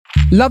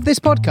Love this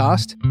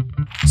podcast?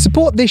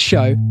 Support this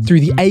show through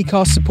the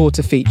Acast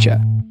supporter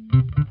feature.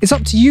 It's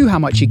up to you how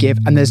much you give,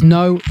 and there's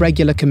no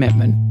regular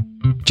commitment.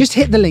 Just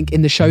hit the link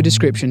in the show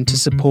description to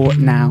support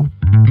now.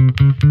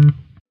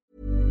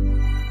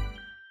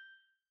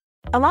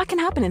 A lot can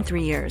happen in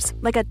 3 years,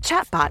 like a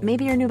chatbot may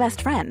be your new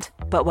best friend.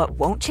 But what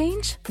won't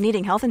change?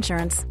 Needing health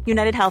insurance.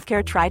 United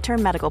Healthcare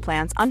Tri-Term Medical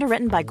Plans,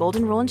 underwritten by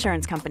Golden Rule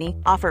Insurance Company,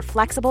 offer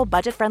flexible,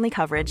 budget-friendly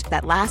coverage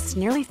that lasts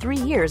nearly 3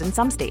 years in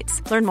some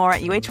states. Learn more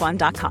at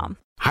uh1.com.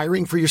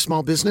 Hiring for your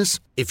small business?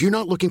 If you're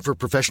not looking for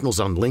professionals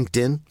on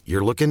LinkedIn,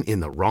 you're looking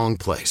in the wrong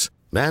place.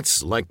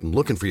 That's like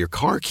looking for your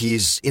car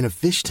keys in a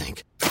fish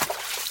tank.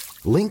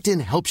 LinkedIn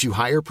helps you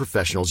hire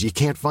professionals you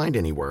can't find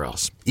anywhere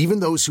else,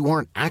 even those who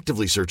aren't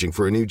actively searching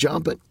for a new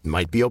job but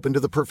might be open to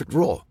the perfect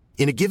role.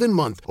 In a given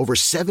month, over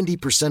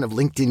 70% of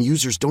LinkedIn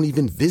users don't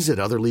even visit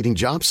other leading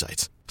job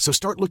sites. So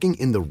start looking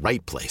in the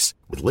right place.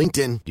 With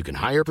LinkedIn, you can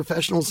hire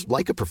professionals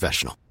like a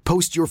professional.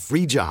 Post your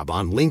free job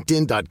on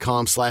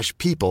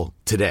linkedin.com/people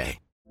today.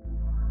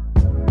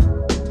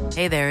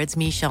 Hey there, it's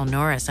Michelle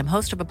Norris. I'm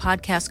host of a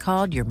podcast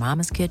called Your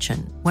Mama's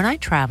Kitchen. When I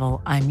travel,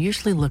 I'm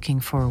usually looking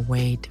for a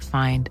way to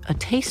find a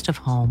taste of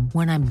home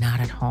when I'm not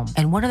at home.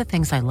 And one of the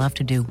things I love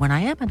to do when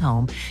I am at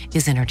home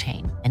is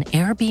entertain. And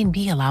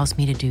Airbnb allows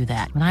me to do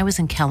that. When I was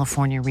in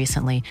California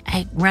recently,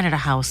 I rented a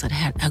house that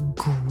had a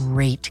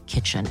great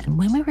kitchen. And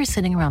when we were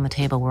sitting around the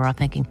table, we were all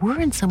thinking,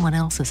 we're in someone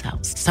else's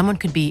house. Someone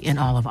could be in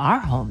all of our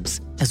homes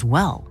as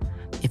well.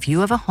 If you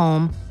have a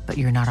home, but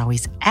you're not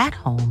always at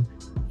home,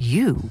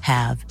 you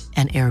have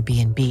an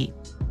Airbnb.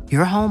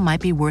 Your home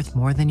might be worth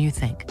more than you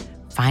think.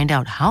 Find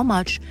out how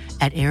much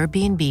at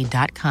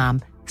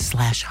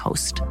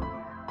airbnb.com/host.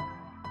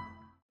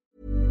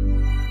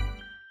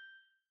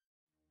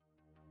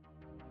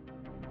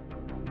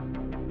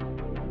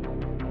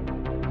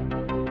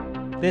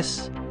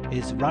 This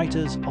is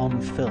Writers on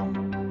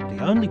Film,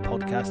 the only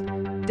podcast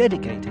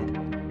dedicated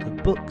to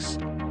books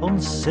on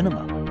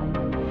cinema.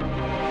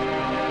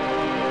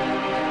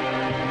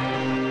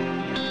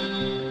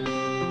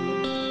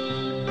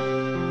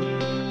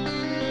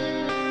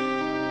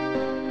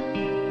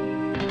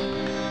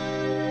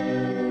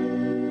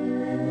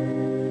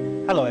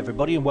 Hello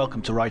everybody and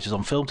welcome to Writers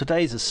on Film.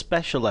 Today is a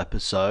special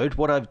episode.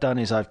 What I've done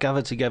is I've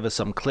gathered together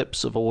some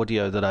clips of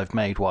audio that I've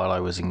made while I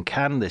was in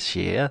Cannes this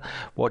year,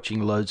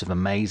 watching loads of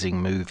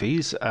amazing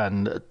movies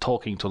and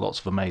talking to lots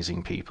of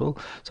amazing people.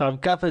 So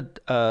I've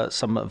gathered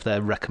some of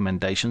their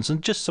recommendations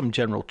and just some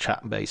general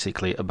chat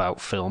basically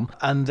about film.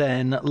 And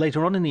then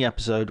later on in the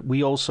episode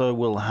we also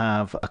will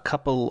have a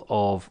couple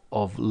of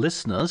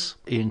listeners,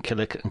 Ian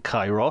Killick and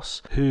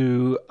Kairos,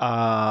 who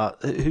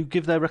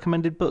give their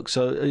recommended books.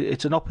 So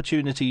it's an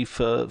opportunity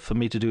for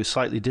me to do a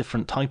slightly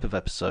different type of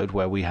episode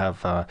where we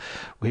have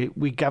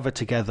we gather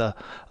together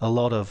a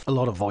lot of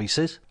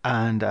voices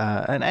and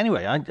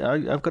anyway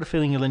I've got a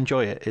feeling you'll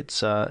enjoy it.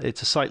 It's a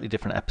slightly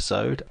different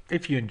episode.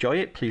 If you enjoy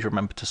it, please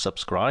remember to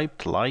subscribe,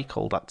 to like,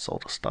 all that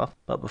sort of stuff.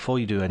 But before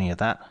you do any of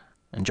that,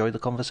 enjoy the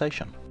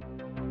conversation.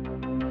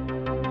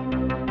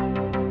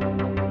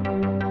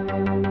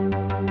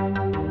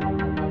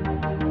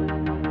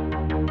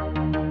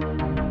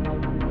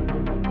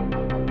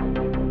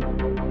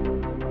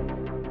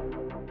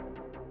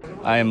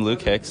 I am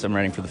Luke Hicks. I'm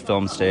writing for the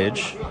Film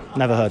Stage.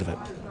 Never heard of it.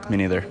 Me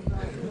neither.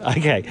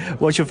 Okay,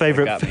 what's your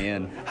favourite? Got me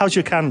in. How's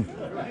your Cannes?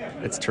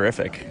 It's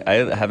terrific. I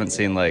haven't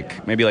seen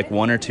maybe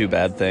one or two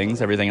bad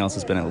things. Everything else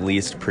has been at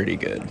least pretty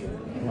good.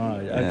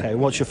 Right, okay. Yeah.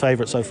 What's your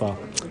favourite so far?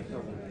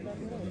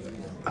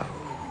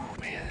 Oh,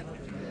 man.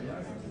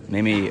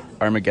 Maybe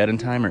Armageddon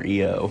Time or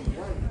EO.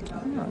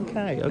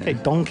 Okay.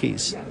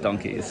 Donkeys.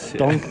 Donkeys.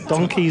 Yeah.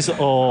 Donkeys or...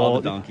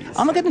 All the donkeys.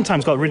 Armageddon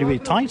Time's got a really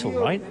weird title,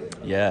 right?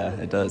 Yeah,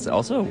 it does.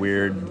 Also a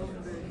weird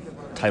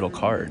title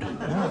card.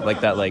 Yeah.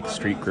 Like that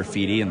street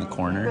graffiti in the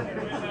corner.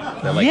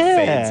 That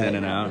fades in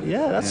and out.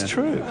 Yeah, that's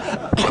true.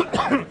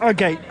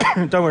 Okay,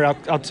 don't worry,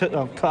 I'll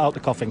cut out the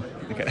coughing.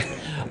 Okay.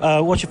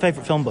 What's your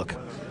favourite film book?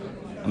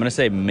 I'm going to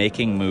say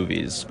Making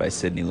Movies by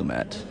Sidney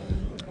Lumet.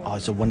 Oh,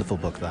 it's a wonderful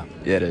book, that.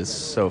 Yeah, it is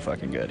so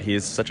fucking good. He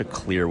has such a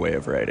clear way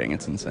of writing.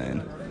 It's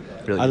insane.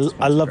 Really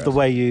I love the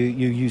way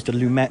you used a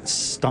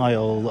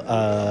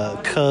Lumet-style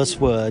curse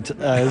word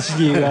as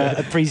you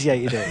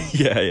appreciated it.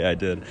 Yeah, I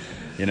did.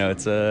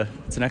 It's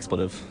an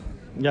expletive.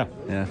 Yeah.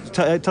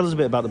 Tell us a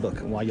bit about the book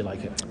and why you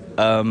like it.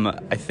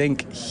 I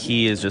think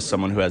he is just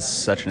someone who has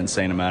such an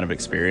insane amount of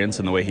experience,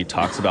 and the way he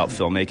talks about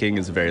filmmaking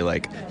is a very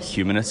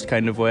humanist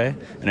kind of way.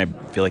 And I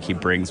feel like he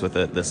brings with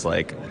it this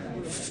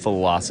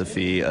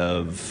philosophy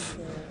of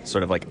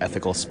sort of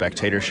ethical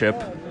spectatorship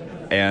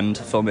and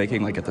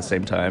filmmaking at the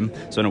same time.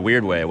 So in a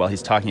weird way, while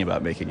he's talking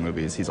about making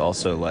movies, he's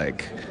also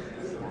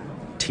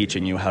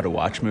teaching you how to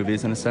watch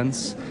movies in a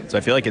sense. So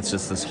I feel like it's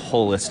just this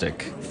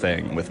holistic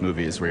thing with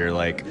movies where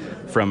you're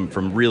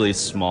from really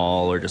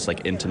small or just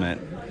intimate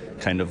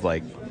kind of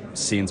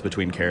scenes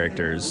between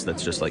characters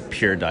that's just like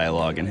pure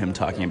dialogue and him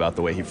talking about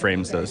the way he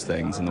frames those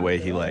things and the way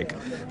he like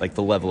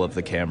the level of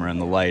the camera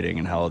and the lighting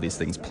and how all these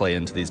things play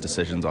into these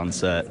decisions on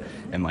set,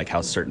 and like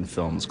how certain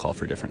films call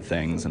for different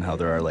things and how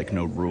there are like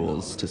no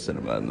rules to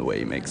cinema and the way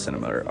you make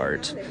cinema or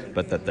art,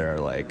 but that there are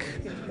like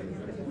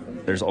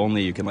there's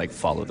only you can like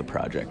follow the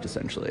project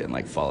essentially and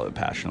like follow it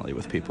passionately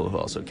with people who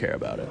also care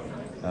about it.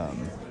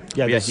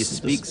 He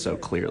speaks so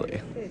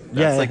clearly.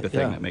 That's like the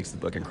thing that makes the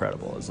book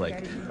incredible, is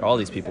like there are all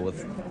these people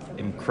with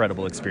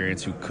incredible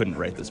experience who couldn't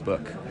write this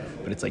book,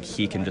 but it's like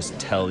he can just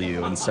tell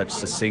you in such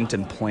succinct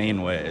and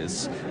plain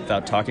ways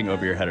without talking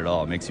over your head at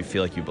all. It makes you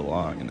feel like you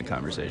belong in the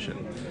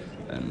conversation.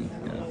 And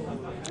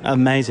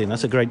Amazing.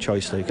 That's a great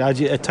choice, Luke. I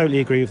totally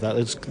agree with that.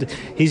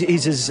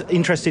 He's as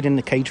interested in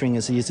the catering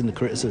as he is in the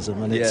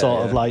criticism, and it's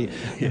sort of like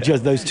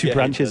just those two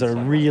branches are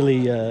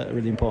really,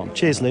 really important.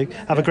 Cheers, Luke.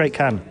 Have a great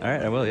Cannes. All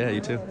right, I will. Yeah,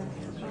 you too.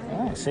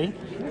 Oh, see?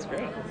 That's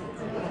great.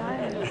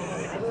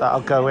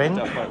 That'll go in.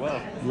 That quite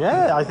well.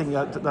 Yeah, I think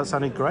that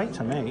sounded great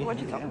to me.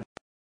 What'd you think?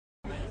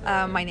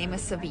 My name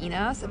is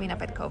Sabina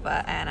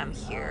Petkova, and I'm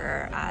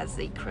here as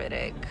a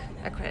critic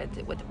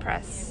accredited with the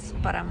press,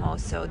 but I'm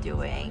also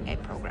doing a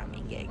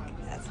programming gig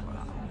as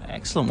well.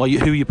 Excellent. Well,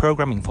 who are you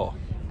programming for?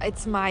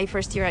 It's my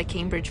first year at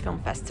Cambridge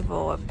Film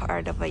Festival,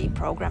 part of a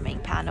programming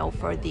panel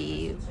for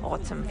the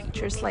autumn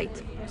feature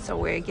slate. So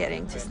we're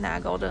getting to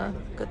snag all the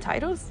good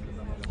titles.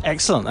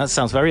 Excellent. That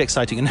sounds very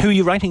exciting. And who are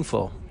you writing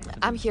for?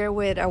 I'm here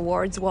with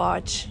Awards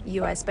Watch,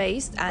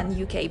 US-based,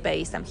 and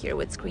UK-based. I'm here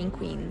with Screen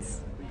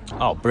Queens.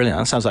 Oh, brilliant.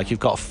 That sounds like you've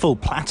got a full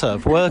platter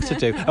of work to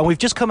do. And we've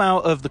just come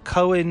out of the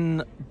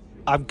Coen...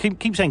 I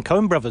keep saying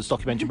Coen Brothers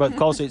documentary, but of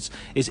course it's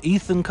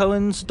Ethan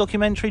Coen's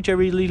documentary,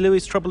 Jerry Lee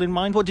Lewis, Trouble in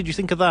Mind. What did you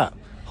think of that?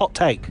 Hot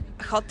take.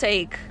 Hot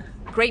take.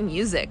 Great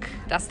music.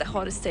 That's the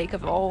hottest take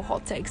of all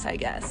hot takes, I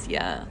guess.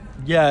 Yeah.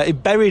 Yeah,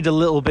 it buried a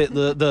little bit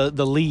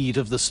the lead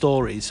of the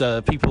stories.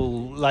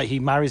 People, like, he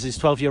marries his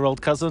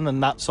 12-year-old cousin,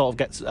 and that sort of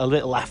gets a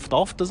little laughed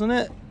off, doesn't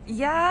it?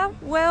 Yeah,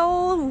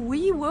 well,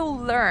 we will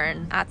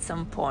learn at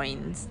some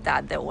point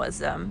that there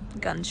was a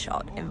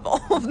gunshot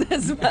involved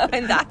as well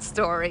in that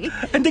story.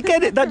 And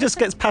again, that just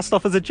gets passed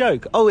off as a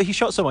joke. Oh, he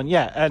shot someone,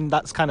 yeah, and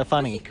that's kind of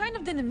funny. He kind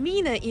of didn't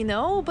mean it,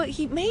 but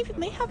he may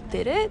have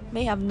did it,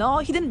 may have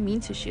not. He didn't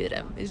mean to shoot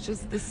him. It's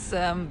just this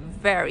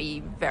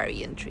very,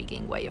 very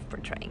intriguing way of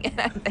portraying it,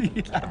 I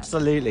think. Yeah.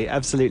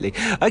 Absolutely.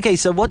 Okay,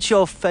 so what's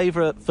your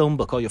favourite film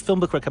book or your film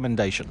book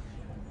recommendation?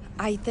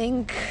 I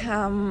think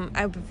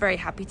I'd be very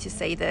happy to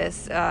say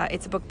this.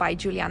 It's a book by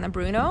Juliana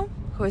Bruno,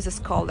 who is a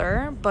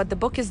scholar, but the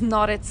book is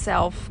not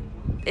itself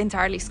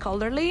entirely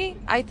scholarly.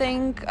 I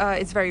think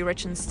it's very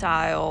rich in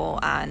style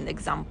and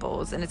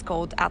examples, and it's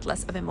called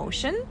Atlas of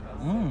Emotion.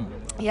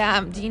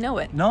 Yeah, do you know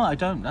it? No, I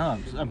don't know.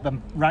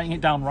 I'm writing it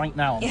down right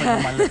now. I'm putting it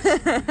on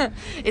my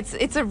list.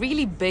 It's a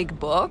really big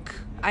book,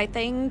 I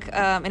think,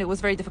 and it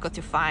was very difficult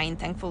to find.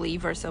 Thankfully,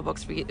 Verso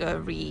Books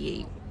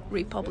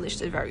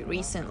republished it very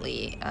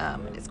recently.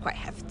 It's quite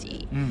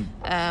hefty,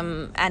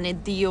 and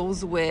it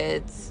deals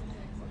with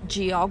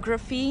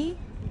geography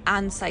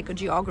and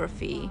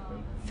psychogeography,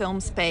 film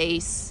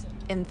space,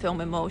 and film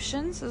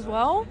emotions as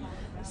well.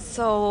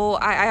 So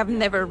I have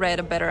never read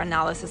a better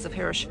analysis of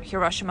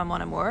Hiroshima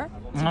Mon Amour,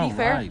 to be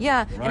fair. Right,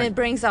 yeah, right. And it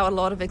brings out a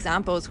lot of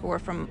examples who are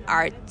from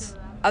art,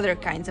 other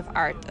kinds of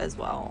art as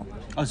well.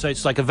 Oh, so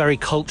it's like a very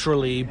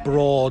culturally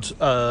broad,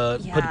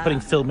 putting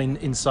film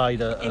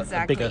inside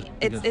a bigger...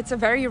 It's a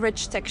very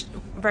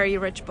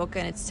rich book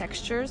in its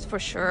textures, for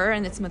sure,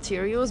 and its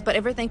materials, but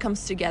everything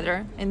comes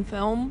together in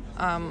film.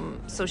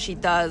 So she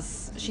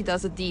does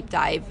a deep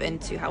dive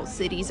into how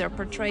cities are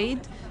portrayed,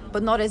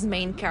 but not as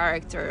main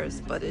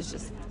characters, but as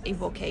just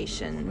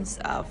evocations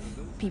of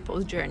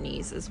people's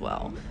journeys as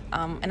well.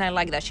 And I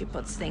like that she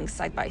puts things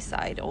side by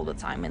side all the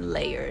time in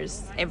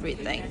layers,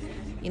 everything.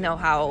 You know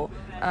how,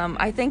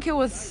 I think it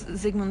was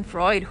Sigmund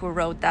Freud who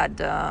wrote that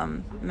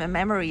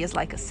memory is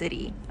like a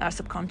city, our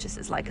subconscious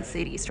is like a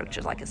city,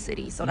 structure is like a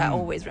city. So that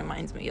always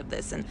reminds me of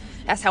this, and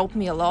has helped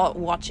me a lot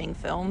watching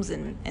films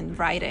and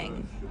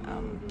writing.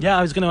 Yeah,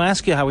 I was going to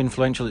ask you how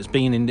influential it's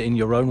been in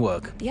your own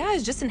work. Yeah,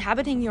 it's just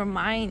inhabiting your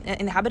mind,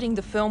 inhabiting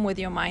the film with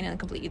your mind in a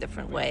completely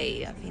different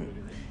way. I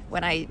mean,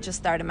 when I just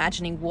start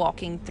imagining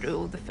walking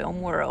through the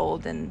film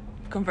world and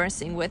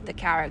conversing with the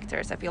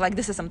characters, I feel like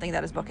this is something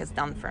that this book has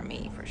done for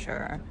me, for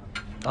sure.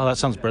 Oh, that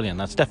sounds brilliant.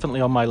 That's definitely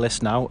on my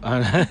list now.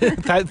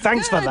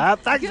 Thanks for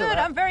that. Thanks Good. for that.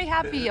 I'm very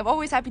happy. I'm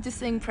always happy to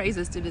sing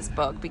praises to this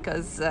book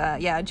because,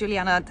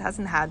 Juliana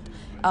hasn't had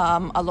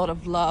a lot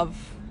of love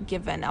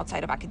given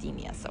outside of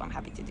academia, so I'm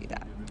happy to do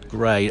that.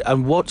 Great.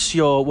 And what's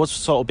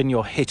sort of been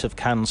your hit of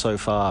Cannes so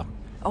far?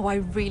 Oh, I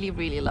really,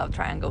 really love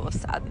Triangle of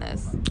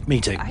Sadness.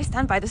 Me too. I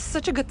stand by. This is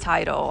such a good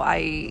title.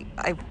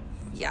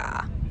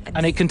 Yeah.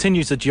 And it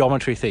continues the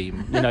geometry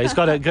theme. You know, it's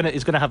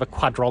gonna have a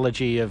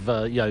quadrology of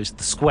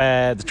the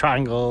square, the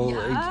triangle.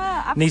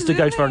 Yeah, it needs to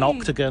go for an absolutely.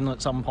 octagon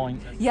at some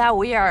point. Yeah,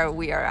 we are.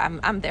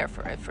 I'm there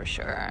for it for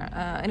sure.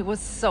 And it was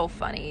so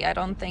funny. I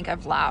don't think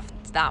I've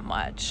laughed that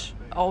much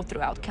all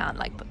throughout Cannes,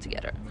 like put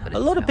together. But A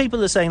lot of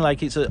people are saying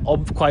like it's a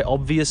quite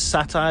obvious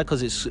satire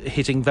because it's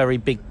hitting very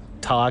big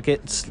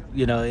targets,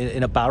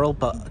 in a barrel.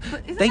 But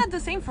isn't that the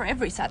same for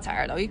every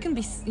satire, though? You can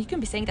be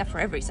saying that for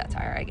every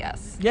satire, I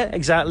guess. Yeah,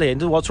 exactly.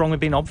 And what's wrong with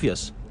being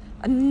obvious?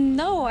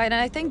 No, and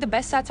I think the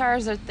best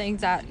satires are things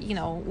that,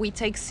 we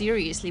take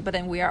seriously, but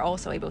then we are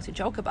also able to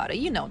joke about it.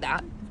 You know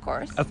that, of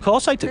course. Of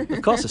course I do.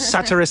 Of course, a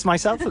satirist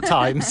myself at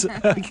times.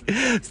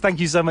 Thank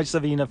you so much,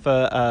 Savina,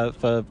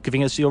 for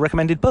giving us your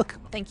recommended book.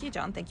 Thank you,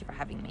 John. Thank you for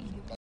having me.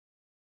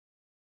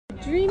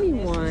 Dreamy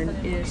one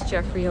is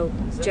Jeffrey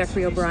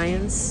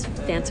O'Brien's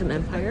Phantom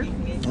Empire.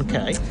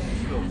 Okay.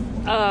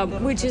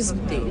 Which is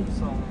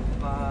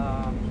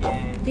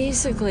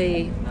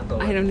basically,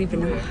 I don't even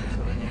know.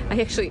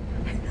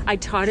 I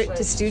taught it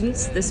to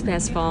students this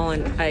past fall,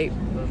 and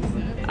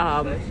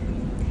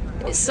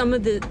some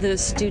of the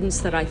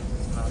students that I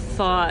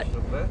thought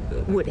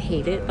would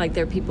hate it, like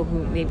they're people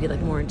who maybe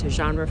like more into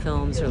genre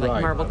films or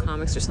like Marvel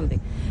Comics or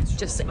something,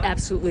 just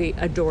absolutely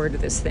adored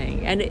this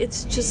thing. And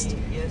it's just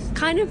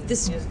kind of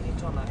this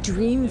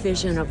dream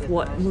vision of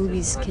what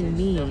movies can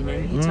mean.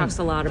 And he talks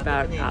a lot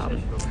about,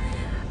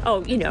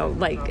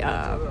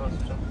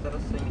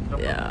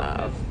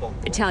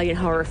 Italian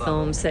horror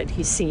films that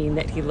he's seen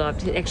that he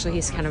loved. Actually,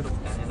 he's kind of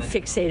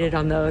fixated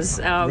on those.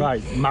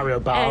 Mario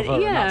Bava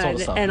and that sort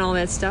of stuff. And all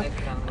that stuff.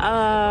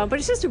 But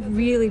it's just a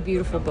really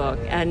beautiful book,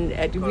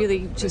 and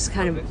really just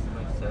kind of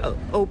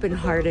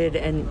open-hearted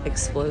and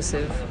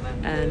explosive.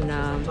 And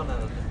I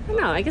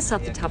don't know, I guess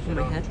off the top of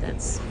my head,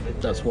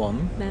 that's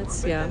one.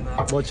 That's, yeah.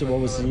 What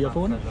was the other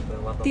one?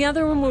 The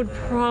other one would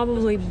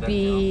probably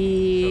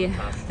be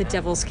The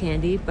Devil's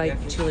Candy by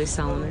Julie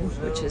Solomon,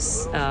 which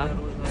is a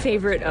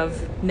favorite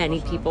of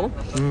many people.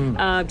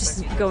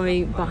 Just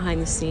going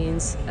behind the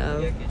scenes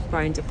of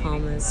Brian De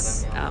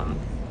Palma's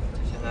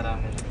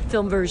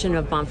film version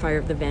of Bonfire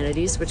of the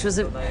Vanities, which was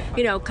a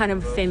kind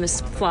of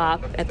famous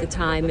flop at the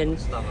time. And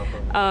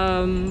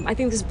I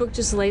think this book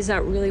just lays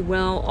out really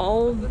well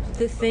all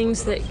the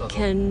things that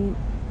can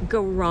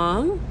go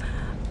wrong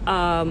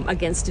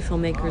against a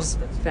filmmaker's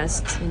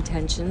best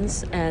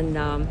intentions. And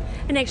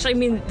actually, I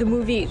mean, the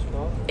movie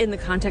in the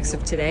context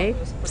of today,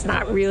 it's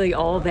not really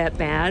all that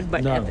bad,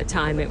 but at the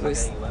time it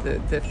was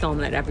the film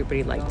that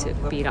everybody liked to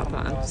beat up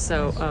on.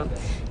 So,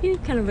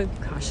 kind of a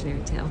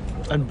cautionary tale.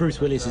 And Bruce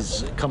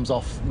Willis comes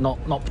off not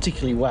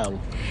particularly well.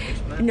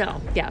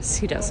 No, yes,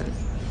 he doesn't.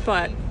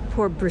 But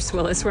poor Bruce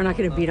Willis, we're not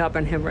going to beat up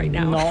on him right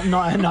now.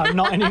 Not anymore. No.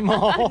 Not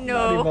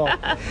anymore.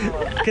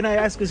 Can I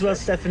ask as well,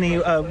 Stephanie,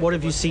 what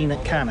have you seen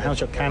at Cannes? How's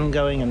your Cannes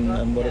going,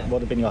 and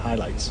what have been your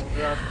highlights?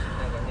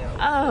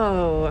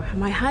 Oh,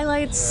 my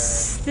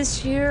highlights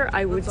this year,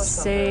 I would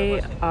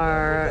say,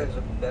 are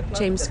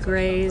James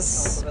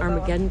Gray's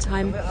Armageddon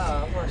Time.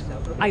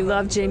 I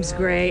love James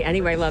Gray.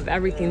 Anyway, I love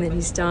everything that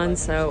he's done,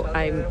 so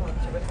I'm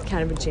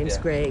kind of a James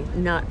Gray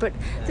nut. But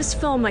this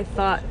film, I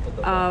thought,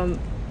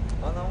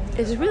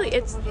 is really,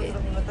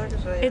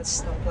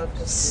 it's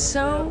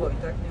so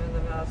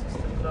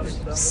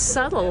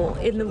subtle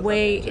in the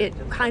way it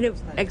kind of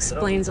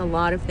explains a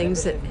lot of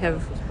things that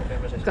have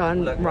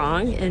gone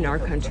wrong in our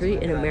country,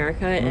 in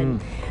America,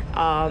 and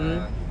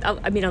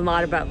I mean a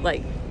lot about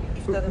like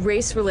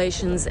race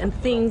relations and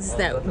things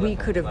that we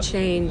could have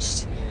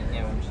changed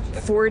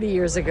 40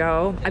 years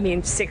ago. I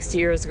mean 60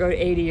 years ago,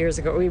 80 years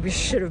ago. We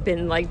should have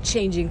been like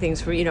changing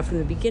things from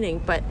the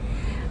beginning, but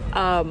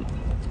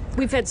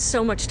we've had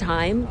so much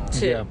time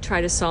to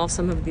try to solve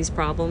some of these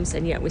problems,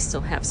 and yet we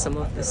still have some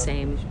of the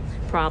same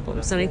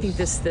problems. And I think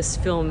this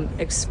film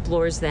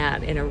explores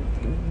that in a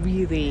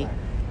really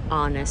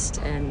honest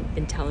and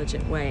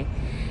intelligent way.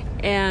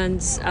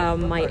 And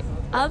my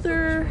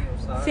other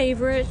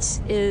favorite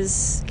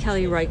is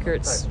Kelly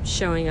Reichardt's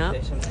Showing Up,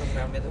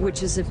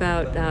 which is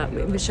about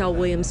Michelle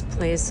Williams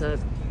plays an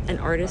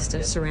artist, a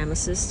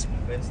ceramicist,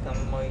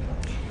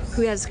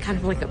 who has kind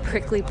of like a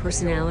prickly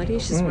personality.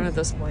 She's one of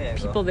those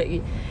people that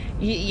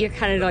you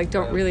kind of like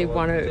don't really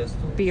want to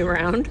be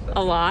around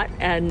a lot,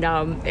 and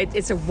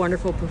it's a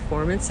wonderful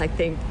performance. I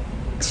think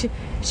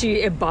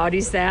she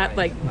embodies that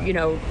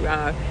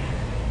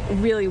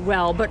really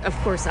well, but of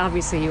course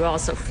obviously you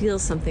also feel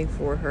something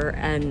for her,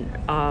 and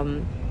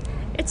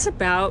it's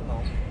about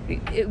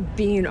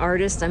being an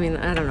artist. I mean,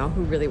 I don't know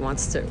who really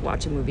wants to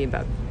watch a movie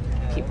about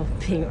people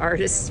being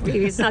artists.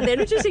 Maybe it's not that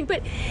interesting,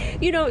 but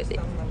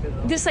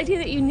this idea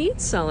that you need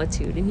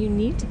solitude and you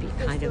need to be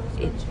kind of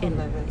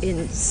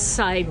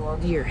inside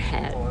your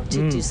head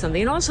to do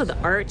something. And also the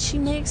art she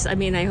makes. I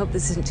mean, I hope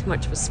this isn't too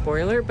much of a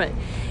spoiler, but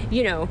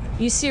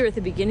you see her at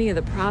the beginning of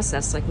the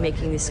process, like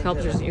making these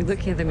sculptures, and you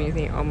look at them and you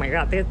think, oh my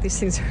God, these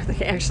things are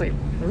like actually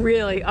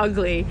really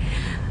ugly.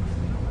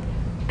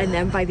 And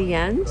then by the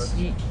end,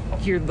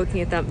 you're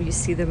looking at them, you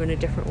see them in a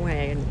different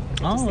way. And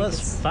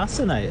that's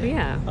fascinating.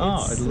 Yeah.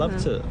 I'd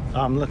love to.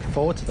 I'm looking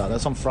forward to that.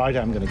 That's on Friday.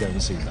 I'm going to go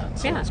and see that.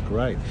 So that's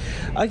great.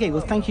 Okay,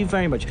 well, thank you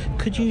very much.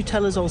 Could you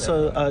tell us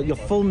also your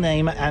full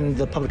name and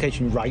the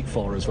publication you write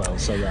for as well,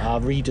 so that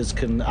our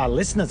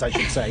listeners, I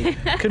should say,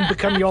 can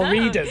become your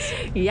readers?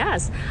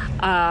 Yes.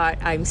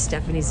 I'm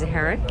Stephanie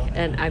Zacharek,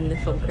 and I'm the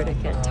film critic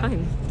at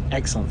Time.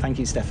 Excellent. Thank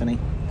you, Stephanie.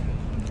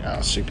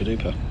 Super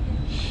duper.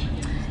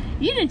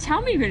 You didn't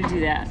tell me you were going to do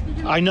that.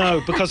 I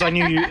know, because I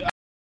knew you.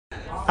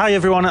 Hi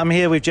everyone, I'm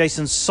here with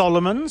Jason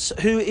Solomons,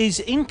 who is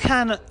in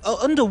Cannes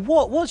under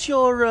what? What's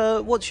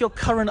your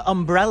current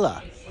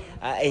umbrella?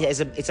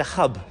 It's a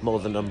hub more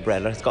than an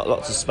umbrella. It's got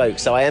lots of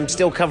spokes. So I am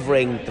still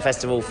covering the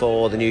festival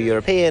for the New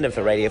European and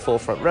for Radio 4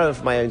 Front Row and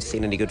for my own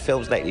Seen Any Good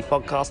Films Lately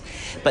podcast.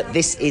 But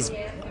this is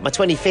my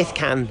 25th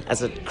Cannes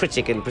as a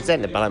critic and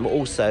presenter, but I'm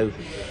also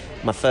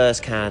my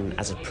first Cannes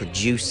as a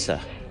producer,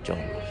 John.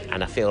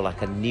 And I feel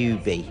like a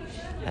newbie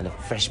and a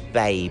fresh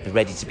babe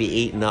ready to be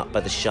eaten up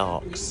by the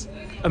sharks.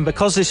 And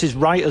because this is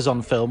Writers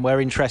on Film, we're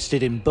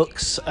interested in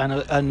books,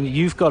 and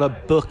you've got a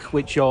book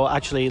which you're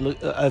actually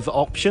have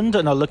optioned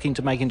and are looking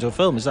to make into a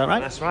film. Is that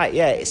right? That's right,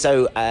 yeah.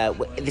 So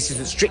this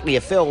isn't strictly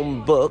a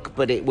film book,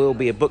 but it will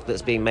be a book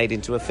that's being made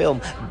into a film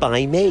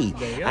by me.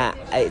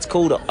 It's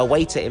called A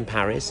Waiter in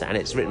Paris, and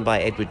it's written by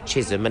Edward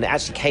Chisholm, and it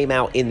actually came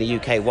out in the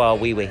UK while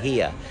we were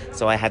here.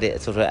 So I had it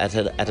sort of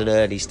at an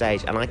early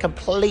stage, and I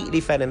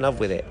completely fell in love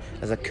with it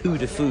as a coup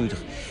de foudre.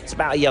 It's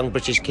about a young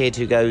British kid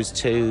who goes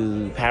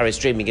to Paris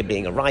dreaming of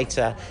being a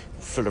writer,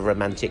 full of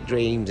romantic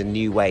dreams and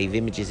new wave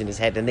images in his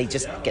head, and he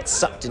just gets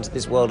sucked into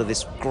this world of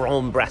this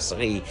Grand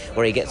Brasserie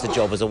where he gets a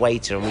job as a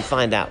waiter, and we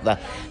find out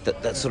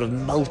the sort of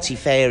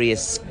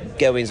multifarious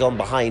goings on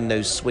behind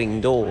those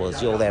swing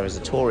doors. You're there as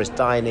a tourist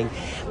dining,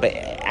 but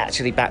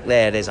actually back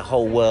there's a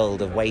whole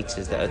world of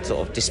waiters that are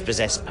sort of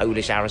dispossessed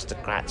Polish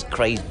aristocrats,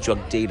 crazed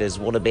drug dealers,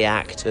 wannabe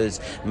actors,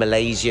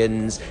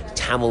 Malaysians,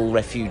 Tamil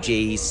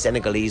refugees,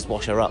 Senegalese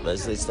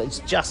washer-uppers. It's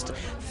just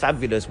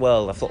fabulous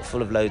world, I thought,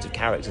 full of loads of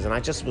characters, and I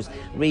just was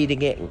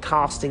reading it and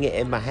casting it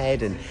in my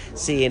head and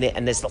seeing it,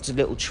 and there's lots of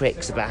little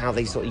tricks about how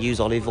they sort of use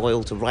olive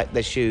oil to wipe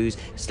their shoes,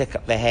 slick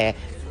up their hair,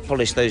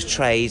 polish those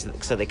trays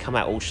so they come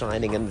out all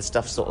shining, and the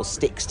stuff sort of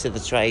sticks to the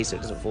tray so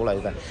it doesn't fall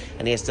over,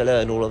 and he has to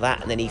learn all of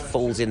that, and then he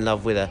falls in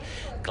love with a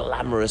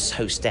glamorous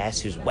hostess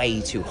who's way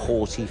too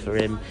haughty for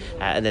him,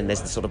 and then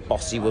there's the sort of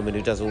bossy woman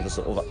who does all the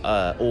sort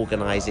of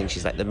organising.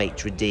 She's like the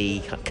maitre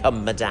d',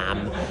 come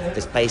madame,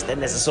 this place. Then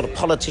there's a sort of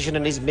politician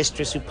and his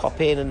mistress who pop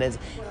in, and there's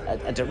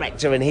a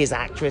director and his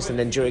actress, and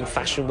then during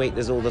Fashion Week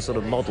there's all the sort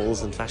of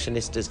models and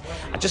fashionistas.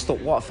 I just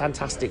thought, what a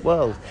fantastic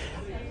world.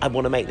 I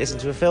want to make this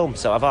into a film.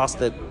 So I've asked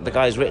the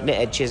guy who's written it,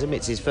 Ed Chisholm.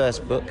 It's his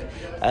first book.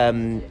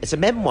 It's a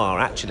memoir,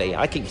 actually.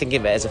 I keep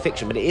thinking of it as a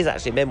fiction, but it is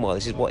actually a memoir.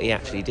 This is what he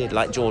actually did,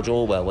 like George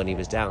Orwell when he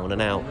was down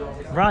and out.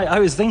 Right, I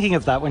was thinking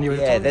of that when you were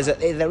talking.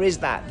 There is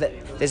that.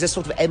 There's a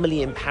sort of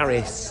Emily in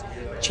Paris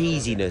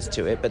cheesiness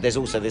to it, but there's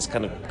also this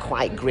kind of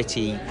quite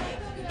gritty,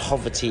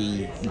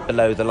 poverty,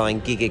 below-the-line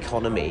gig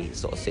economy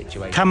sort of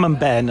situation.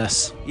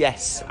 Camembert-ness.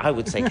 Yes, I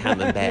would say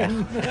camembert,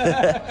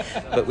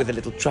 but with a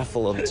little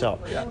truffle on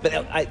top. Yeah. But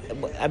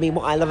I mean,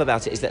 what I love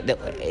about it is that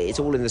it's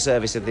all in the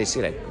service of this,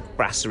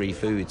 brasserie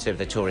food. So if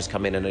the tourists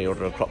come in and they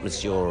order a croque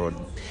monsieur or,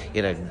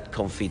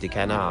 confit de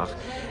canard,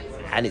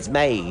 and it's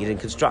made and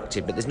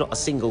constructed, but there's not a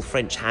single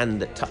French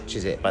hand that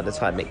touches it by the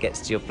time it gets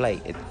to your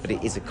plate. But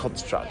it is a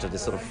construct of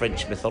this sort of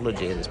French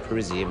mythology and this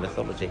Parisian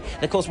mythology.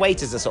 And of course,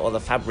 waiters are sort of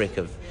the fabric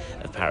of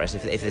Paris.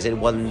 If there's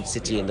one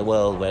city in the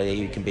world where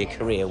you can be a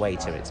career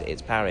waiter,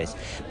 it's Paris.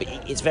 But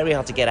it's very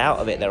hard to get out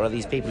of it. There are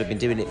these people who've been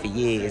doing it for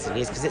years and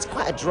years, because it's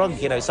quite a drug.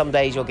 Some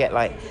days you'll get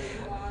like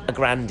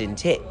 $1,000 in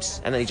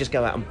tips, and then you just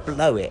go out and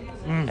blow it,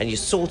 and you're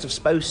sort of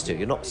supposed to.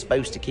 You're not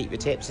supposed to keep your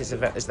tips.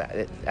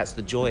 That's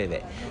the joy of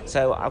it.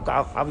 So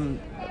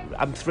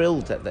I'm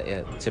thrilled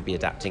to be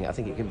adapting. I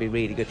think it can be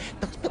really good.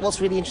 But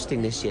what's really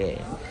interesting this year,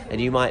 and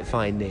you might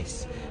find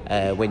this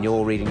when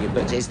you're reading your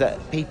books, is that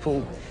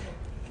people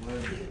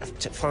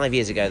 5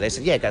 years ago they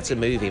said, yeah, that's a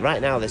movie.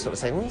 Right now they're sort of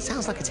saying, well, it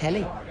sounds like a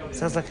telly. It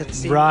sounds like a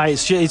series.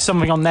 Right, it's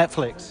something on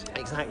Netflix.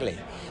 Exactly.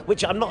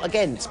 Which I'm not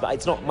against, but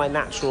it's not my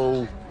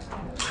natural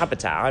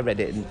habitat. I read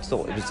it and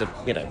thought it was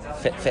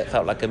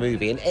felt like a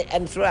movie,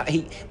 and throughout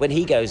when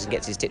he goes and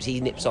gets his tips, he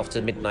nips off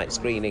to midnight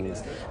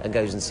screenings and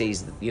goes and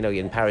sees,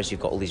 in Paris you've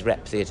got all these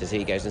rep theatres, so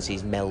he goes and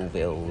sees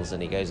Melville's,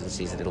 and he goes and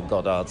sees the little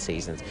Godard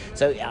seasons.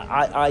 So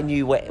I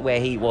knew where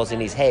he was in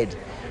his head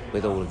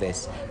with all of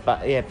this,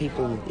 but yeah,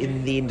 people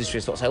in the industry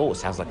sort of say, oh, it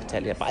sounds like a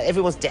telly, but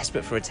everyone's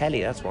desperate for a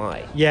telly, that's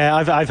why. Yeah,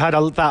 I've had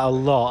that a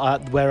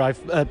lot, where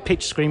I've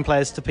pitched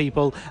screenplays to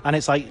people, and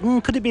it's like,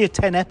 could it be a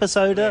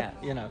 10-episoder?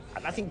 Yeah.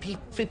 I think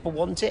people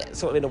want it,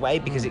 sort of in a way,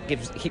 because it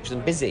keeps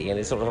them busy, and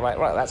it's sort of like,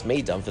 right, that's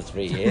me done for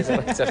 3 years,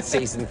 and I have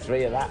season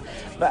 3 of that.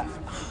 But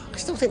I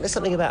still think there's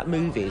something about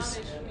movies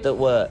that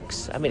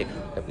works. I mean,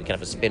 we can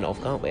have a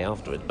spin-off, can't we,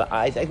 afterwards? But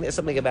I think there's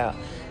something about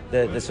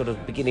the sort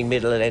of beginning,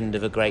 middle, and end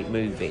of a great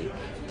movie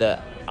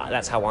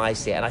that's how I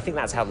see it, and I think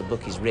that's how the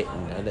book is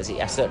written. And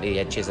certainly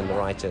Ed Chisholm, the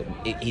writer,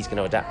 he's going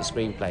to adapt the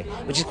screenplay,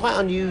 which is quite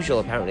unusual.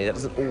 Apparently, that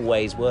doesn't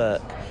always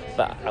work.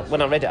 But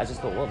when I read it, I just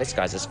thought, well, this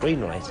guy's a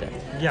screenwriter.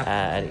 Yeah.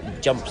 And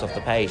it jumps off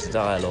the page, the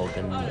dialogue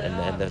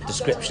and the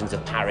descriptions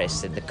of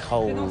Paris and the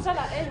cold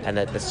and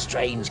the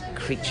strange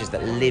creatures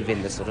that live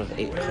in the sort of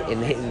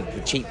in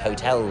the cheap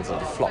hotels or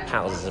the flop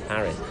houses of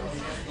Paris.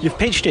 You've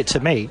pitched it to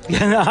me.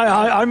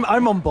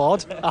 I'm on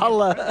board.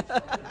 I'll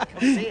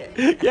see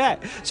it. Yeah.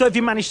 So have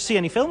you managed to see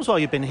any films while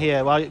you've been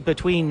here,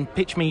 between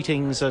pitch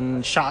meetings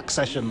and Shark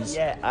sessions?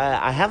 Yeah,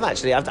 I have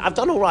actually. I've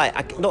done all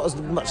right. Not as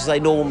much as I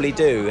normally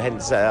do.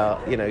 Hence,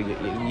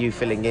 you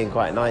filling in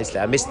quite nicely.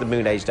 I missed the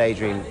Moon Age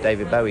Daydream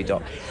David Bowie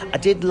doc. I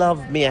did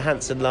love Mia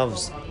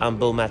Hansen-Love's Un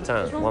Beau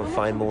Matin, One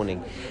Fine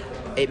Morning.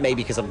 It may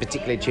be because I'm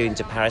particularly tuned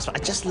to Paris, but I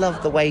just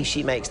love the way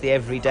she makes the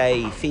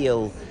everyday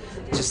feel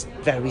just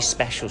very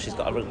special. She's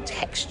got a real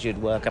textured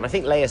work, and I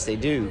think Léa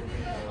Seydoux,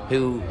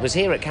 who was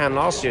here at Cannes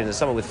last year in the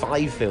summer with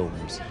 5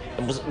 films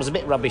and was a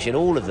bit rubbish in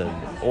all of them,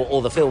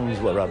 or the films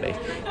were rubbish.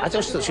 I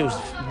just thought she was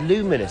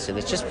luminous and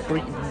it's just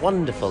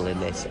wonderful in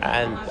this,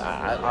 and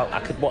I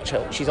could watch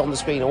her. She's on the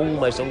screen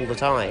almost all the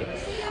time,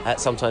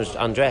 sometimes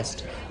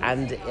undressed,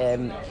 and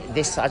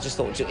this, I just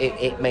thought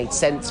it made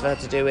sense for her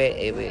to do it.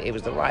 It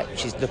was the right.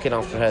 She's looking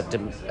after her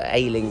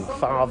ailing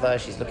father,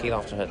 she's looking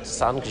after her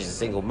son because she's a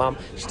single mum.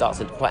 She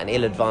starts quite an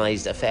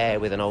ill-advised affair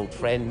with an old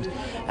friend,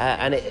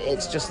 and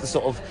it's just the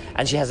sort of,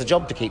 and she has a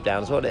job to keep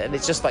down as well, and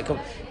it's just like,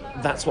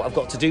 that's what I've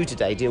got to do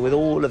today, deal with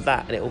all of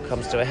that, and it all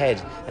comes to a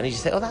head, and you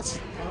just think,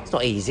 it's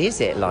not easy,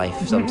 is it,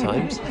 life,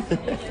 sometimes?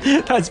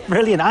 That's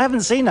brilliant. I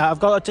haven't seen that. I've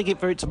got a ticket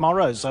for it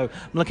tomorrow, so I'm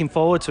looking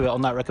forward to it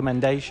on that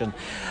recommendation.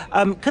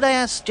 Could I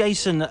ask,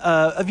 Jason,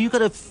 have you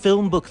got a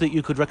film book that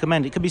you could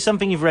recommend? It could be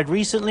something you've read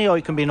recently, or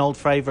it can be an old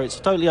favourite. It's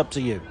totally up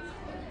to you.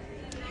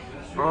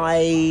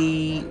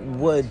 I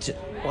would...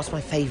 What's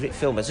my favourite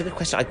film? That's a good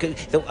question.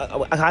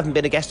 I haven't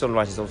been a guest on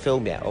Writers on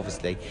Film yet,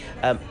 obviously.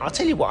 I'll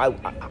tell you what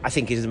I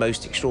think is the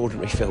most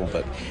extraordinary film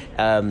book,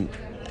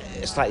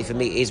 slightly for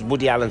me, is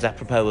Woody Allen's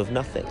Apropos of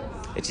Nothing.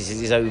 It is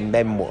his own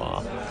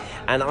memoir.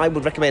 And I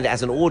would recommend it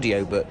as an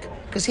audiobook,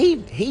 because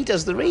he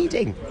does the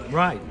reading.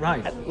 Right.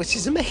 Which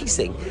is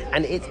amazing.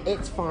 And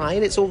it's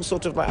fine. It's all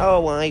sort of like,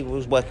 I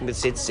was working with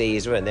Sid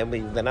Caesar, and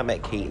then I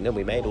met Keaton, and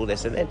we made all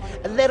this, and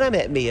then I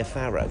met Mia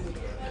Farrow.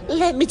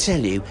 Let me tell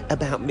you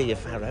about Mia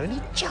Farrow, and he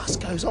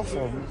just goes off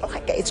on,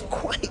 it's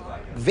quite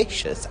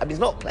vicious. I mean, it's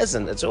not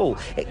pleasant at all.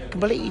 It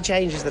completely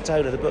changes the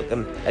tone of the book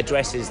and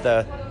addresses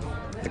the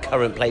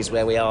current place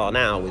where we are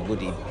now with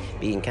Woody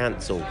being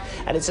cancelled.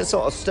 And it's a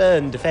sort of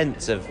stern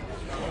defence of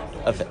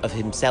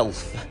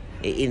himself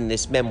in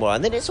this memoir,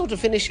 and then it sort of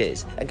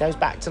finishes and goes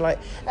back to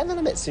and then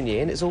I met Sun Yi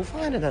and it's all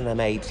fine, and then I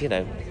made,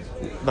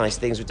 nice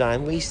things with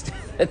Diane Wiest,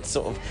 and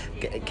sort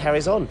of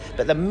carries on.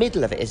 But the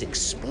middle of it is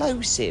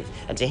explosive,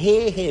 and to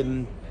hear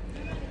him,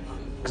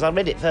 because I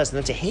read it first, and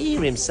then to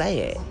hear him say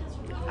it,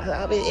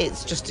 I mean,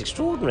 it's just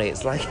extraordinary.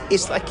 It's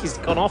like he's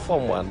gone off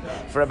on one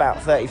for about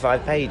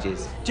 35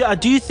 pages.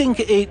 Do you think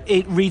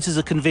it reads as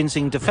a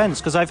convincing defence?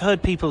 Because I've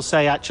heard people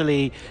say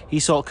actually he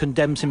sort of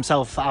condemns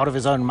himself out of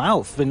his own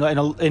mouth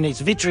in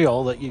his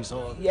vitriol that you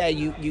saw. Yeah,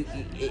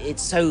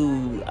 it's so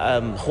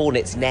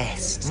hornet's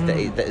nest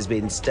that has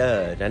been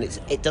stirred, and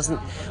it doesn't.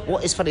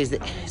 What is funny is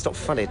that it's not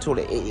funny at all.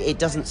 It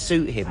doesn't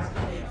suit him.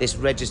 This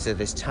register,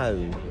 this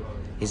tone,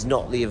 is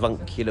not the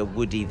avuncular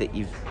Woody that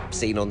you've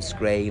seen on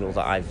screen or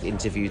that I've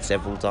interviewed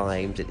several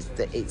times.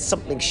 It's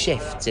something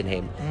shifts in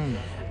him.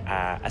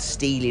 A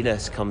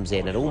steeliness comes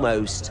in, and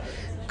almost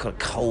kind of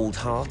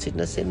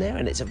cold-heartedness in there,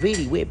 and it's a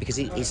really weird, because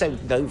he's so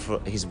known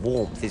for his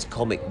warmth, his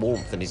comic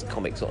warmth, and his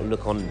comic sort of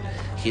look on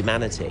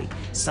humanity.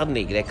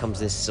 Suddenly there comes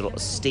this sort of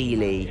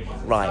steely,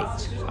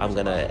 I'm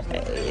gonna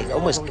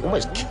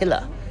almost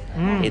killer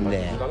in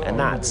there,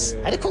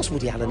 and of course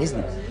Woody Allen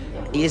isn't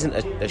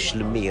a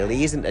schlemiel,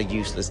 he isn't a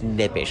useless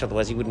nebbish,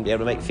 otherwise he wouldn't be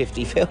able to make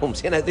 50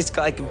 films. This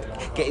guy can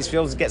get his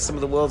films and get some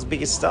of the world's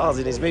biggest stars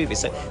in his movies,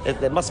 so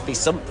there must be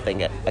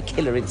something, a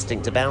killer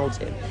instinct about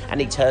him, and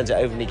he turns it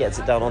over and he gets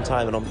it done on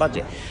time and on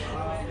budget.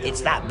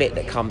 It's that bit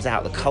that comes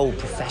out, the cold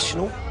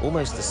professional,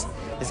 almost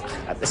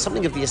there's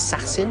something of the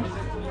assassin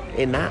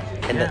in that,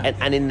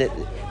 and in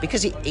the,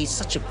 because he's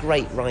such a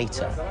great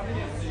writer,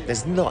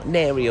 there's not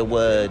nary a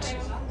word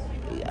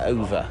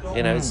over,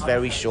 it's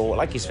very short,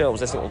 like his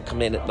films. They're sort of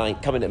coming in at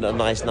a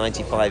nice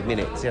 95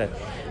 minutes,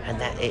 and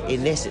that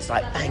in this it's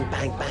like bang,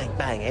 bang, bang,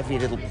 bang. Every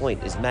little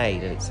point is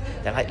made, and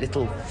they're like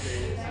little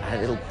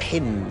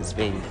pins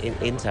being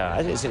into. I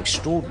think it's an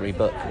extraordinary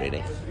book,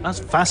 really. That's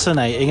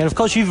fascinating. And of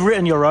course, you've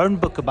written your own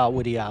book about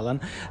Woody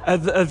Allen.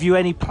 Have you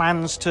any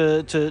plans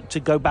to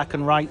go back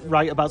and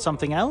write about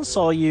something else,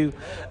 or do you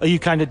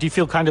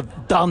feel kind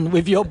of done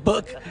with your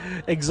book,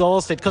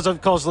 exhausted? Because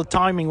of course the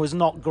timing was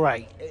not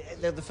great.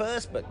 The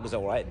first book was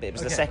all right, but it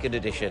was the second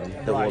edition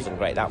that wasn't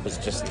great. That was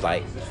just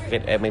I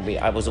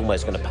was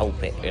almost going to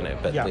pulp it,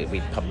 but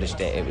we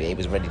published it. It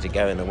was ready to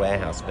go in the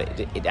warehouse, but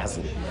it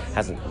hasn't.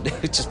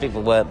 Just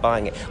people weren't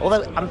buying it.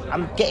 Although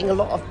I'm getting a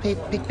lot of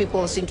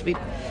people seem to be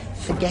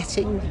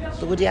forgetting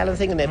the Woody Allen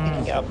thing, and they're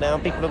picking it up now.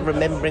 People are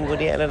remembering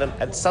Woody Allen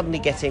and suddenly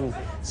getting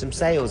some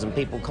sales, and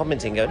people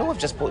commenting, going, "Oh, I've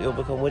just bought your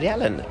book on Woody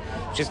Allen."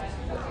 Just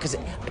because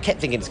I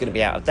kept thinking it's going to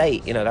be out of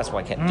date, that's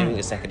why I kept doing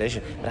the second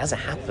edition. But as it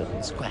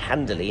happens, quite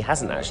handily, he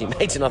hasn't actually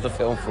made another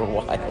film for a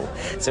while,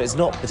 so it's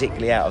not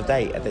particularly out of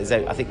date. I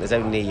think there's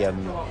only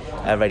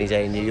A Rainy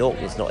Day in New York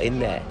that's not in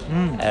there.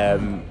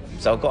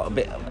 So I got a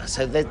bit.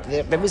 So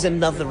there was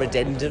another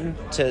addendum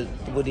to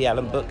the Woody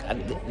Allen book,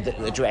 and that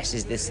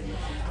addresses this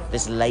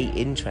late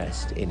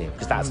interest in him,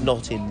 because that's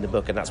not in the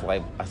book, and that's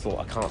why I thought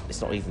I can't. It's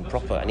not even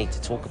proper. I need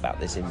to talk about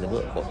this in the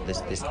book. What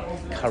this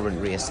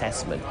current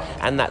reassessment,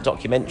 and that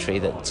documentary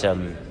that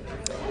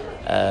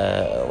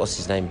what's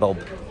his name, Bob,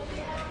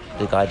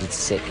 the guy did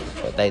Sick,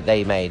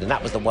 they made, and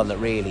that was the one that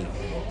really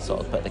sort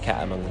of put the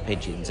cat among the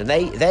pigeons. And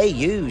they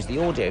used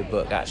the audio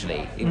book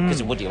actually,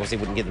 because Woody obviously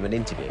wouldn't give them an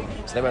interview,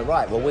 so they went,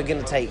 right, well, we're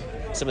going to take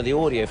some of the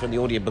audio from the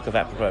audio book of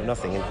Apropos of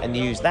Nothing and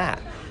use that,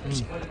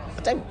 which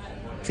I don't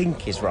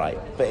think is right,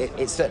 but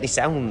it certainly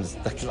sounds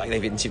like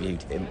they've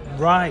interviewed him.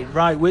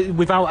 Right,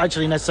 without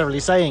actually necessarily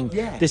saying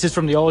this is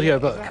from the audio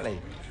book. Exactly.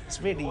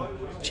 It's really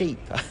cheap,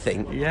 I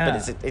think. Yeah.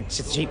 But it's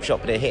just a cheap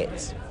shot, but it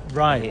hits.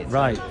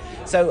 Right.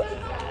 So,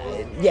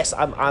 yes,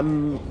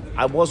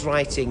 I was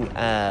writing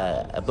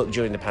a book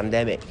during the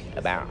pandemic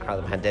about how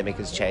the pandemic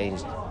has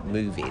changed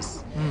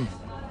movies,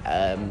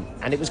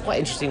 and it was quite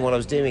interesting when I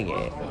was doing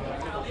it.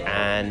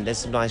 And there's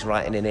some nice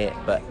writing in it,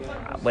 but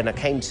when the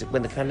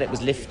pandemic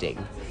was lifting,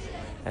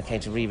 I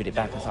came to reread it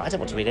back. I thought, I don't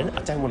want to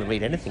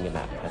read anything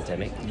about the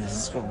pandemic.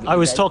 Really I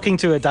was talking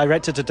to a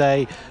director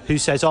today who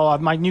says, "Oh,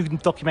 my new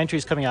documentary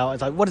is coming out." I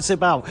was like, "What is it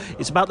about?"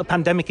 "It's about the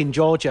pandemic in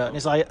Georgia." And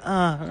it's like,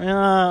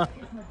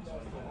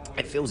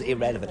 It feels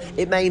irrelevant.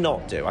 It may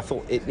not do. I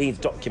thought it needs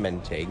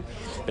documenting,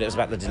 but it was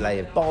about the delay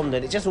of Bond,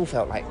 and it just all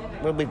felt like,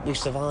 well, we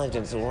survived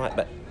and it's all right.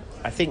 But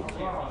I think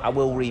I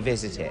will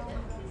revisit it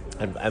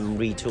and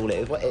retool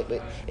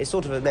it. It's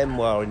sort of a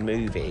memoir in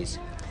movies.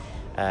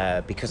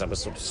 Because I was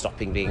sort of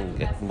stopping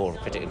being more of a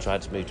critic and trying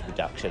to move to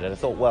production, and I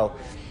thought, well,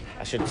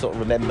 I should sort of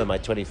remember my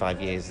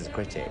 25 years as a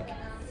critic,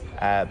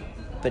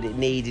 but it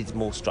needed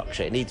more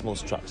structure. It needs more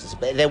structures,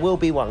 but there will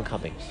be one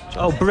coming.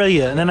 Oh,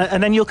 brilliant!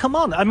 And then you'll come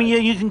on. I mean,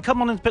 you can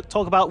come on and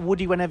talk about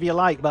Woody whenever you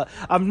like, but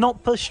I'm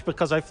not pushed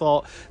because I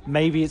thought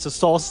maybe it's a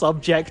sore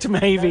subject.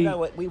 Maybe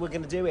no, we were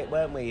going to do it,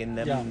 weren't we? In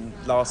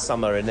last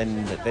summer, and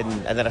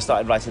then I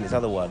started writing this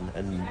other one,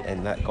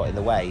 and that got in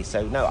the way.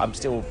 So no, I'm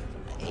still.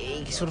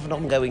 It's sort of an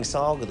ongoing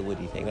saga, the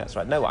Woody thing, that's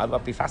right. No,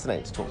 I'd be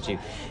fascinated to talk to you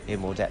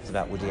in more depth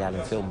about Woody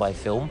Allen film by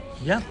film.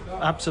 Yeah,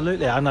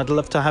 absolutely, and I'd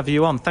love to have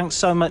you on. Thanks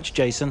so much,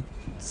 Jason.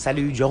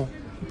 Salut, John.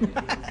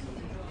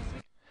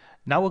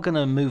 Now we're going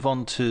to move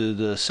on to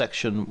the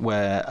section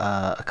where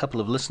a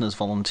couple of listeners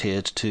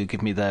volunteered to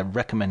give me their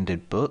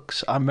recommended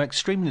books. I'm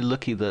extremely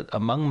lucky that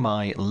among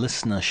my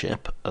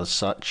listenership as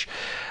such,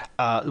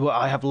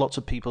 I have lots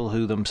of people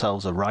who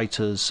themselves are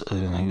writers,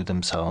 who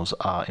themselves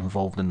are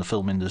involved in the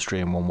film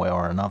industry in one way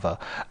or another.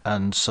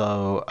 And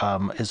so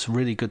it's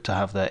really good to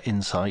have their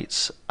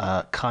insights.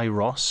 Kai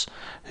Ross,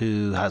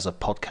 who has a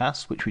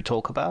podcast, which we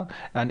talk about,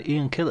 and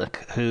Ian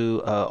Killick,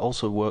 who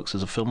also works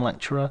as a film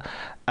lecturer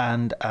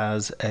and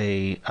as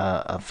a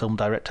film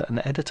director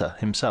and editor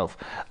himself.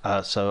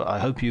 So I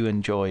hope you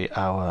enjoy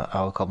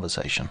our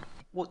conversation.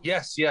 Well,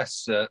 yes.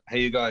 Hey,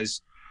 you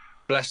guys,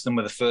 bless them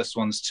with the first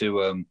ones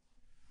to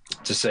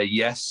say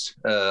yes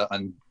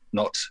and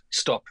not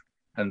stop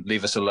and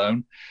leave us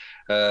alone.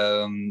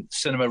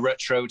 Cinema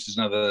Retro, which is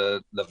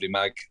another lovely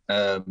mag,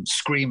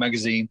 Scream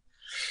magazine,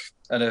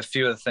 and a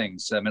few other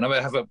things. I mean,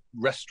 I have a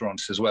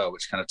restaurant as well,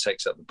 which kind of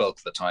takes up the bulk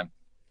of the time,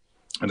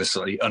 and it's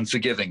slightly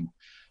unforgiving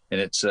in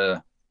its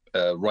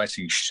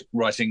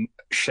writing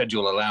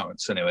schedule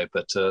allowance. Anyway,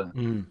 but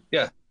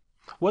yeah.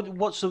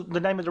 What's the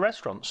name of the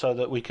restaurant so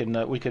that we can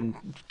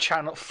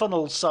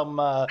funnel some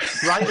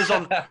writers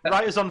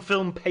on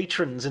film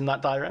patrons in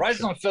that direction?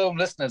 Writers on film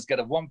listeners get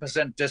a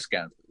 1%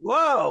 discount.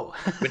 Whoa!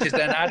 Which is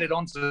then added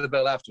onto the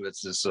bill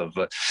afterwards. It's sort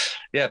of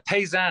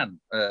Paysan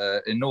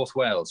in North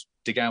Wales,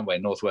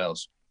 Diganway, North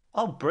Wales.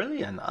 Oh,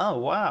 brilliant! Oh,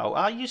 wow!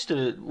 I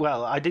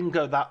didn't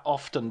go that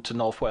often to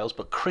North Wales,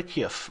 but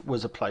Criccieth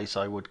was a place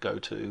I would go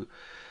to.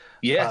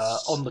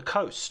 Yes, on the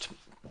coast.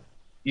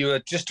 You were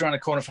just around the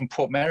corner from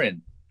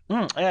Portmeirion.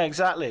 Yeah,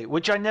 exactly.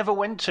 Which I never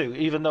went to,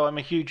 even though I'm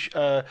a huge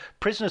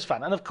Prisoners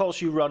fan. And of course,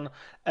 you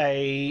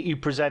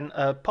present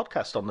a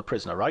podcast on The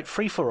Prisoner, right?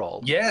 Free for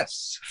All.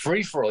 Yes,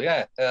 Free for All.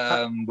 Yeah,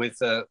 with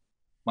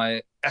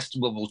my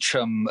estimable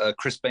chum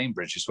Chris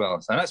Bainbridge as well.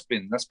 So that's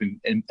been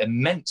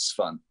immense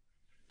fun.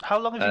 How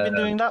long have you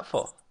been doing that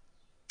for?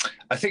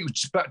 I think it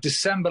was about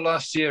December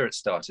last year it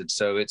started.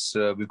 So it's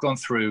we've gone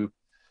through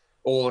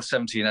all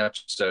 17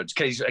 episodes.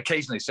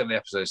 Occasionally, some of the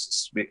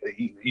episodes,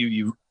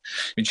 you've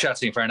been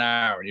chatting for an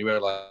hour and you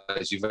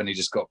realise you've only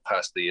just got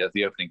past the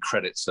opening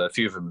credits. So a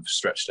few of them have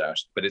stretched out,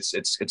 but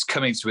it's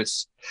coming to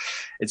its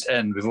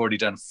end. We've already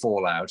done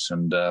Fallout,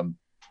 and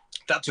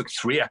that took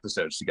 3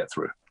 episodes to get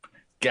through.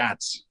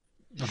 Gads.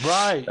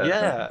 Right,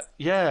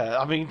 yeah.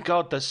 I mean,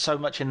 God, there's so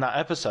much in that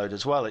episode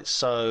as well. It's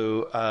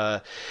so...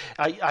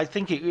 I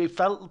think it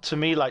felt to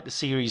me like the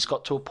series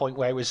got to a point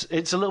where it's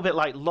a little bit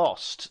like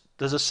Lost.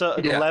 There's a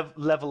certain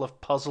level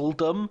of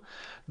puzzledom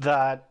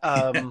that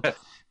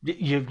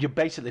you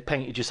basically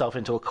painted yourself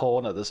into a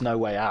corner. There's no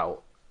way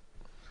out.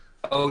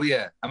 Oh,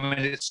 yeah. I mean,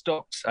 it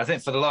stopped... I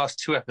think for the last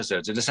 2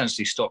 episodes, it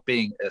essentially stopped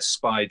being a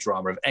spy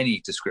drama of any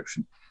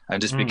description and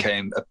just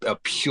became a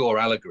pure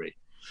allegory.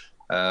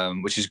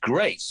 which is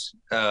great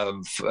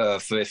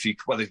for if you.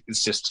 Well,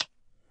 it's just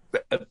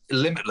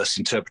limitless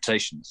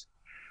interpretations.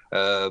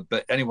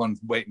 But anyone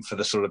waiting for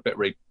the sort of bit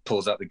where he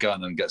pulls out the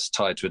gun and gets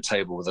tied to a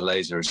table with a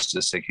laser is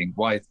just thinking,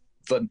 what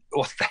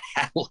the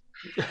hell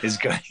is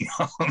going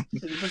on?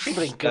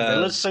 People in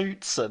gorilla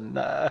suits and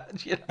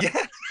you know.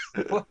 Yeah,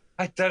 well,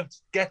 I don't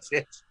get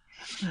it.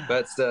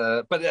 But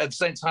at the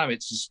same time,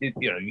 it's just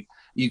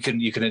you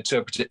can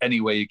interpret it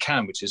any way you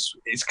can, which is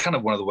it's kind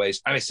of one of the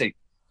ways. I say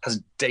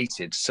hasn't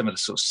dated some of the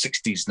sort of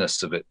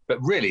 60s-ness of it,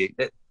 but really,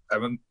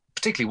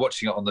 particularly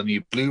watching it on the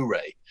new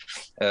Blu-ray,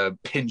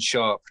 pin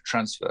sharp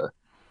transfer,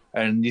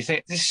 and you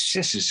think this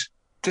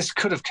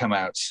could have come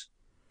out.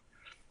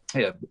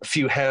 Yeah, a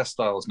few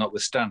hairstyles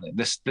notwithstanding,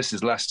 this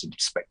has lasted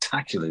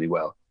spectacularly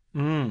well.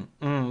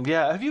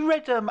 Yeah, have you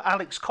read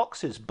Alex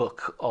Cox's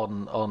book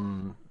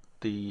on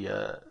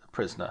the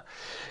prisoner?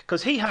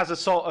 Because he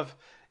has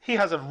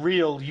a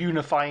real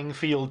unifying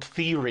field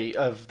theory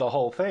of the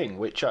whole thing,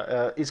 which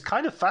is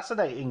kind of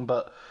fascinating,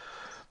 but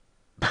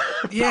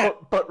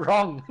but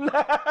wrong.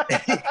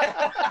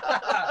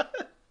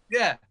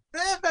 Yeah,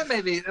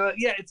 maybe.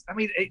 Yeah,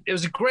 it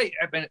was a great.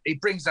 I mean,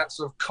 it brings that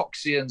sort of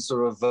Coxian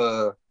sort of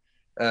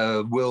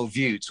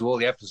worldview to all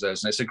the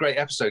episodes, and it's a great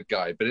episode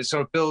guide. But it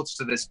sort of builds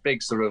to this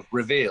big sort of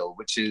reveal,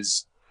 which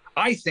is,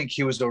 I think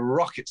he was a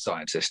rocket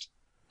scientist.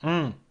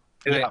 Yeah.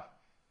 Is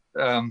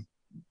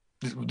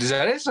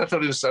that it?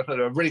 I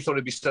really thought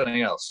it'd be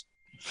something else.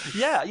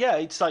 Yeah,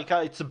 it's like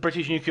it's a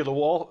British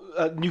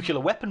nuclear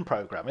weapon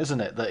program,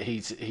 isn't it? That he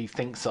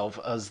thinks of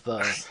as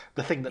the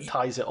thing that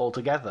ties it all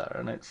together,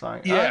 and it's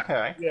like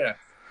okay, yeah.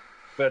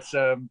 But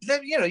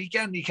then you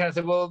kind of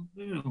think, well,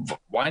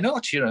 why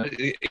not?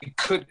 It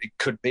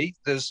could be.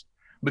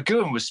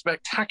 McGowan was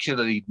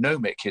spectacularly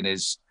gnomic in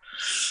his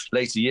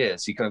later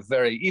years. He kind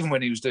of even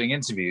when he was doing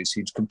interviews,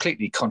 he'd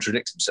completely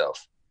contradict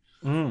himself.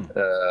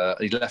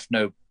 He left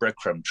no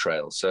breadcrumb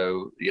trail.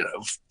 So,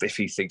 if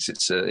he thinks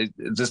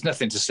there's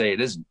nothing to say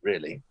it isn't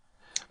really.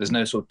 There's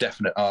no sort of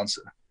definite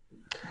answer.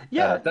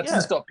 Yeah, that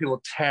doesn't stop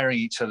people tearing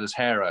each other's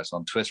hair out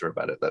on Twitter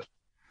about it, though.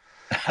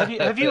 Have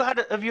you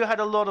had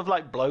a lot of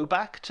like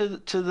blowback to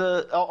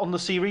the on the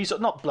series?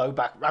 Not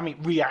blowback. I mean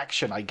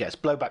reaction, I guess.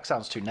 Blowback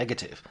sounds too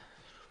negative.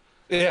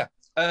 Yeah.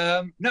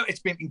 No,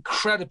 it's been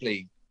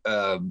incredibly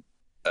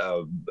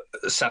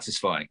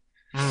satisfying.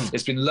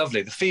 It's been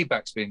lovely. The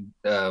feedback's been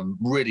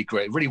really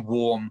great, really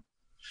warm.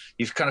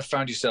 You've kind of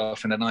found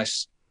yourself in a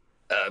nice,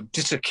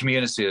 just a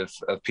community of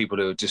people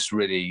who are just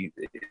really,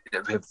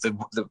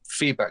 the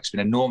feedback's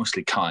been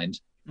enormously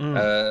kind.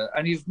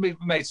 And you've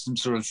made some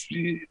sort of,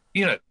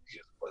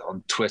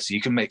 on Twitter,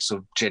 you can make sort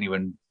of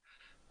genuine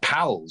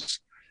pals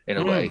in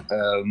a way.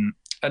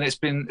 And it's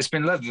been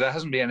lovely. There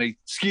hasn't been any,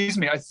 excuse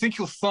me, I think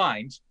you'll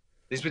find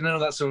there's been none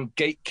of that sort of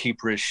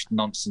gatekeeperish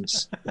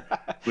nonsense,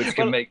 which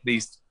can make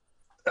these,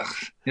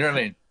 you know what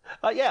I mean?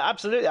 Yeah,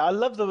 absolutely. I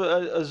love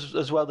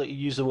as well that you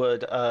use the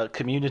word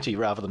community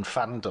rather than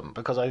fandom,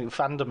 because I think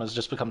fandom has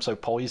just become so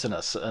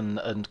poisonous,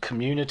 and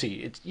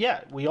community,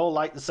 we all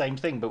like the same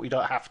thing, but we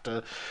don't have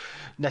to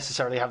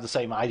necessarily have the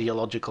same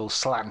ideological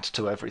slant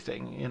to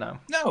everything,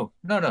 No.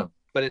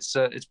 But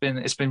it's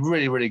been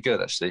really, really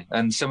good actually,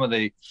 and some of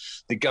the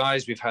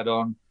guys we've had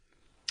on,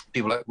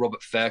 people like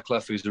Robert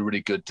Fairclough, who's a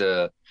really good.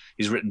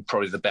 He's written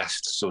probably the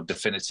best sort of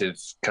definitive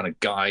kind of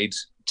guide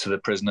to The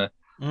Prisoner.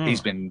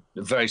 He's been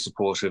very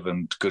supportive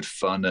and good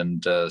fun,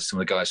 and some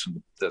of the guys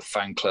from the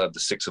fan club, the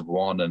 6 of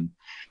 1, and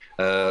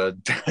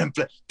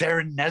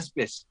Darren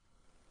Nesbitt.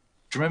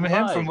 Do you remember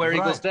him from Where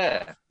Eagles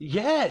Dare?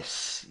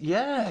 Yes.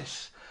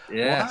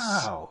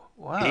 Wow.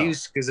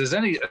 Because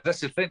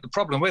that's the thing. The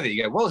problem with it,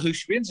 you go, well, who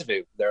should we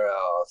interview? There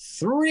are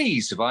 3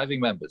 surviving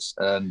members,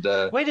 and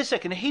wait a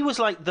second, he was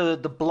like the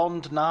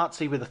blonde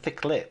Nazi with the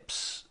thick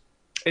lips.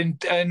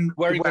 And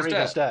Where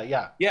Eagles Dare,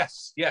 yeah.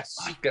 Yes.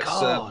 My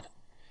God.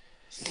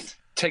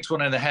 Takes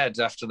one in the head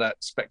after that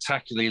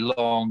spectacularly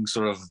long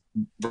sort of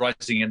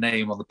writing your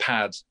name on the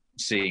pad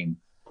scene.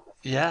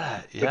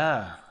 Yeah.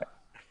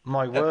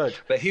 My word.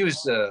 But he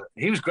was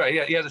great.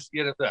 Yeah, he had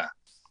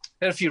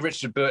a few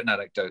Richard Burton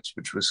anecdotes,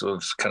 which was sort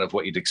of kind of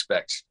what you'd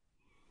expect.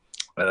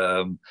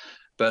 But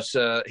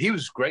he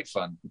was great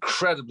fun,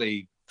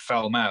 incredibly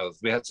foul-mouthed.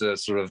 We had to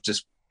sort of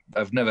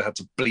I've never had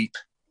to bleep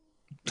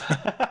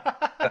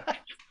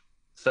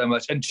so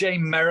much. And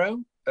Jane Merrow,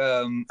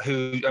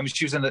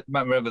 she was in the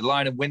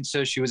Lion of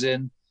Winter. She was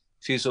in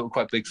a few sort of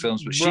quite big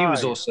films, but she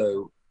was also.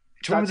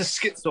 Do you remember the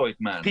Schizoid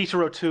Man?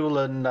 Peter O'Toole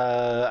and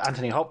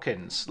Anthony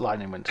Hopkins,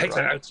 Lion in Winter.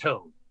 Peter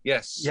O'Toole.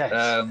 Yes.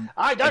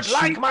 I don't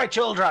like my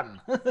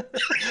children,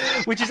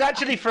 which is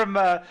actually from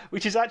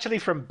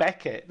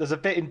Beckett. There's a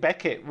bit in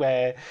Beckett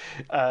where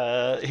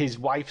his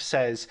wife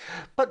says,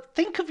 "But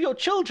think of your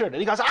children," and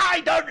he goes,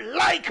 "I don't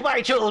like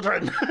my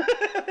children."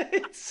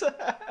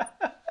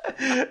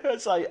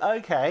 It's like,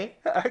 okay,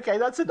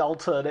 that's an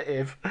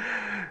alternative.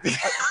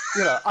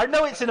 I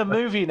know it's in a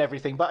movie and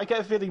everything, but I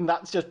get a feeling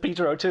that's just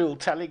Peter O'Toole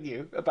telling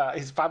you about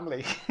his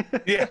family.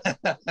 Yeah.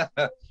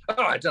 Oh,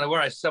 I don't know where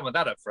I summoned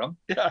that up from.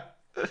 Yeah.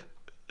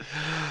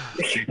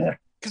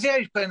 Because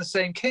he's playing the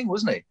same king,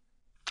 wasn't he?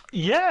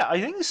 Yeah, I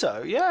think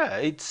so. Yeah,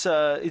 it's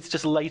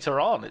just later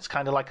on. It's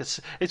kind of like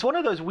it's one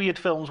of those weird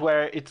films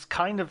where it's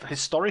kind of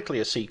historically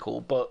a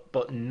sequel,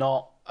 but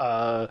not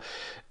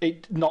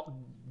not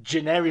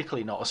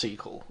generically not a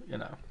sequel. You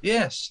know.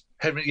 Yes,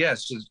 Henry.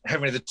 Yes,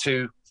 Henry the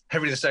II,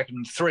 Henry the Second,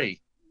 and III.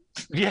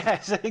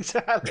 Yes,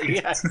 exactly.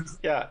 Yes,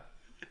 yeah.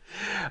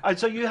 And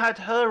so you had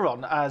her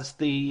on as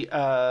the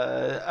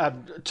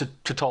to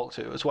talk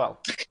to as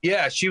well.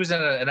 Yeah, she was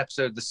in an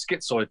episode of The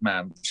Schizoid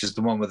Man, which is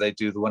the one where they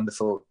do the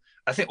wonderful.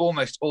 I think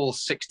almost all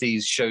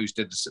 60s shows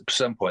did this at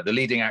some point. The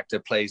leading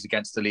actor plays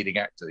against the leading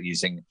actor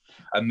using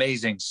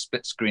amazing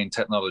split screen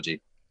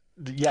technology.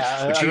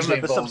 Yeah, I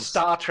remember some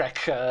Star Trek.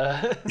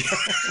 Yeah,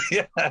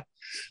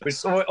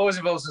 which always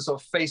involves them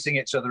sort of facing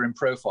each other in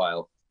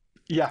profile.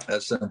 Yeah,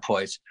 at some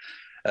point.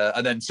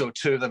 And then sort of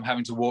two of them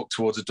having to walk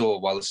towards a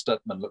door while the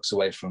stuntman looks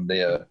away from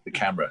the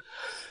camera.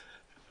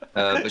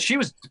 But she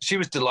was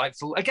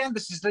delightful. Again,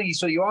 this is the thing.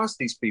 So you ask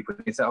these people,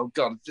 and you think, "Oh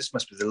God, this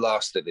must be the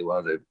last thing they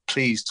want to do.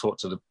 Please talk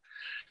to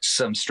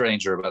some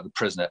stranger about the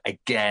prisoner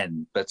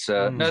again." But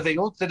no, they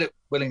all did it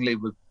willingly.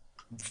 Were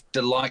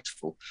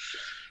delightful,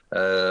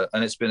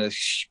 and it's been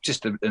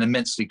just an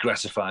immensely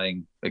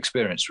gratifying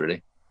experience,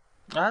 really.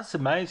 That's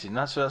amazing.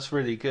 That's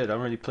really good.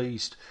 I'm really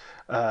pleased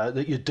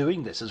that you're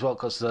doing this as well,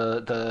 because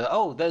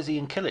there's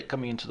Ian Killick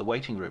coming into the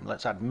waiting room.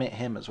 Let's admit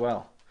him as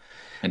well.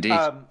 Indeed.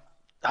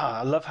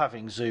 I love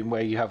having Zoom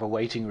where you have a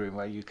waiting room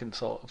where you can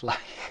sort of like.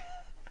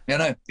 Yeah,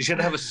 no, you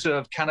should have a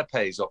serve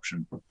canapes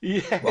option.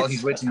 Yes. While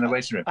he's waiting in the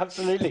waiting room.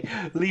 Absolutely,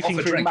 leafing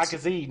through drinks.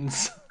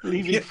 Magazines,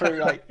 leafing through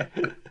like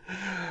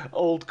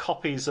old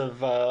copies of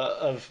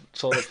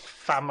sort of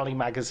family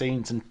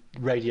magazines and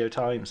Radio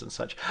Times and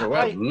such. Oh,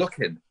 well,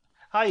 looking.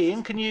 Hi,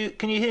 Ian. Can you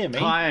hear me?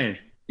 Hi.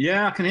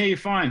 Yeah, I can hear you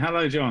fine.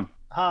 Hello, John.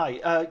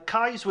 Hi.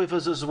 Kai's with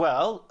us as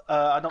well.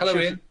 I'm not Hello,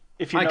 sure Ian.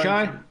 if you Hi, know.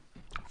 Kai.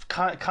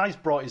 Kai's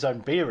brought his own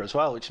beer as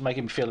well, which is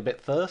making me feel a bit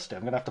thirsty.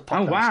 I'm going to have to pop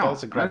Oh, wow.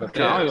 downstairs and grab a Okay.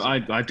 beer.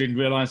 I didn't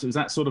realise it was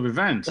that sort of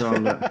event.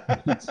 No,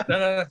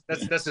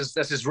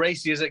 that's as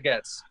racy as it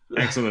gets.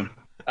 Excellent.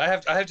 I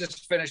have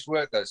just finished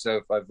work though, so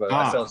if I've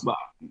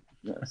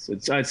yes,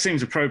 it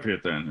seems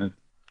appropriate then.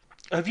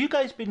 Have you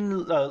guys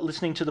been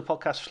listening to the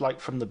podcast like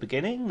from the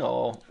beginning,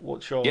 or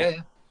what's your? Yeah.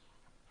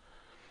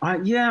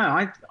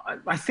 I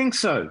think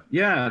so.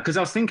 Yeah, because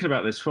I was thinking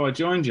about this before I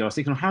joined you. I was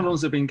thinking, how long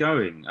has it been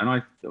going?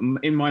 And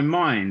in my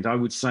mind, I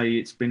would say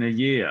it's been a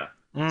year.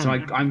 So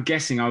I'm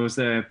guessing I was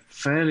there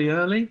fairly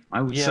early.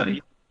 I would say.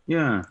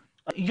 Yeah.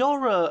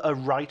 You're a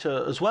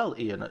writer as well,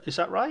 Ian. Is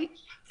that right?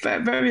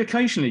 Very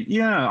occasionally,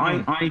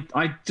 yeah.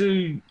 I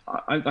do.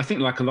 I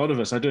think, like a lot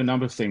of us, I do a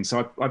number of things.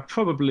 So I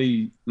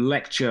probably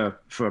lecture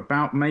for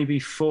about maybe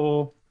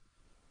 4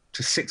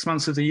 to 6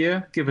 months of the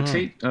year, give or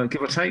take. But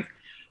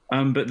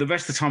the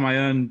rest of the time, I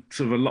earn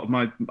sort of a lot of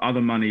my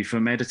other money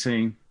from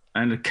editing,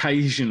 and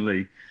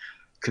occasionally,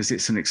 because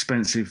it's an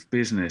expensive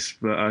business,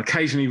 but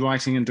occasionally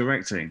writing and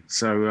directing.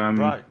 So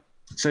right.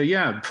 So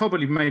yeah,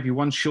 probably maybe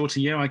one short a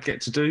year I get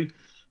to do.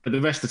 But the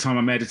rest of the time,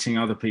 I'm editing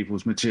other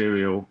people's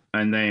material,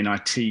 and then I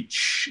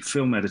teach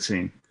film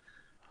editing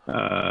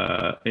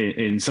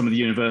in some of the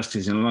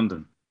universities in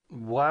London.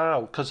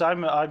 Wow, because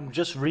I'm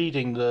just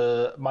reading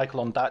the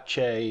Michael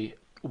Ondaatje,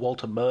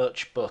 Walter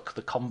Murch book,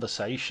 The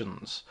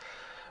Conversations.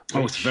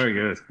 It's very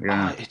good.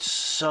 Yeah, it's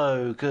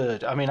so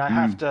good. I mean, I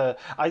have to.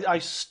 I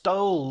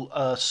stole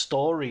a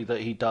story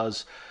that he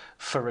does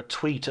for a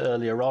tweet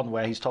earlier on,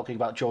 where he's talking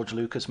about George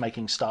Lucas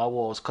making Star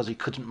Wars because he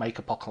couldn't make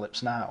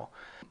Apocalypse Now.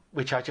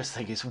 Which I just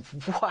think is,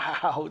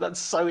 wow, that's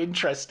so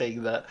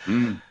interesting that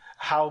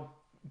how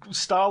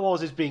Star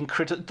Wars is being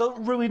critical.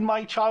 Don't ruin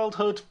my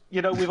childhood,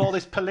 with all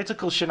this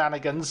political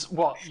shenanigans.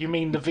 What, you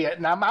mean the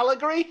Vietnam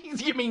allegory?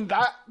 You mean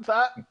that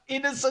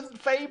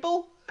innocent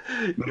fable?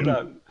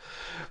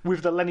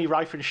 With the Leni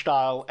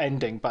Riefenstahl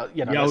ending, but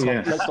let's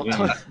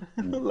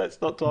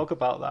not talk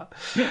about that.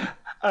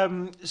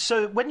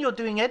 So when you're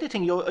doing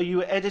editing, are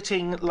you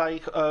editing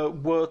like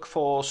work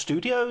for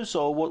studios,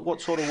 or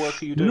what sort of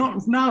work are you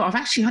doing? No, I've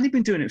actually only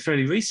been doing it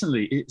fairly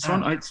recently.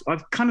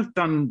 I've kind of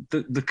done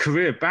the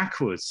career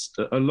backwards.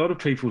 A lot of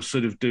people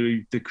sort of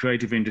do the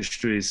creative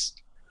industries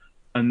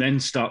and then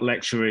start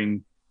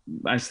lecturing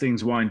as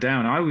things wind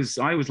down. I was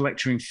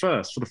lecturing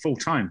first for the full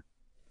time.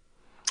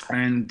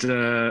 And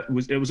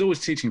it was always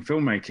teaching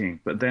filmmaking,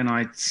 but then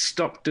I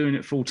stopped doing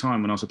it full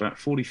time when I was about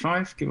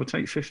 45, give or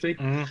take 50.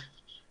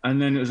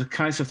 And then it was a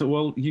case I thought,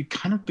 well, you've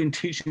kind of been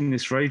teaching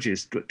this for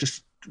ages, but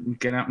just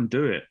get out and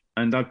do it.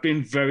 And I've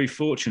been very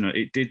fortunate.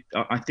 It did.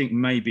 I think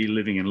maybe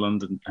living in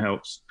London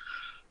helps.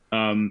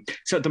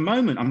 So at the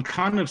moment, I'm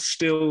kind of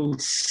still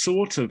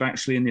sort of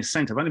actually in the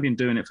ascent. I've only been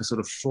doing it for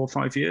sort of 4 or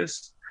 5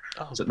 years.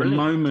 So at the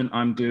moment,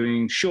 I'm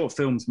doing short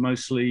films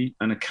mostly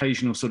and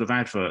occasional sort of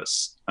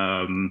adverts.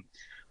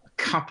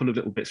 Couple of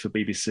little bits for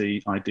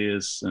BBC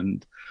ideas,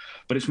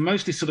 but it's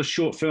mostly sort of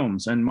short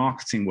films and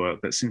marketing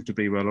work that seems to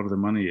be where a lot of the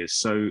money is.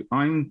 So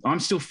I'm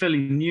still fairly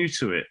new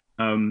to it,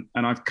 and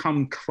I've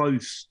come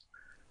close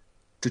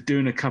to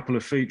doing a couple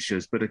of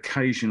features, but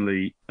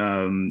occasionally,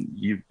 I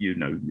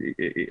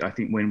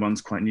think when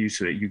one's quite new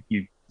to it,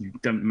 you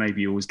don't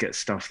maybe always get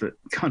stuff that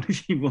kind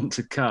of you want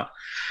to cut.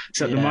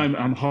 So at the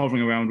moment, I'm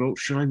hovering around. Oh,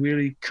 should I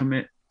really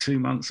commit 2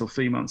 months or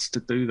 3 months to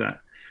do that?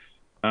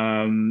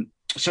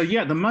 So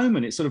at the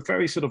moment it's sort of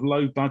very sort of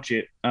low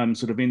budget,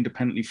 sort of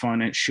independently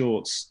financed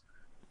shorts,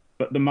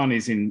 but the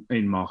money's in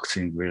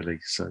marketing really.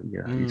 So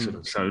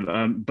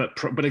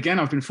but again,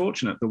 I've been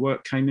fortunate. The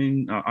work came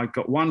in. I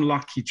got one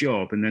lucky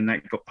job, and then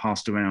that got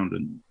passed around,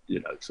 and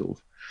sort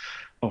of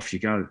off you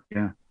go.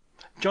 Yeah.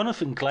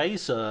 Jonathan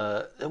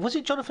Glazer, was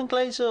it Jonathan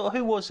Glazer or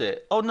who was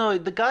it? Oh no,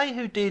 the guy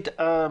who did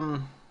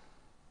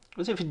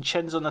was it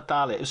Vincenzo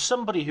Natale? It was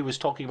somebody who was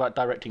talking about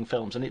directing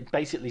films, and it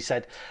basically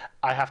said,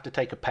 I have to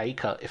take a pay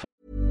cut if.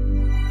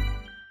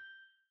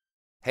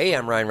 Hey,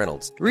 I'm Ryan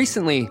Reynolds.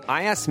 Recently,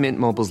 I asked Mint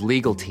Mobile's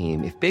legal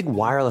team if big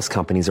wireless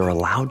companies are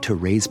allowed to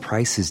raise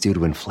prices due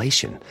to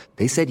inflation.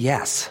 They said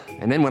yes.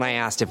 And then when I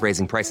asked if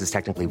raising prices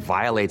technically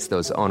violates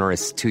those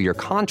onerous 2-year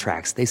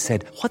contracts, they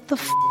said, what the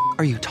f***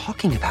 are you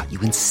talking about,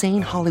 you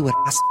insane Hollywood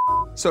ass f-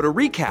 So to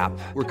recap,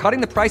 we're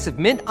cutting the price of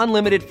Mint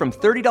Unlimited from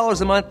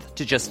 $30 a month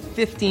to just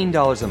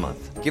 $15 a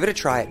month. Give it a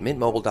try at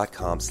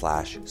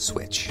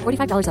mintmobile.com/switch.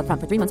 $45 up front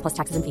for 3 months plus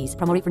taxes and fees.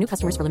 Promo rate for new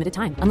customers for limited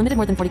time. Unlimited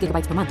more than 40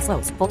 gigabytes per month.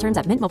 Slows full terms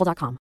at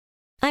mintmobile.com.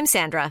 I'm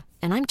Sandra,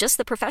 and I'm just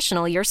the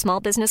professional your small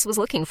business was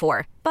looking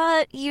for.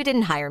 But you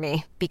didn't hire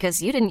me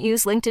because you didn't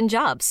use LinkedIn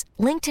Jobs.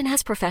 LinkedIn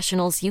has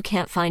professionals you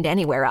can't find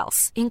anywhere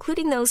else,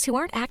 including those who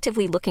aren't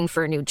actively looking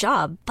for a new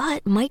job,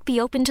 but might be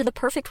open to the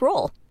perfect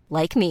role,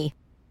 like me.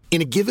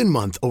 In a given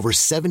month, over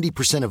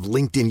 70% of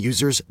LinkedIn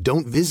users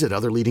don't visit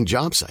other leading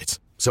job sites.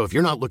 So if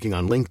you're not looking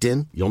on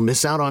LinkedIn, you'll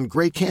miss out on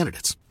great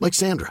candidates like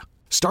Sandra.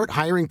 Start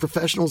hiring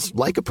professionals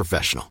like a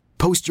professional.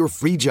 Post your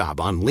free job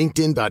on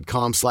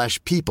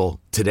linkedin.com/people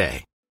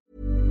today.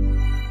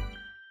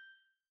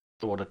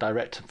 I want to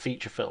direct a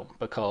feature film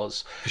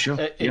because sure.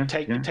 it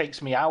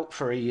takes me out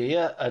for a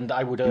year, and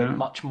I would earn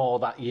much more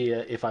that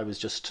year if I was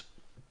just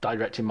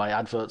directing my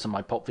adverts and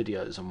my pop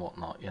videos and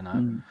whatnot,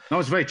 That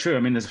was very true. I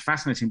mean, there's a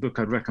fascinating book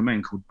I'd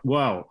recommend called,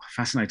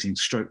 fascinating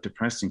stroke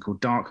depressing, called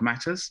Dark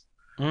Matters.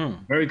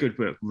 Very good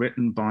book,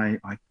 written by,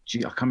 I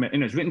can't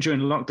remember, it's written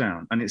during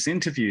lockdown, and it's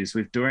interviews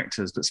with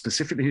directors, but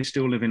specifically who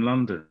still live in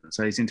London.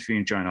 So he's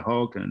interviewing Joanna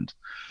Hogg and,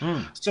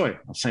 sorry,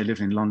 I'll say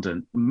living in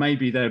London.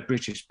 Maybe they're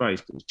British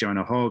based, but it's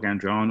Joanna Hogg,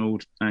 Andrew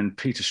Arnold, and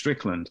Peter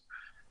Strickland.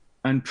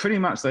 And pretty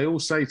much they all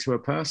say to a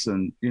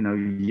person,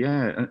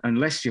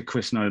 unless you're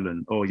Chris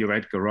Nolan or you're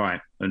Edgar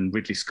Wright and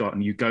Ridley Scott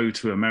and you go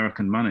to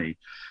American money,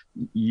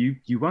 you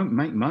won't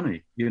make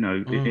money,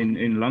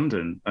 in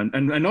London.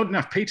 And odd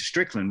enough, Peter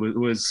Strickland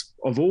was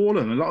of all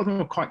of them, a lot of them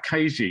were quite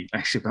cagey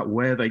actually about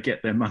where they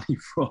get their money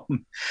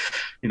from.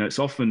 It's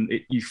often,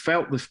 you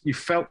felt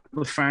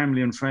the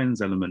family and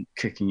friends element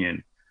kicking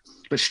in.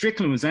 But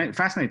Strickland was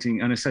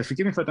fascinating. And I say,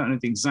 forgive me if I don't know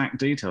the exact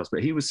details,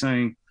 but he was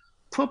saying,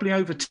 probably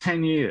over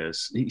 10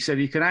 years, he said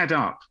he could add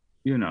up,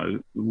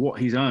 what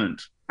he's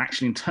earned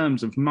actually in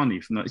terms of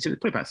money from that. He said it's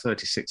probably about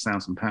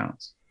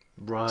 £36,000,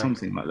 right?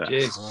 Something like that.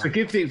 Jeez.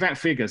 Forgive the exact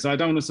figures. I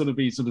don't want to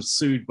be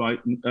sued by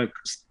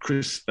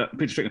Peter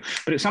Strickland,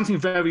 but it's something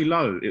very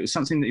low. It was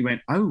something that he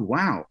went, oh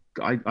wow,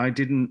 I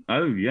didn't.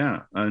 Oh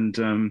yeah, and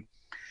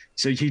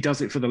so he does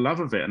it for the love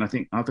of it. And I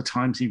think other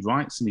times he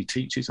writes and he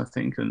teaches, I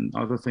think, and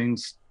other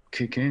things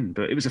kick in.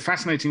 But it was a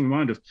fascinating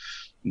reminder of,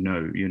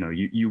 no,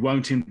 you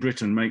won't in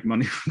Britain make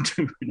money from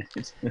doing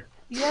it.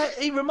 Yeah,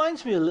 it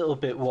reminds me a little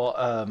bit what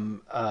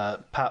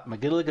Pat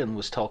McGilligan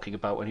was talking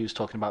about when he was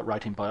talking about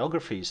writing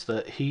biographies,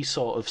 that he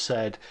sort of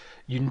said,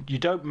 you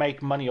don't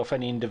make money off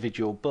any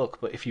individual book,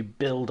 but if you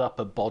build up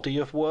a body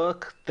of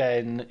work,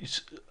 then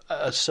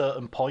at a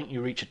certain point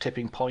you reach a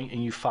tipping point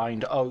and you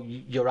find,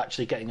 you're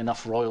actually getting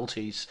enough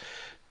royalties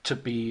to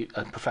be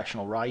a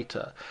professional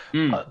writer.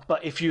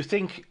 But if you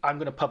think I'm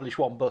going to publish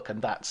one book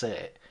and that's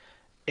it,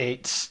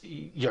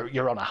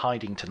 you're on a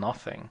hiding to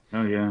nothing.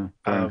 Oh yeah,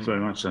 very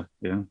much so.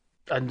 Yeah.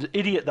 And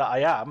idiot that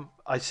I am,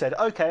 I said,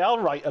 okay, I'll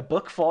write a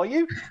book for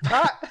you,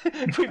 Pat,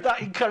 with that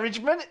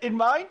encouragement in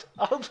mind.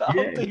 I'll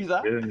do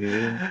that.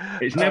 Yeah.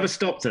 It's never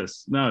stopped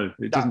us. No,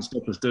 it doesn't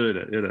stop us doing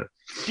it.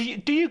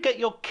 Do you get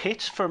your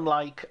kit from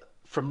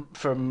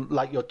from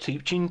your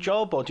teaching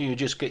job, or do you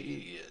just get?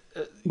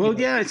 I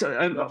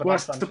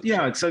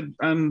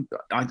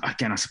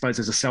suppose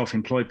as a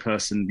self-employed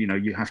person,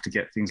 you have to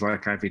get things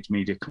like Avid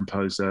Media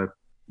Composer,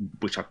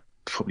 which I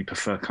probably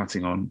prefer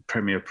cutting on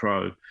Premiere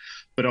Pro,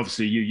 but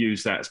obviously you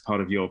use that as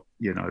part of your,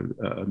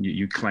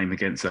 you claim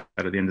against that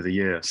at the end of the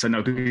year. So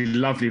no, it'd be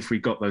lovely if we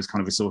got those kind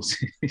of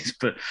resources,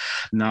 but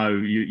no,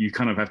 you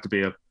kind of have to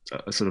be a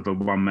sort of a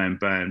one-man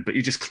band, but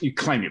you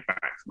claim it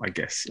back, I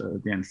guess,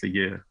 at the end of the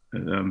year.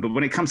 But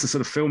when it comes to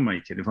sort of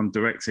filmmaking, if I'm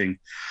directing,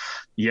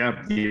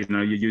 you're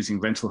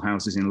using rental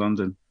houses in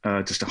London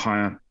just to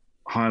hire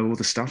all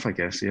the stuff, I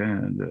guess. Yeah,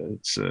 and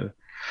it's.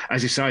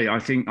 As you say, I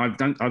think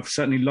I've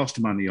certainly lost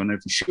money on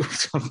every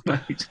short I've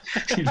made.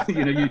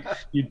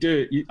 you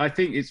do it. I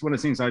think it's one of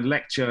the things I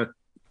lecture.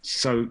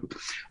 So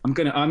I'm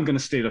gonna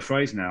steal a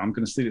phrase now. I'm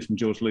gonna steal it from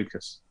George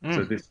Lucas.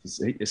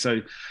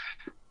 So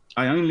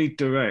I only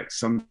direct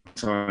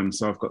sometimes.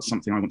 So I've got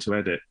something I want to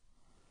edit,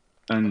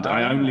 and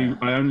I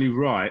only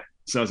write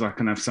so as I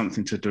can have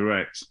something to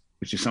direct,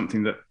 which is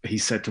something that he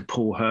said to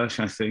Paul Hirsch,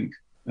 I think,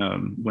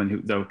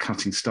 when they were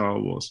cutting Star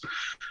Wars.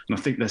 And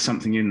I think there's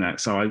something in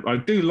that. So I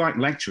do like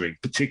lecturing,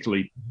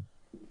 particularly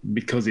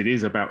because it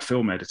is about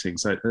film editing.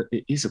 So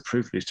it is a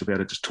privilege to be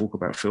able to just talk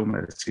about film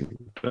editing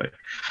today.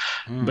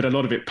 But a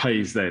lot of it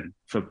pays then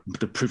for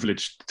the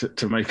privilege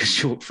to make a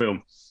short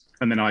film.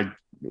 And then I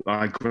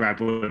grab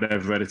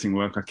whatever editing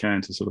work I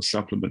can to sort of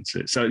supplement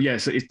it. So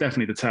yes, it's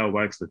definitely the tail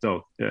wags the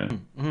dog. Yeah.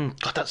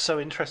 God, that's so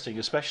interesting,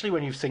 especially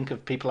when you think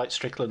of people like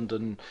Strickland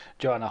and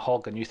Joanna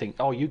Hogg, and you think,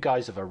 oh, you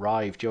guys have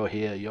arrived. You're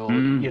here. You're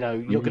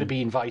going to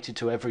be invited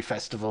to every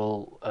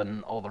festival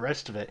and all the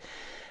rest of it.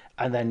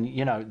 And then,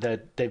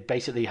 they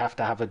basically have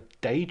to have a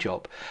day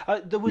job.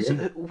 There was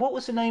what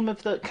was the name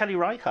of the Kelly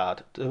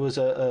Reichardt? There was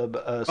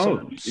a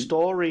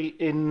story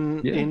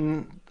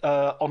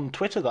on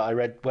Twitter that I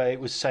read where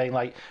it was saying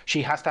like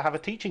she has to have a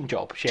teaching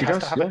job. She has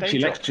to have a day job. She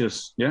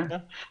lectures.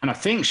 Yeah, and I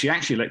think she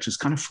actually lectures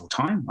kind of full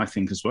time. I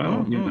think as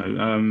well.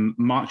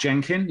 Mark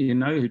Jenkin,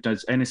 who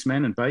does Ennis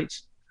Men and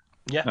Bates.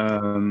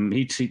 Yeah,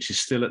 he teaches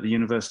still at the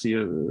University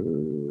of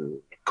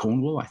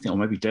Cornwall, I think, or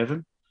maybe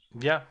Devon.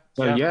 Yeah.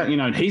 So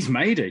and he's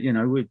made it.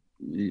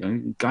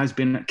 Guy's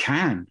been at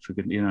Cannes for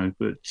good.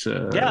 But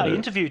I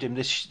interviewed him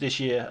this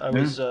year.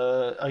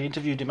 I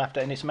interviewed him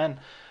after Ennis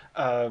Men.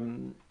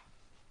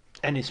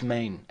 Ennis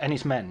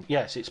Men.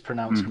 Yes, it's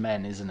pronounced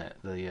men, isn't it?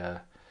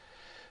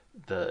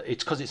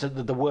 It's because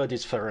the word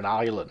is for an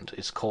island.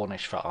 It's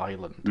Cornish for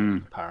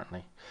island,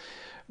 apparently.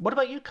 What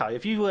about you, Kai?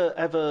 Have you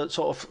ever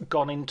sort of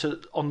gone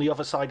into on the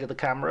other side of the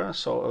camera,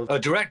 sort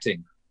of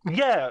directing?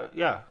 Yeah.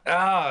 No.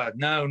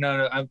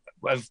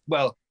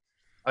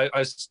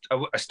 I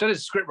studied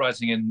script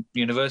writing in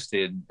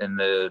university in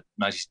the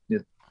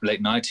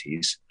late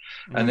 90s,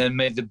 and then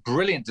made the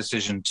brilliant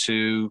decision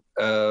to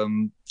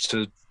go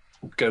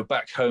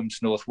back home to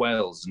North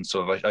Wales, and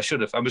sort of I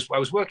should have. I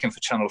was working for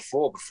Channel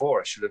 4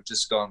 before. I should have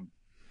just gone.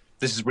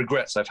 This is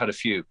regrets. I've had a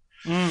few.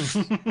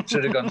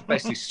 Should have gone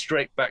basically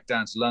straight back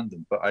down to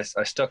London, but I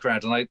stuck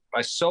around, and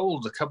I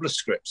sold a couple of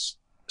scripts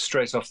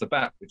straight off the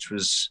bat, which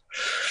was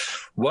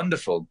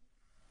wonderful.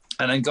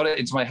 And then got it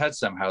into my head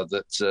somehow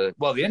that,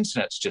 the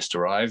internet's just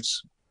arrived.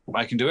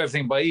 I can do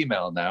everything by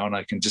email now, and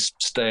I can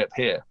just stay up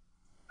here.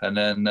 And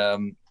then,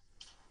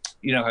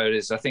 you know how it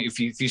is. I think if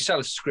you sell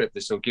a script,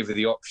 this will give you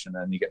the option,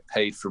 and you get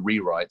paid for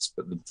rewrites.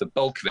 But the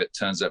bulk of it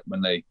turns up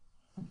when they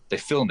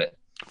film it.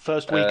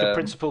 First week of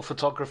principal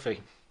photography.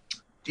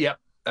 Yeah,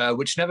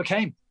 which never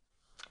came.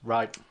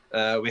 Right.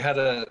 We had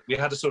a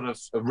sort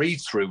of a read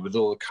through with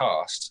all the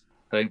cast.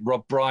 I think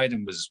Rob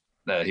Brydon was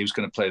there. He was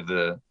going to play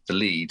the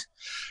lead.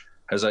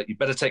 I was like, you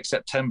better take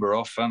September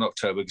off and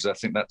October, because I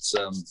think that's...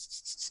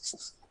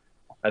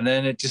 And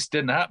then it just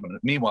didn't happen.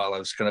 Meanwhile, I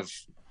was I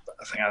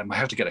think I might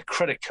have to get a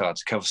credit card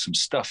to cover some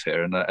stuff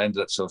here. And I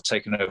ended up sort of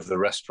taking over the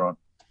restaurant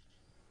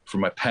from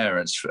my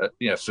parents for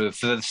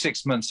the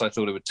 6 months I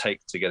thought it would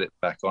take to get it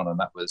back on. And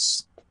that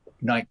was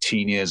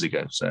 19 years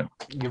ago. So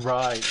you're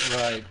right.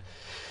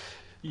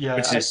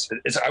 Yeah,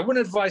 I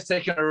wouldn't advise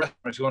taking a restaurant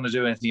if you want to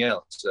do anything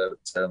else.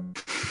 So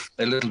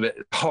a little bit,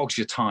 it hogs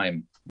your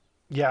time.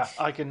 Yeah,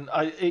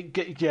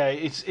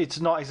 it's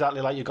not exactly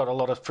like you've got a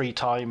lot of free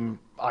time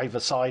either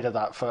side of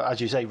that for,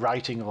 as you say,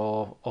 writing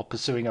or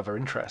pursuing other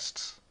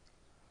interests.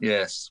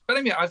 Yes, but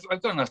I mean, I've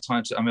got enough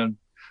time to. I mean,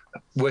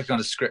 working on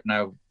a script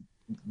now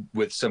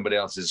with somebody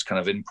else's kind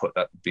of input,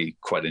 that would be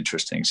quite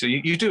interesting. So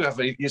you do have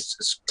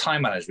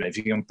time management if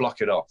you can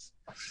block it off.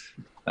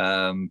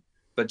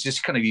 But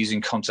just kind of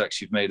using contacts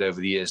you've made over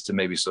the years to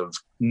maybe sort of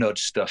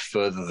nudge stuff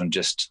further than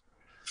just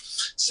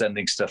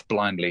sending stuff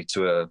blindly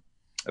to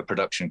a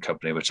production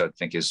company, which I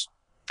think is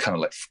kind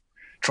of like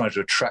trying to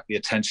attract the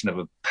attention of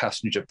a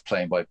passenger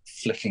plane by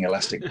flicking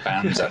elastic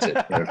bands at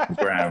it from the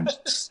ground.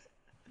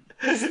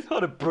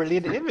 What a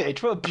brilliant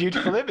image. What a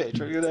beautiful image.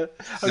 I'm gonna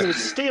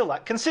steal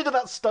that. Consider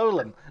that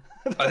stolen.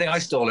 I think I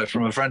stole it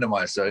from a friend of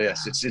mine, so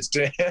yes, it's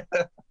doing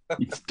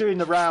it's doing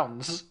the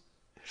rounds.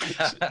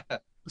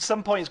 At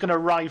some point it's going to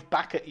arrive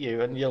back at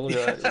you, and you'll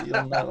know,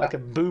 like a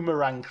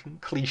boomerang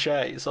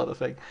cliche sort of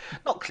thing.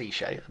 Not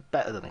cliche,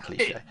 better than a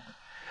cliche.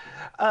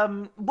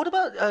 What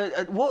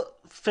about what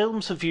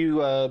films have you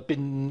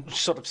been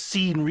sort of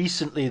seen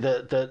recently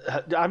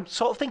that I'm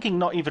sort of thinking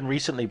not even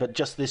recently, but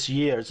just this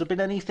year? Has there been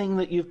anything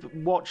that you've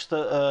watched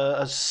that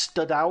has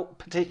stood out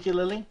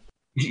particularly?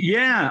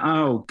 Yeah.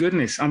 Oh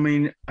goodness. I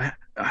mean,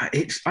 I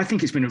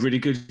think it's been a really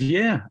good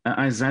year,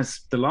 as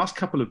the last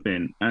couple have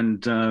been,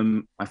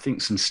 and I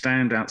think some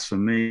standouts for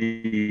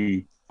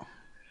me: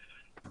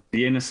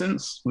 The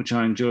Innocents, which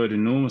I enjoyed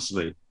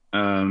enormously.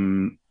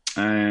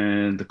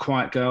 And The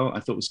Quiet Girl, I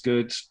thought was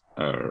good.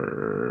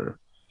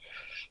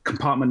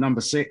 Compartment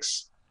Number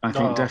 6, I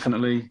think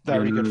definitely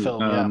very good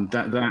film.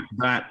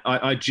 That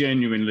I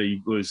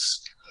genuinely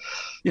was,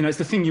 it's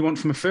the thing you want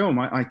from a film.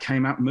 I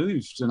came out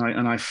moved,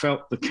 and I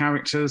felt the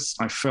characters.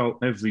 I felt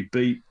every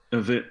beat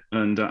of it,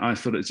 and I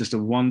thought it's just a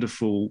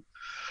wonderful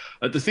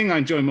The thing I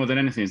enjoy more than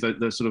anything is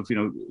the sort of,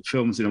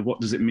 films, what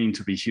does it mean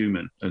to be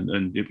human?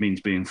 And it means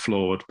being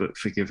flawed but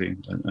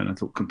forgiving. And I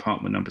thought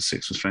Compartment Number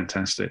 6 was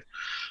fantastic.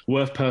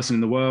 Worst Person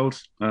in the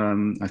World,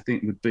 I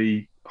think would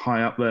be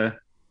high up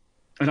there.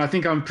 And I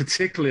think I'm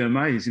particularly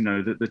amazed,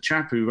 that the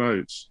chap who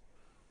wrote,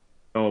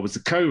 or was the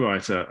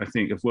co-writer, I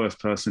think, of Worst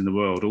Person in the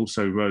World,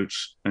 also wrote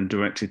and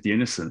directed The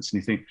Innocents.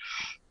 And you think,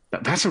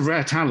 that's a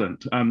rare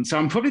talent. So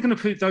I'm probably going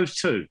to put those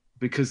two,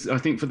 because I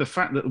think for the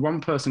fact that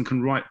one person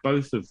can write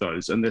both of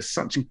those, and they're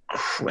such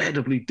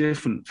incredibly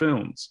different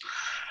films.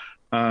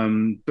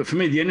 But for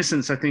me, The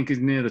Innocents, I think, is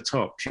near the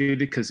top, purely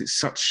because it's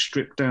such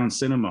stripped-down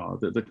cinema,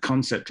 that the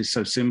concept is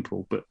so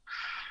simple, but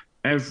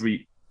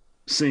every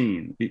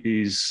scene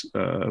is,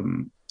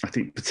 I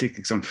think, particularly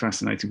because I'm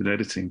fascinated with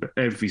editing, but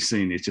every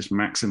scene is just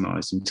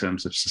maximised in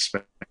terms of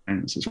suspense.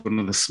 It's one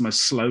of the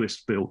most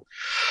slowest built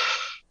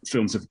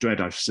films of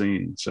dread I've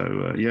seen. So,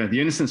 The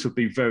Innocents would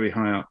be very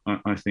high up,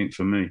 I think,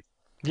 for me.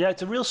 Yeah,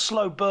 it's a real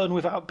slow burn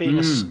without being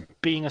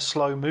a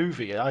slow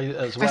movie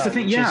as well. That's the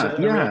thing, which is a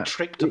real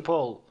trick to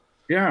pull.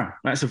 Yeah,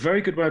 that's a very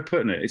good way of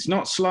putting it. It's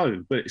not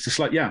slow, but it's a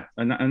slow,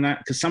 and that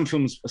because some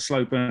films are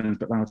slow burns,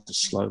 but they're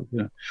just slow.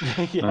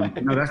 Yeah,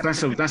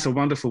 that's a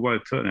wonderful way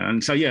of putting it.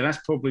 And so, that's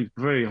probably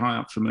very high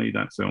up for me.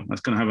 That film.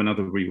 That's going to have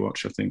another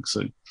rewatch, I think,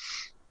 soon.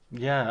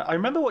 Yeah, I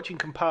remember watching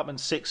Compartment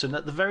 6 and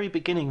at the very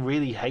beginning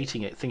really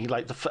hating it, thinking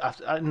like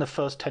in the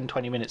first 10,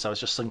 20 minutes I was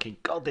just thinking,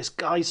 God, this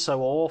guy's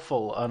so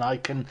awful, and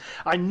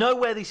I know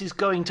where this is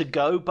going to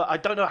go, but I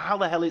don't know how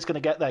the hell it's going to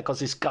get there because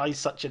this guy's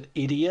such an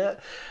idiot.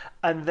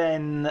 And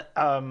then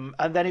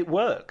it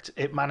worked.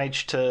 It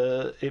managed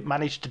to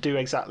do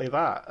exactly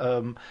that.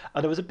 And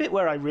there was a bit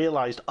where I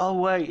realised, oh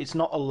wait, it's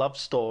not a love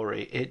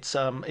story. It's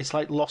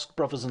like lost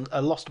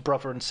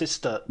brother and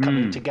sister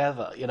coming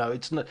together.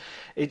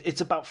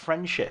 It's about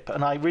friendship,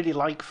 and I really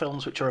like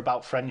films which are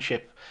about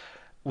friendship,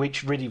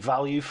 which really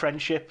value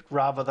friendship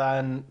rather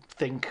than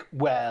think,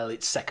 well,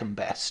 it's second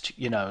best.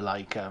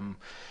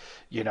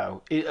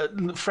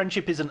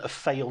 Friendship isn't a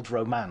failed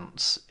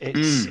romance.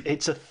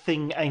 It's a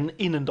thing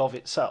in and of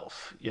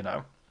itself.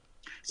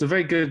 It's a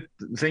very good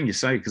thing you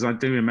say, because I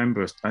do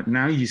remember.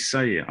 Now you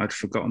say it, I'd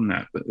forgotten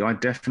that, but I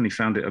definitely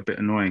found it a bit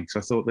annoying because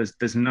I thought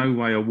there's no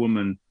way a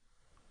woman,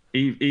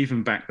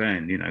 even back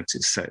then,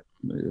 it's set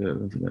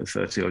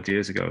 30 odd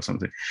years ago or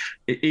something.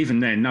 Even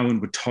then, no one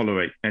would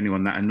tolerate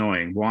anyone that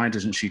annoying. Why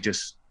doesn't she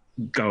just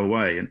go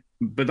away?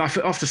 But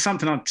after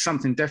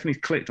something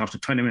definitely clicked after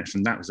 20 minutes,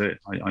 and that was it.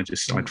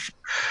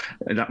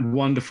 That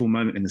wonderful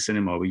moment in the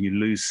cinema where you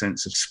lose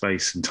sense of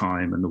space and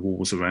time and the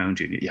walls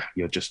around you. Yeah,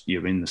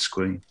 you're in the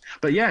screen.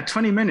 But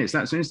 20 minutes,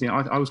 that's interesting.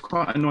 I was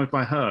quite annoyed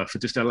by her for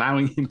just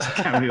allowing him to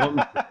carry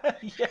on.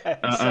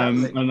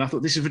 Exactly. And I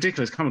thought, this is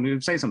ridiculous. Come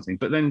on, say something.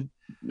 But then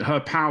her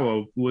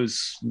power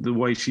was the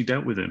way she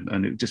dealt with him,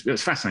 and it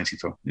was fascinating.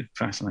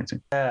 Fascinating.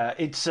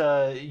 It's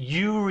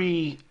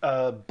Yuri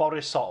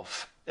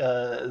Borisov.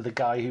 The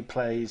guy who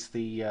plays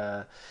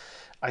the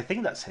I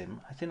think that's him.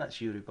 I think that's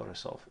Yuri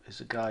Borisov, is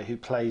the guy who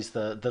plays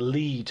the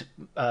lead,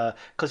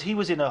 because he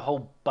was in a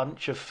whole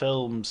bunch of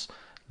films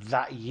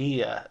that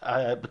year,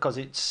 because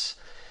it's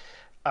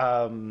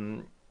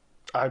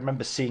I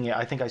remember seeing it.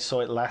 I think I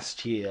saw it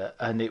last year,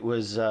 and it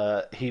was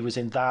he was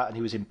in that, and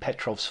he was in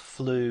Petrov's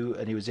Flu,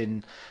 and he was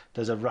in,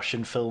 there's a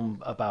Russian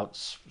film about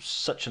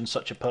such and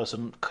such a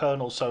person,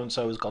 Colonel so and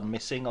so has gone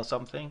missing or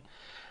something.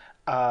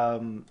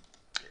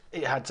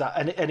 It had that,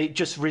 and it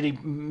just really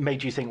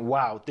made you think,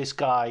 wow, this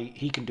guy,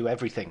 he can do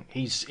everything.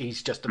 He's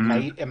just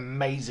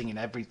amazing in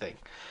everything.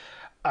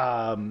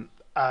 And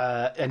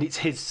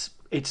it's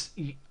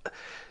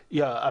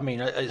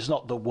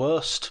not the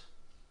worst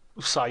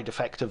side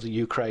effect of the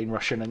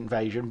Ukraine-Russian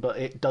invasion, but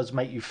it does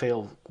make you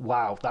feel,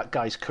 wow, that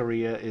guy's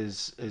career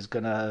is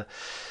gonna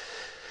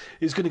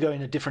go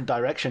in a different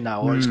direction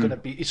now, or it's gonna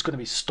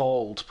be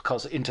stalled,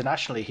 because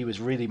internationally he was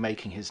really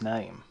making his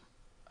name.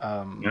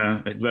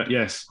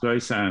 Yes, very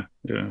sad.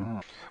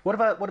 Yeah. What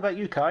about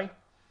you, Kai?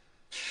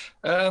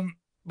 Well,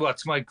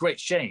 to my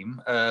great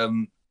shame,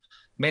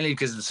 mainly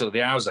because of the sort of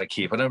the hours I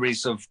keep, I don't really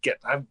sort of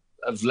get.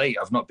 Of late,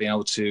 I've not been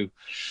able to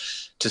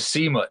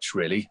see much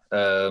really.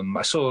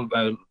 I saw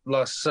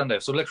last Sunday. I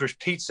saw Licorice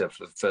Pizza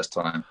for the first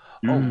time.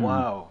 Oh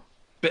wow!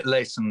 Bit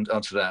late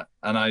onto that,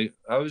 and I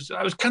was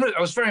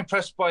very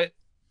impressed by it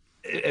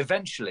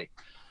eventually.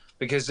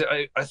 Because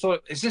I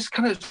thought, is this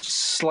kind of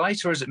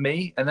slight or is it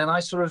me? And then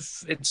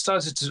it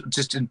started to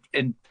just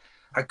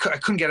I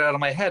couldn't get it out of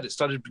my head. It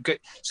started,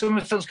 some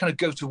of the films kind of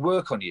go to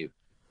work on you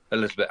a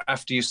little bit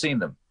after you've seen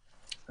them.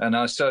 And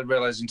I started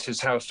realizing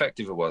just how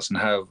effective it was and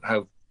how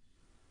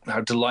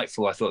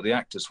delightful I thought the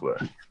actors were.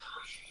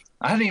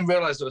 I hadn't even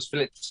realized it was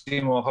Philip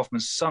Seymour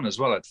Hoffman's son as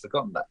well. I'd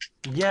forgotten that.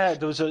 Yeah,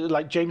 there was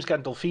James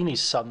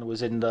Gandolfini's son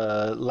was in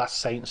the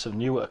Last Saints of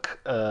Newark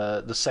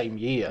the same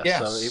year. Yes.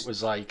 So it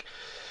was like,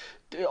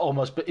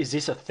 almost, but is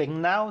this a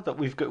thing now that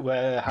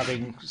we're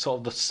having sort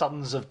of the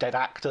sons of dead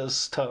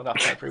actors turn up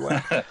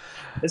everywhere?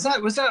 Was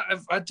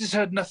that? I just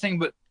heard nothing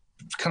but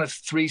kind of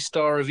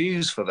 3-star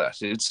reviews for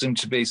that. It seemed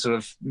to be sort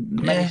of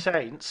Many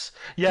Saints.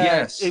 Yeah,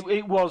 yes.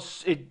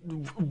 It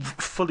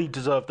fully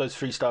deserved those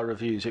 3-star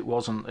reviews. It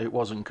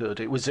wasn't good.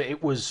 It was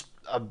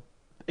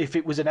if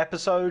it was an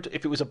episode,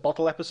 if it was a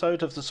bottle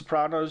episode of The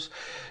Sopranos,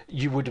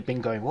 you would have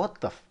been going,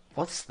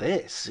 what's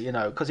this? You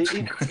know, because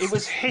it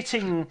was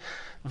hitting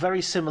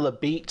very similar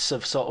beats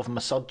of sort of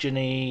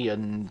misogyny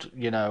and,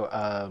 you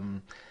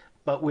know,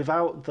 but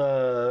without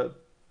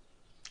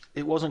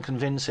it wasn't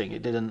convincing.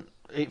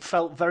 It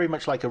felt very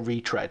much like a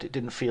retread. It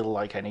didn't feel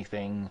like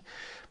anything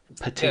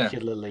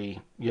particularly,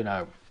 you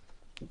know,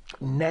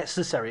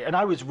 necessary. And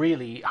I was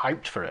really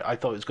hyped for it. I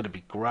thought it was going to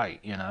be great,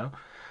 you know.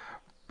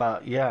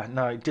 But yeah,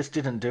 no, it just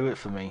didn't do it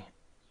for me.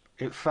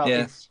 It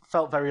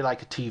felt very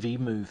like a TV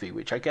movie,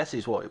 which I guess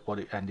is what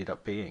it ended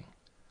up being.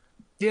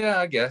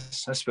 Yeah, I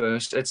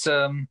suppose it's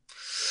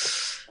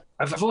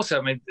I've also,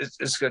 I mean,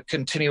 it's a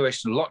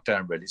continuation of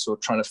lockdown, really. So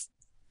trying to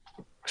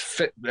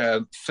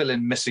fill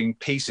in missing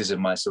pieces in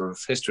my sort of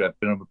history. I've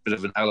been on a bit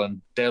of an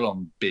Alan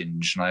Delon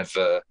binge, and I've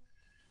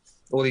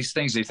all these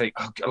things that you think,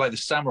 like The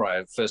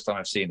Samurai. First time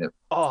I've seen it,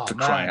 for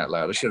crying out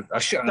loud! I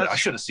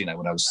should have seen it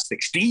when I was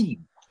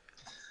 16.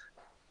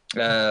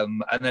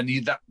 And then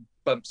that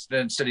bumps.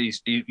 Then instead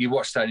you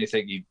watch that and you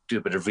think, you do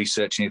a bit of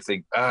research and you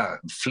think,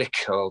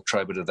 Flick, I'll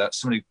try a bit of that.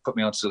 Somebody put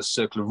me onto the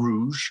Cercle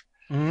Rouge.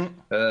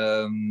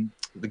 Mm-hmm.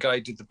 The guy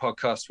who did the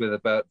podcast with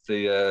about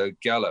the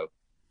Gallo,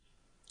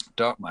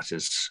 Dark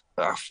Matters.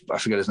 I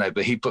forget his name,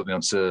 but he put me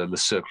onto the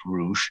Cercle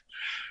Rouge.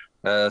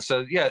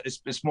 So yeah,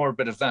 it's more a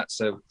bit of that.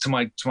 So to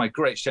my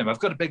great shame, I've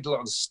got a big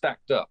lot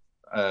stacked up.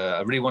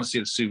 I really want to see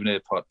The Souvenir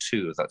Part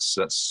 2.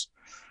 That's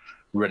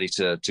ready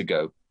to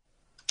go.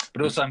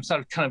 But also, I'm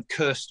sort of kind of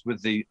cursed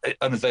with the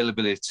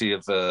unavailability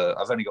of.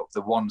 I've only got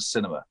the one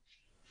cinema,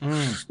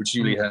 which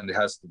usually only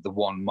has the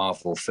one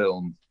Marvel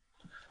film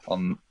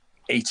on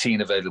 18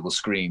 available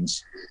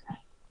screens,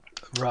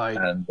 right?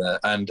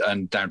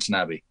 And Downton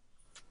Abbey.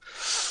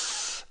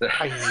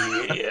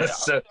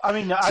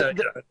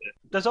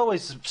 There's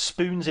always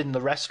spoons in the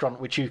restaurant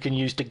which you can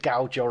use to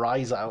gouge your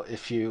eyes out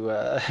if you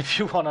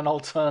want an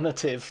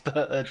alternative.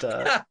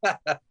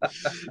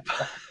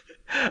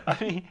 I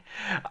mean,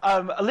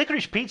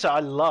 Licorice Pizza I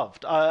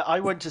loved. I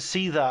went to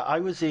see that. I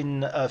was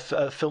in a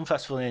film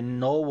festival in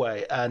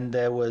Norway, and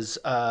there was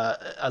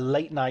a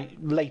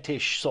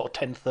late-ish sort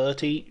of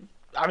 10:30.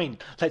 I mean,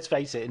 let's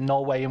face it, in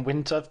Norway in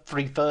winter,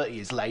 3:30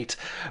 is late.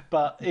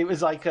 But it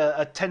was like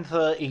a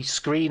 10:30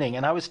 screening,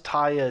 and I was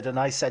tired, and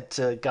I said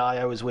to a guy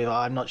I was with,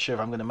 I'm not sure if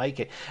I'm going to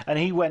make it. And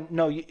he went,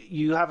 no,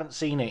 you haven't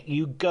seen it.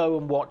 You go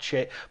and watch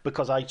it,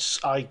 because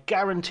I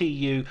guarantee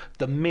you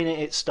the minute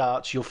it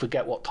starts, you'll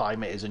forget what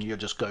time it is, and you'll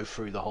just go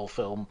through the whole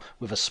film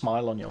with a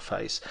smile on your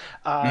face.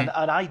 And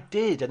I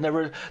did. And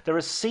there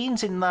are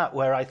scenes in that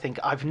where I think,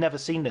 I've never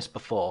seen this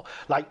before.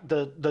 Like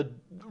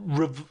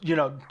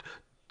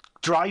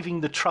reversing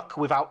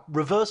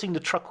the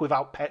truck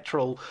without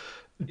petrol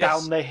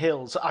down the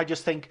hills. I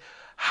just think,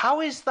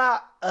 how is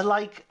that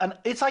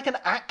it's like an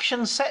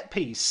action set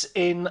piece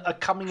in a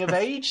coming of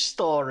age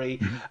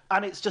story,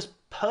 and it's just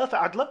perfect.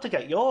 I'd love to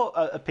get your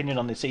opinion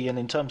on this, Ian,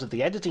 in terms of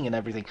the editing and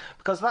everything,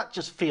 because that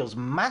just feels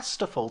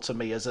masterful to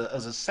me as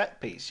a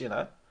set piece, you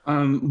know.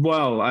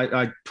 Well,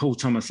 I Paul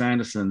Thomas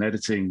Anderson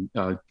editing,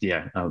 a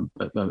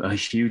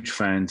huge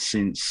fan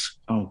since,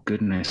 oh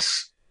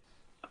goodness.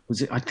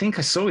 I think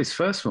I saw his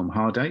first film,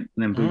 Hard Eight, and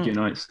then Boogie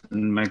Nights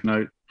and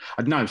Magnolia.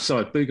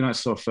 Boogie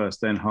Nights saw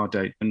first, then Hard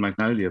Eight and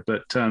Magnolia.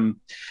 But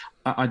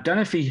I don't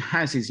know if he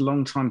has his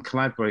longtime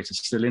collaborator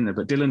still in there,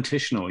 but Dylan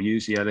Tishnell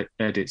usually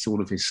edits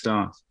all of his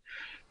stuff.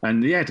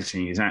 And the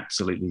editing is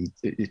absolutely,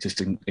 it's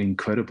just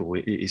incredible.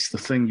 It's the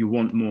thing you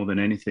want more than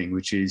anything,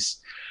 which is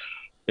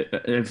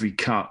every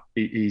cut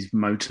is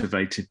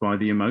motivated by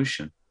the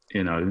emotion.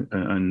 You know,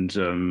 and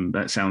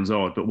that sounds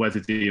odd, but whether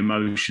the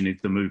emotion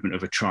is the movement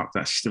of a truck,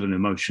 that's still an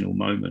emotional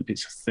moment.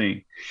 It's a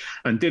thing.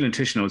 And Dylan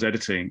Tishnell's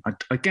editing.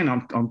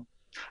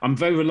 I'm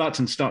very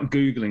reluctant to start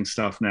Googling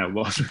stuff now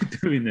whilst we're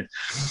doing this.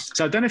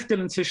 So I don't know if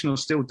Dylan Tishnell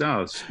still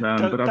does.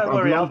 Don't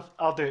worry,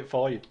 I'll do it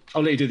for you.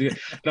 I'll let you do it.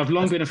 But I've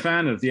long been a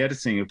fan of the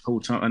editing of Paul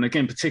Thomas, and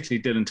again,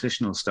 particularly Dylan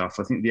Tishnell stuff.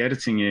 I think the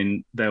editing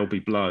in There'll Be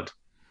Blood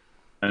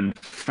and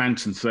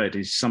Phantom Thread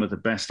is some of the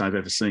best I've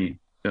ever seen.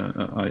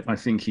 I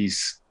think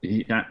he's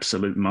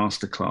absolute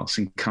masterclass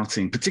in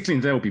cutting, particularly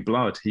in There'll Be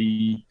Blood.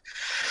 He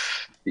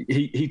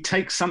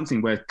takes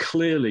something where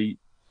clearly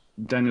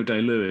Daniel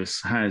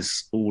Day-Lewis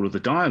has all of the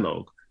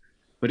dialogue,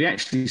 but he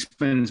actually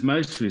spends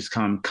most of his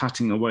time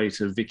cutting away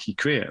to Vicky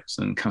Krieps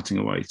and cutting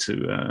away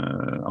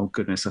to, oh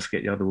goodness, I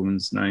forget the other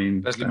woman's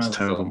name. That's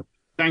terrible.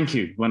 Thank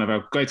you, one of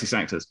our greatest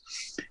actors.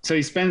 So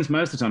he spends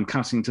most of the time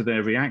cutting to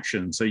their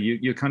reactions. So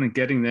you're kind of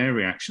getting their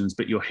reactions,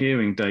 but you're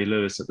hearing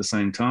Day-Lewis at the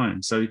same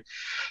time. So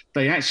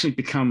they actually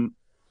become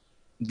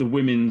the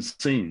women's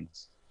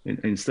scenes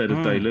instead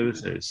of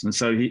Day-Lewis's. And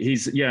so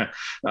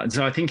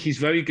so I think he's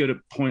very good at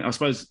point. I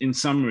suppose in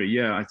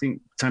summary, I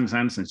think Thomas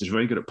Anderson is just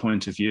very good at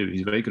point of view.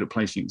 He's very good at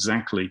placing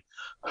exactly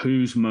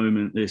whose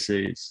moment this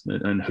is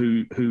and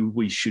who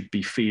we should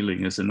be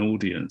feeling as an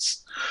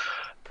audience.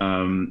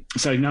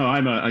 So no,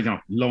 I've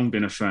long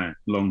been a fan.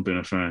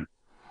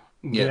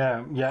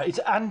 Yeah. It's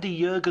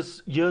Andy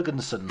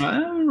Jurgensen.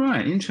 Oh,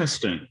 right,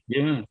 interesting.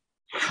 Yeah,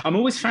 I'm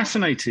always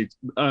fascinated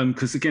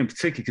because, again,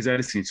 particularly because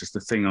editing is just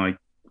the thing I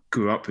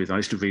grew up with. I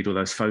used to read all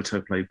those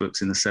photoplay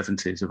books in the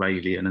 70s of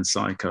Alien and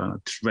Psycho. I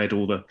just read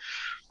all the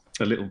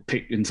little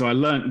and so I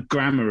learned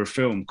grammar of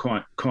film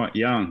quite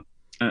young.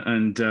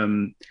 And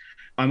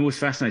I'm always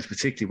fascinated,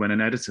 particularly when an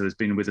editor has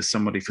been with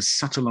somebody for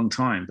such a long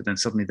time, but then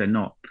suddenly they're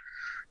not.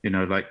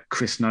 Like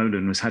Chris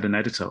Nolan had an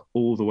editor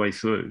all the way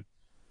through,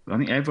 I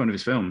think, every one of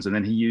his films, and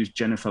then he used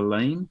Jennifer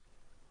Lane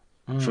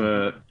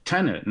for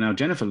Tenet. Now,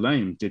 Jennifer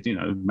Lane did,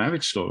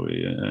 Marriage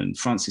Story and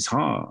Frances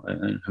Ha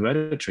and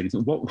Hereditary.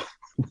 What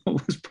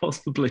was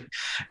possibly...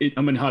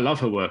 I love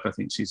her work. I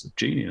think she's a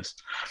genius.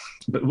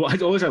 But what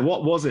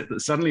was it that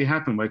suddenly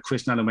happened where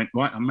Chris Nolan went,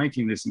 right, I'm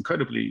making this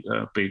incredibly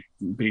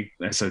big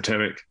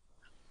esoteric,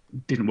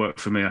 didn't work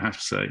for me, I have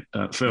to say,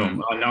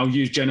 film. I'll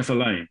use Jennifer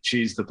Lane.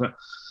 She's the...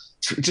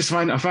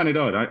 I find it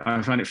odd.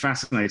 I find it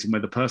fascinating where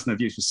the person they've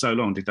used for so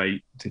long, did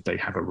they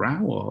have a row?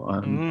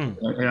 Or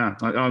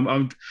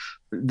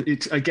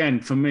it's, again,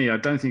 for me, I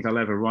don't think I'll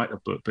ever write a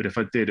book, but if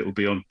I did, it would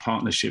be on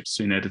partnerships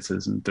between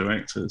editors and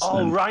directors.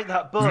 Write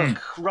that book.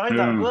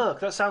 That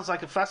book. That sounds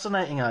like a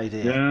fascinating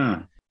idea.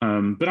 Yeah.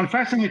 But I'm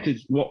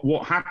fascinated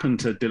what happened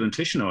to Dylan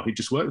Tichenor, who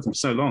just worked with him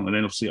so long, and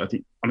then obviously I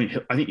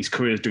think his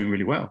career is doing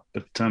really well,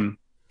 but don't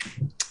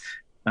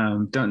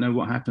know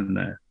what happened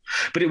there.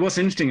 But what's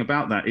interesting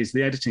about that is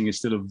the editing is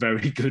still a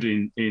very good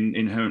in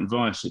Inherent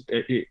Vice.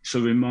 It's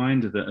a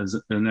reminder that as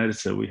an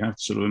editor, we have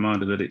to sort of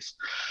reminder that it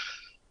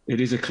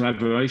is a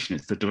collaboration.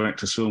 It's the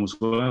director's film as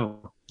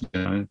well.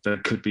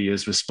 That could be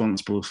as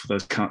responsible for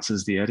those cuts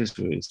as the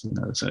editor is.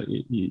 So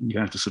you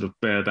have to sort of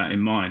bear that in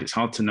mind. It's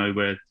hard to know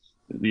where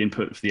the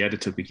input of the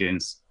editor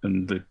begins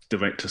and the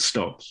director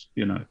stops.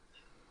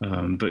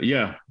 But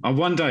yeah,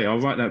 one day I'll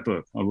write that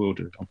book. I will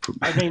do.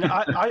 I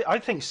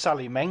think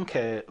Sally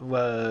Menke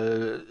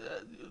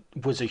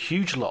was a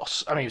huge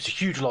loss. It was a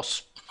huge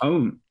loss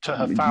to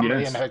her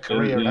family and her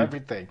career and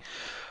everything.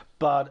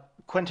 But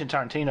Quentin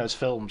Tarantino's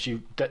films,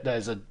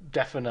 there's a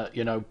definite,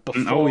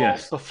 before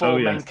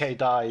Menke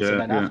dies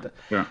and then after.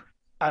 Yeah.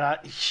 And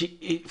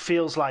it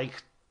feels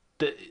like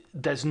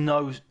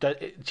Tarantino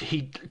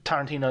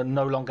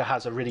no longer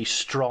has a really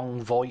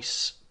strong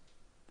voice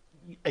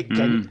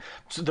again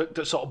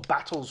that sort of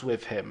battles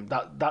with him.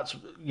 That's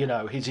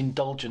his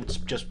indulgence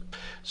just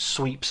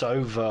sweeps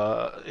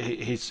over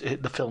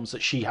the films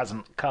that she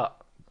hasn't cut.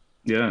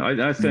 Yeah,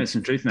 I think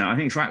some truth in that. I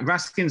think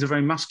Raskin's a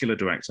very muscular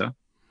director.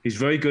 He's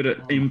very good at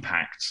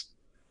impact,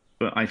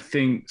 but I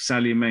think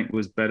Sally Menke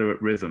was better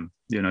at rhythm.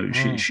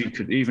 She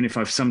could, even if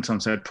I've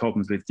sometimes had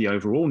problems with the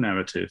overall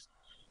narrative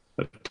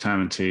of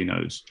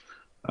Tarantino's,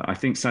 I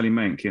think Sally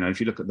Menke, if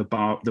you look at the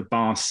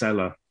bar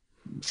cellar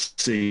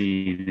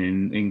scene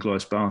in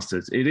Inglourious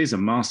Basterds, it is a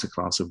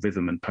masterclass of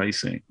rhythm and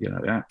pacing,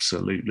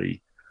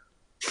 absolutely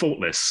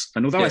faultless.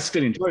 And although I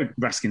still enjoy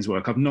Raskin's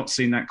work, I've not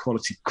seen that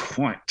quality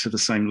quite to the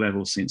same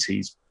level since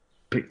he's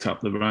picked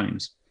up the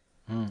reins.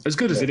 As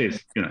good as it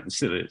is, it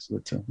still is.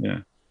 But,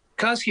 Can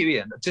I ask you,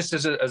 Ian, just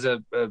as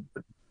a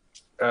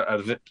out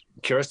of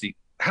curiosity,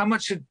 how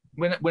much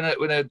when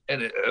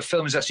a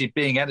film is actually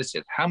being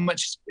edited, how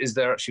much is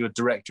there actually a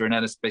director and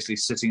editor basically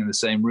sitting in the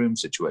same room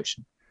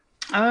situation?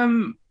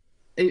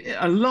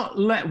 A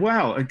lot.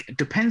 Well, it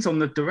depends on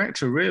the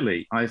director,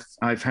 really.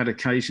 I've had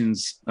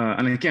occasions,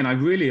 and again,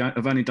 I've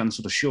only done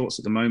sort of shorts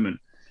at the moment.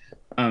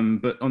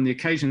 But on the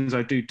occasions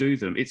I do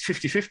them, it's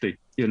 50-50,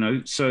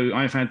 So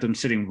I've had them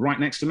sitting right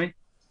next to me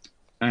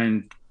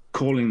and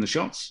calling the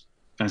shots,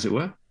 as it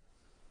were.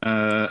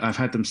 I've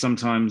had them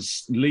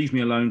sometimes leave me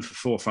alone for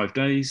 4 or 5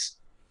 days.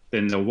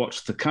 Then they'll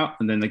watch the cut,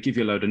 and then they give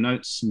you a load of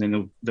notes, and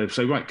then they'll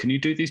say, right, can you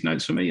do these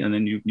notes for me? And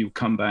then you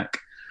come back.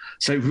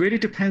 So it really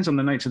depends on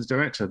the nature of the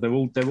director. They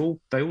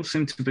all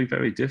seem to be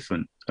very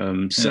different.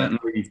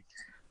 Certainly,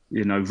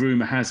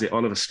 rumor has it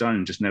Oliver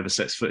Stone just never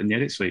sets foot in the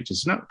edit suite.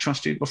 Just, no,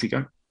 trust you, off you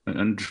go,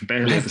 and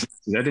barely ever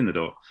sets his head in the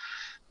door.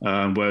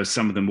 Whereas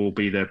some of them will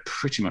be there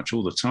pretty much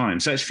all the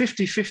time. So it's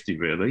 50-50,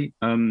 really.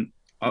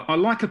 I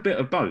like a bit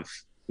of both.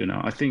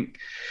 I think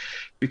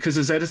because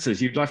as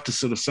editors, you'd have to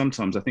sort of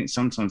sometimes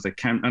they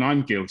can, and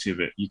I'm guilty of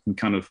it, you can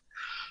kind of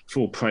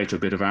fall prey to a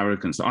bit of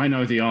arrogance. I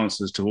know the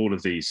answers to all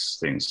of these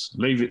things.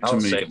 Leave it to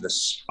me. Save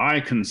this. I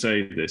can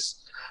save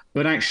this.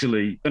 But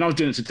actually, when I was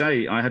doing it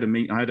today, I had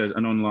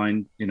an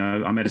online,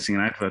 I'm editing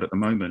an advert at the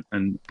moment,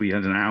 and we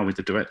had an hour with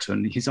the director,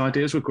 and his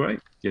ideas were great,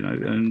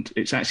 and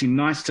it's actually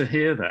nice to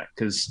hear that,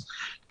 because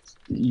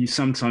you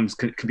sometimes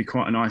can be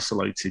quite an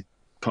isolated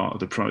part of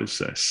the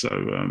process.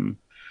 So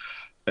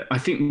I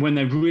think when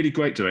they're really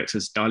great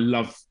directors, I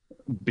love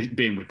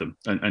being with them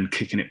and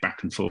kicking it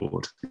back and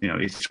forward.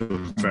 It's a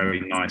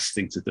very nice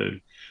thing to do.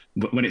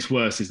 But when it's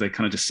worse, is they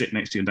kind of just sit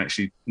next to you and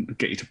actually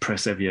get you to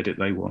press every edit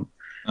they want.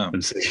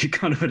 And so you're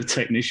kind of a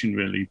technician,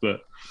 really.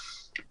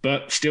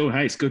 But still,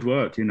 hey, it's good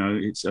work.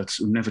 I'll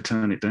never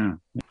turn it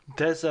down.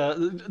 There's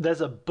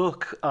a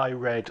book I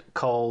read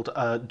called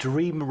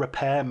Dream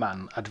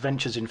Repairman: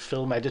 Adventures in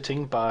Film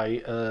Editing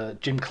by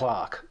Jim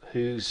Clark,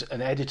 who's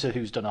an editor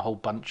who's done a whole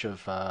bunch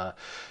of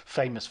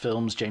famous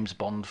films, James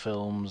Bond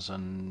films,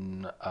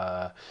 and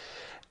I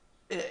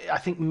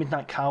think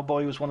Midnight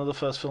Cowboy was one of the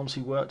first films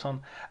he worked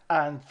on.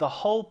 And the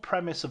whole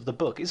premise of the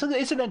book, it's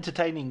an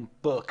entertaining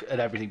book and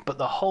everything, but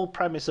the whole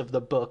premise of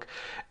the book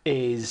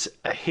is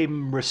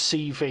him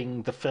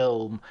receiving the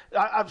film,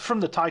 from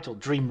the title,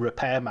 Dream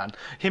Repairman,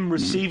 him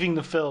receiving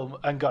the film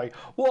and going,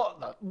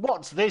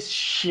 what's this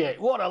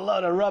shit? What a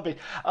load of rubbish.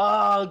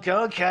 Oh,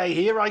 okay,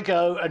 here I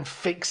go, and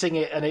fixing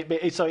it.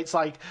 And so it's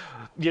like,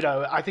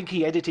 I think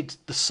he edited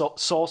The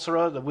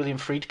Sorcerer, the William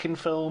Friedkin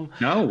film.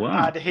 Oh,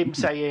 wow. And him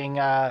saying,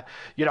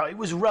 it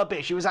was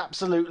rubbish. It was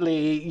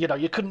absolutely,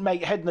 you couldn't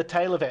make head and the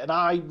tail of it. And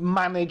I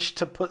managed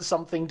to put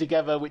something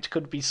together which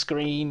could be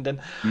screened. And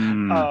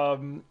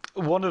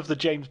one of the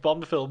James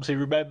Bond films,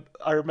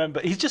 I remember,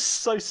 he's just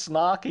so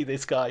snarky,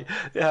 this guy.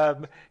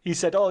 He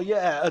said, oh,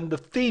 yeah, and the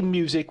theme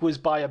music was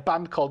by a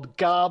band called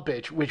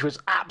Garbage, which was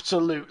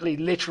absolutely,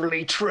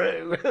 literally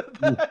true.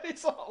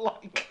 It's not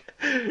like...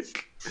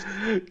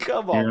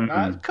 Come on,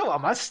 man.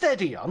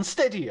 Steady on.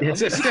 Yeah.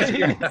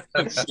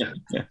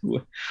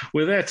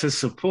 We're there to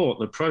support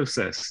the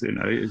process,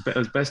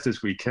 as best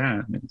as we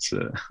can. It's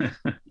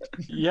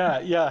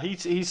Yeah.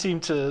 He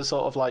seemed to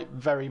sort of like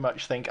very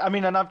much think. I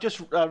mean, and I've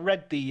just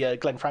read the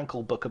Glenn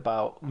Frankel book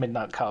about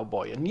Midnight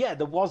Cowboy, and yeah,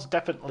 there was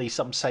definitely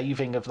some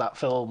saving of that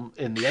film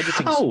in the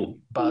editing.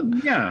 But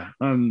yeah.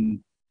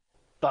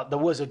 But there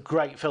was a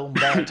great film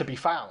there to be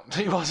found.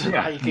 It wasn't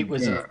like it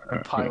was a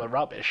pile of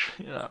rubbish.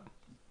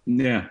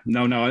 Yeah,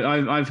 no,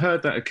 I've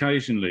heard that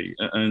occasionally,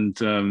 and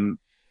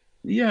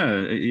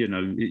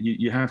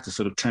you have to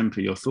sort of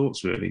temper your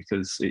thoughts really,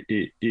 because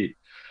it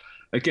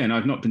again,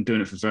 I've not been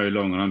doing it for very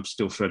long, and I'm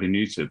still fairly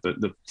new to it. But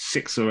the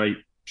 6 or 8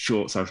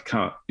 shorts I've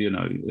cut,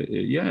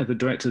 the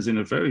director's in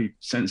a very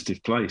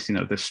sensitive place.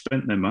 They've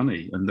spent their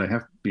money and they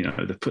have,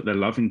 they've put their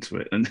love into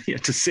it, and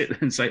to sit there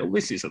and say, "Oh,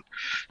 this is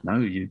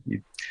you."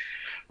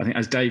 I think,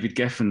 as David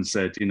Geffen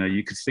said,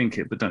 you could think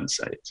it, but don't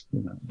say it.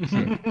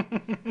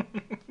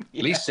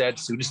 Least said,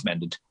 soonest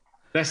mended.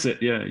 That's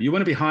it. Yeah, you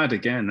want to be hired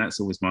again.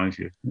 That's always my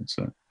view.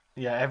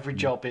 Yeah, every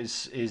job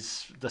is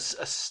a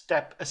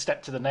step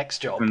to the next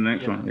job. The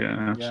next one,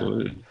 yeah,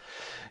 absolutely.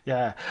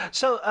 Yeah.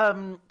 So,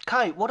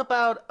 Kai, what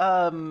about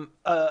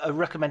a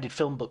recommended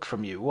film book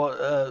from you?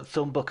 What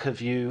film book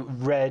have you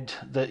read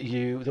that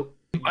you?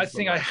 I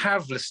think I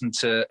have listened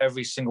to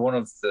every single one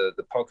of the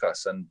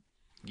podcasts, and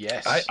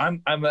yes,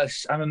 I'm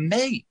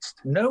amazed.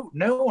 No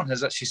one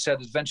has actually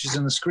said Adventures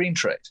in the Screen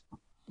Trade.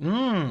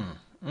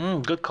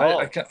 Good call.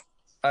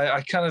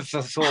 I kind of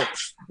thought,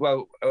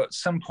 well, at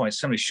some point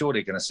somebody's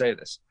surely going to say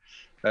this,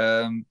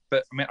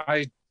 but I mean,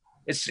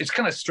 it's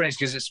kind of strange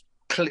because it's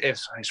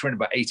written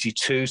about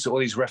 82, so all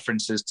these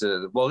references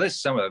to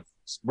this summer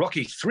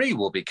Rocky 3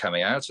 will be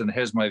coming out, and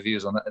here's my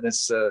views on that, and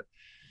it's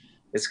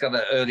got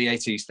that early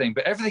 80s thing,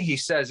 but everything he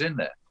says in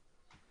there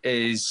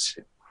is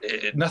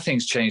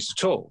nothing's changed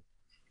at all.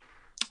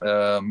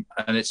 And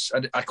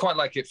I quite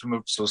like it from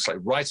a sort of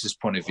like writer's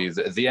point of view,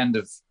 that at the end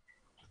of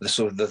the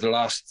sort of the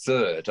last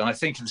third, and I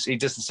think he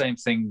does the same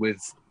thing with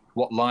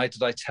What Lie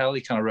Did I Tell?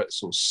 He kind of wrote a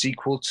sort of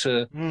sequel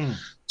to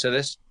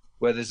this,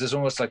 where there's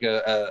almost like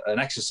an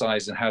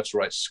exercise in how to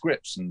write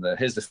scripts, and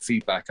here's the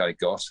feedback I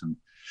got, and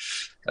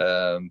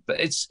but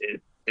it's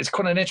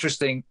quite an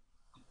interesting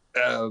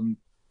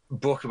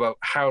book about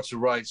how to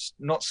write,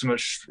 not so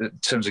much in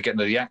terms of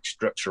getting the act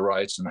structure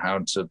right and how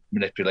to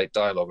manipulate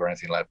dialogue or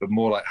anything like that, but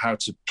more like how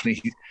to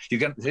please.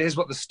 Here's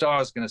what the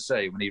star is going to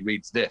say when he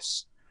reads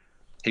this.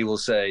 He will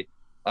say,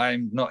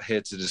 "I'm not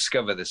here to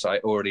discover this. I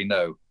already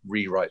know.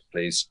 Rewrite,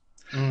 please."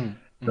 And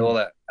all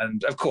that.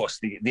 And of course,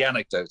 the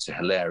anecdotes are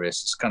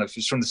hilarious.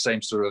 It's from the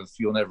same sort of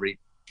 "you'll never eat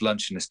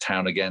lunch in this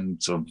town again"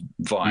 sort of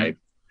vibe.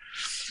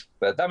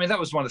 But I mean, that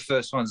was one of the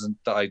first ones, and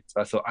that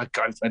I thought,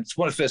 it's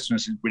one of the first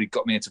ones that really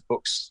got me into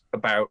books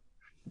about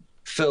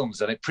films.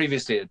 And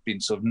previously it had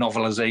been sort of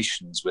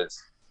novelizations with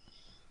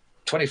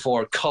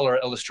 24 color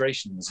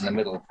illustrations in the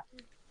middle,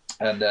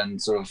 and then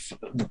sort of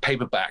the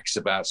paperbacks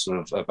about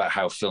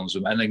how films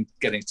were, and then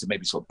getting to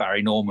maybe sort of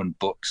Barry Norman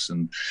books,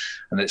 and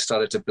it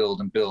started to build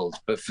and build.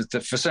 But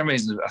for some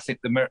reason, I think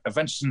the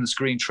Adventures in the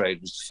Screen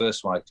Trade was the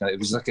first one. It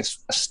was like a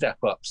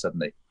step up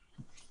suddenly,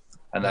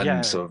 and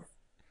then sort of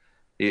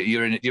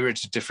you're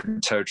into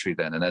different territory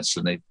then, and then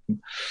suddenly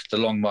the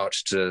Long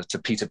March to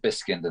Peter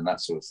Biskind and that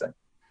sort of thing.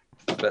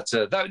 But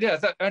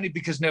that only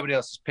because nobody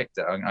else has picked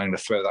it, I'm going to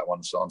throw that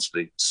one onto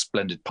the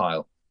splendid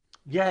pile.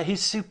 Yeah,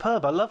 he's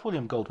superb. I love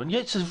William Goldman.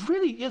 Yeah, it's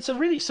a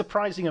really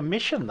surprising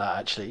omission, that,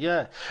 actually.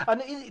 Yeah,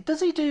 and does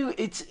he do?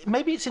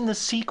 Maybe it's in the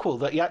sequel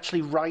that he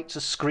actually writes a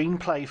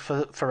screenplay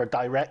for a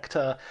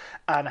director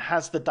and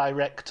has the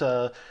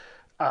director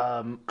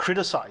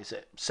criticize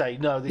it, say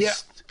no,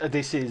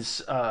 this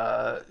is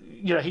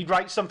he'd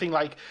write something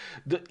like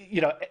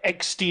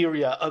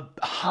exterior, a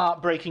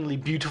heartbreakingly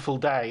beautiful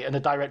day, and the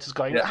director's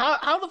going,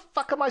 how the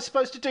fuck am I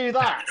supposed to do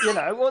that?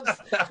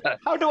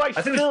 How do I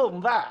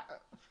film that?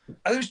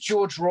 I think it was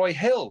George Roy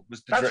Hill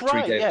was the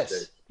director he gave it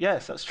to.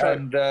 Yes, that's true.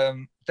 And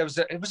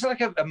it was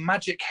like a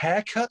magic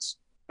haircut.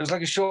 It was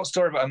like a short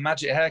story about a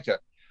magic haircut.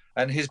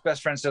 And his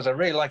best friend says, "I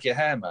really like your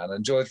hair, man."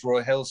 And George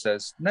Roy Hill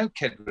says, "No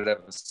kid would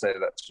ever say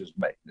that to his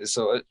mate."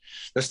 So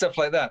there's stuff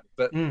like that.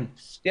 But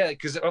yeah,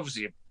 because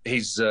obviously he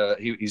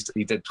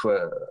did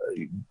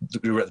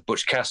we read the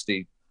Butch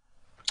Cassidy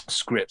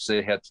script,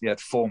 so he had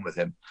form with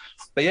him.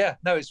 But yeah,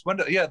 no, it's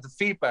wonderful. Yeah, the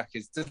feedback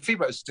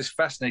was just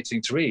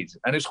fascinating to read,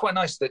 and it was quite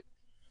nice that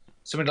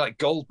somebody like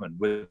Goldman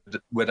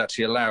would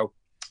actually allow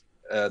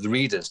the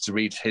readers to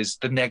read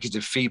the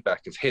negative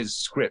feedback of his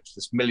script.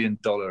 This $1 million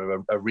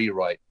a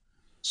rewrite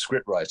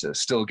script writer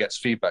still gets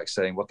feedback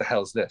saying, "What the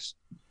hell's this?"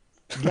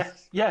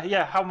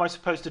 Yeah. How am I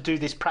supposed to do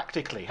this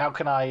practically? How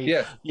can I?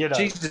 Yeah, you know.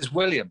 Jesus,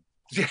 William,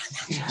 you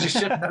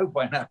should know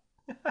by now.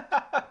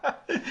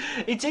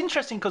 It's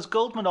interesting because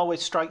Goldman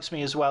always strikes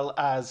me as well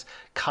as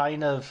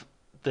kind of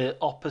the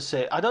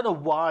opposite. I don't know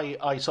why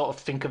I sort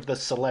of think of the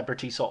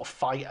celebrity sort of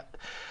fight,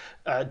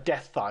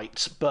 death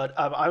fights, but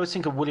I always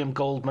think of William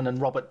Goldman and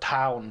Robert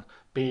Towne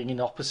being in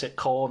opposite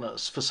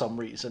corners for some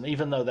reason,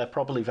 even though they're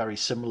probably very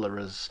similar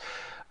as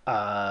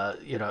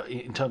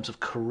in terms of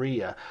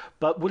career.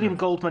 But William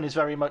Goldman is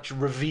very much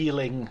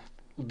revealing,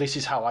 this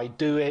is how I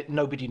do it,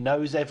 nobody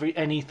knows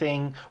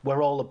anything,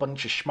 we're all a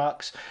bunch of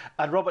schmucks.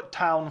 And Robert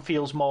Towne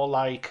feels more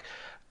like,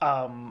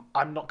 I'm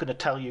not going to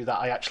tell you that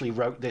I actually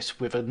wrote this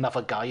with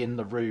another guy in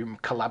the room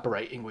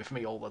collaborating with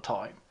me all the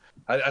time.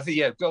 I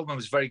think, Goldman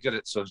was very good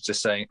at sort of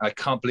just saying, "I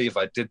can't believe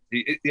I did."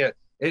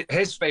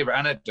 His favourite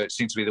anecdotes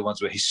seem to be the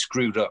ones where he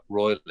screwed up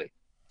royally.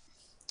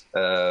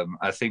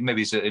 I think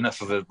maybe he's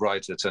enough of a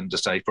writer to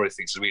understand. He probably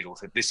thinks the reader will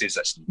think this is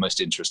actually the most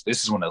interesting.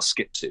 This is one they'll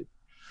skip to.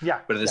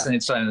 Yeah. But at the same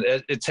time,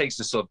 it takes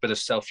a sort of bit of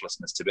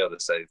selflessness to be able to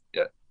say,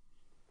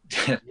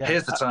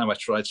 here's the time I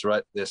tried to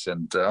write this,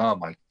 and oh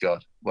my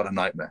God, what a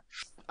nightmare.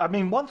 I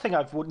mean, one thing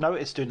I've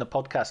noticed doing the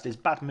podcast is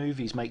bad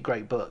movies make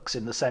great books,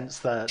 in the sense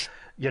that,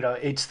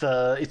 it's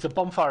the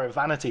Bonfire of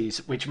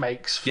Vanities which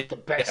makes the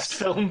best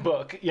film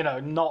book.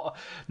 Not.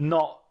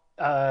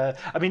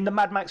 I mean, the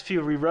Mad Max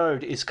Fury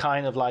Road is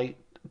kind of like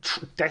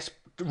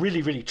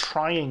really, really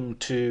trying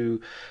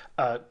to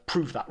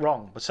prove that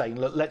wrong by saying,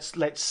 look,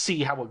 let's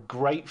see how a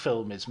great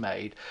film is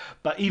made.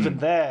 But even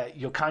there,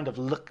 you're kind of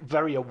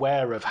very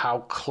aware of how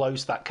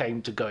close that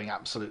came to going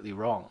absolutely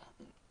wrong.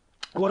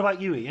 What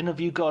about you, Ian? Have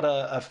you got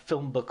a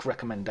film book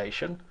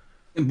recommendation?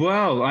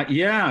 Well, I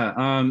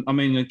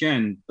mean,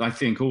 again, I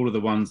think all of the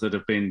ones that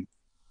have been,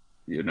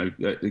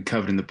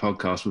 covered in the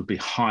podcast would be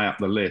high up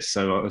the list.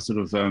 So I sort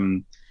of,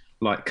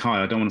 like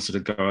Kai, I don't want to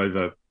sort of go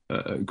over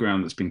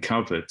ground that's been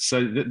covered.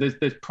 So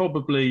there's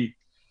probably,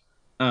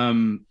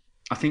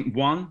 I think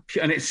one,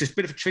 and it's just a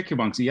bit of a tricky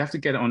one because you have to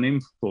get it on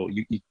import.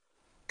 You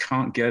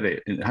can't get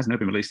it. It hasn't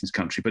been released in this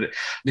country, but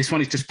this one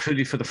is just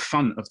purely for the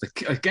fun of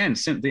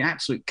the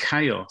absolute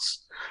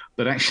chaos,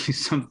 but actually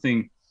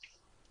something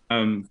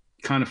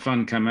kind of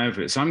fun came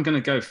over it. So I'm going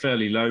to go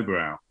fairly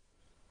lowbrow,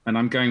 and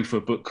I'm going for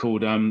a book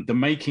called The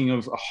Making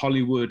of a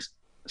Hollywood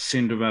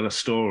Cinderella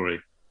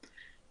Story,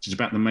 which is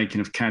about the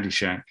making of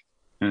Caddyshack,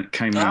 and it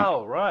came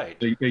out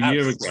a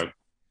year ago.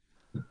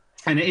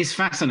 And it is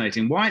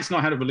fascinating. Why it's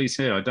not had a release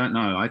here, I don't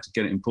know. I had to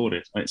get it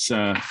imported. It's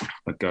I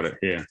got it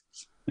here.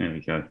 There we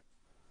go.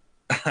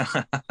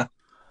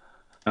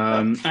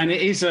 And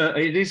it is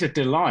a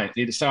delight.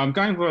 So I'm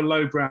going for a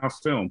lowbrow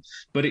film,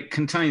 but it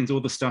contains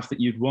all the stuff that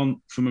you'd want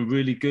from a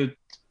really good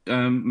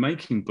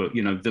making book.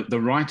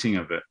 The writing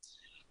of it,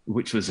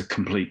 which was a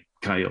complete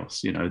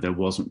chaos. There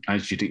wasn't,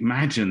 as you'd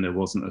imagine, there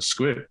wasn't a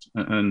script,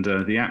 and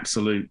the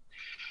absolute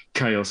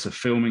chaos of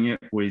filming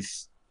it with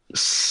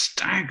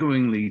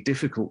staggeringly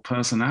difficult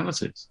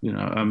personalities.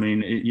 I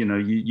mean,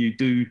 you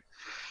do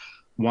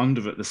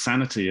wonder at the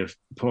sanity of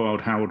poor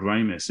old Harold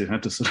Ramis, who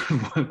had to sort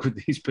of work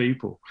with these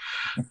people,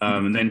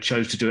 and then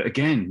chose to do it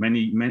again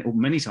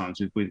many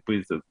times with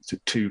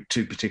two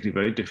particularly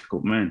very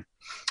difficult men.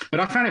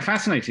 But I found it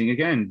fascinating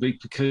again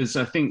because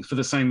I think for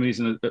the same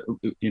reason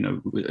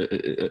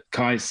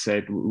Kai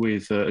said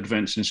with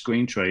Adventure in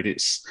Screen Trade,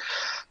 it's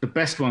the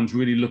best ones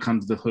really look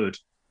under the hood.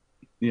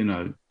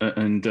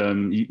 And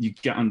you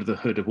get under the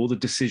hood of all the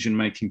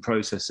decision-making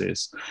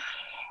processes.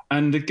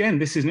 And again,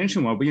 this is an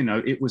interesting one, but,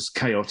 it was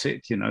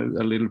chaotic, a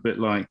little bit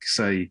like,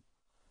 say,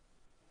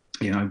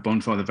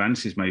 Bonfire of the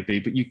Vanities maybe,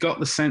 but you got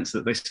the sense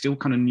that they still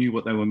kind of knew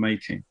what they were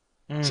making.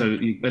 So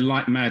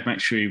like Mad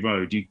Max Fury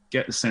Road, you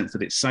get the sense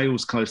that it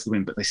sails close to the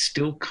wind, but they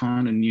still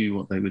kind of knew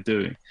what they were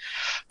doing.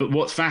 But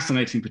what's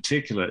fascinating in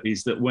particular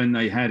is that when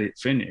they had it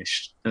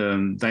finished,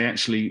 they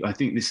actually, I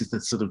think this is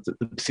the sort of the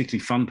particularly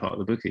fun part of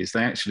the book, is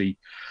they actually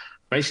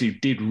basically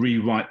did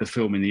rewrite the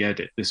film in the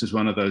edit. This was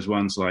one of those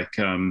ones like,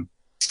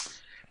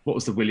 what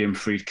was the William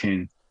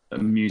Friedkin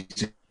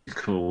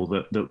musical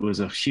that was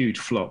a huge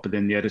flop, but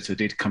then the editor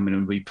did come in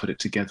and re-put it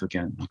together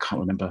again. I can't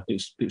remember.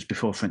 It was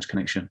before French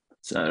Connection.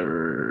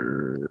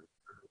 So,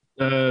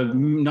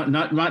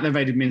 Night They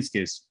Invaded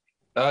Minskis.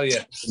 Oh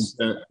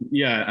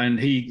yeah, and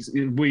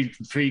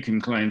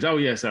Friedkin claims, oh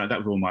yes, that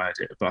was all my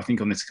idea. But I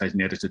think on this occasion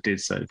the editor did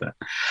say that.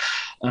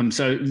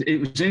 So it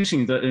was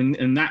interesting that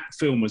and that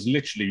film was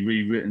literally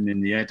rewritten in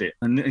the edit,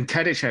 and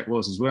Kadicek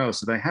was as well.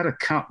 So they had a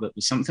cut that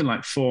was something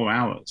like 4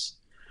 hours,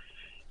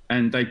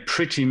 and they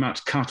pretty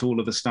much cut all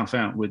of the stuff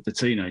out with the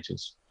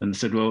teenagers, and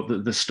said, well,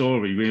 the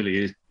story really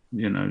is,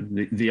 you know,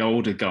 the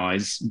older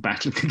guys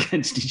battling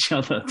against each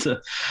other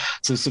to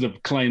sort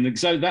of claim that.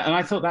 So that, and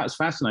I thought that was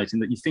fascinating,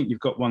 that you think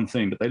you've got one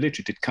thing, but they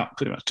literally did cut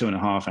pretty much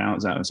 2.5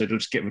 hours out and said, we'll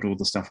just get rid of all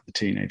the stuff with the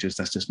teenagers.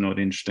 That's just not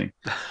interesting.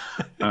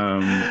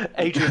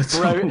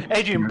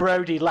 Adrian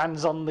Brody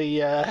lands on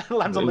the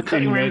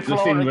cutting room floor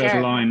the thin again.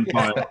 red line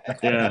pile.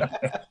 Yeah.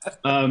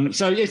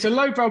 So it's a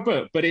lowbrow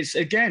book, but it's,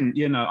 again,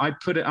 you know, I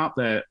put it up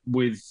there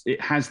with,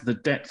 it has the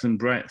depth and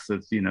breadth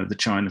of, you know, the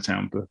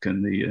Chinatown book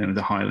and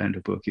the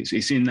Highlander book.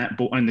 It's in that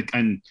book,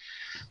 and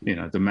you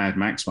know, the Mad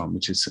Max one,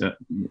 which is a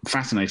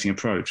fascinating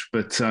approach.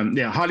 But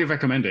highly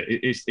recommend it.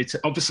 It's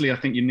obviously, I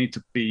think you need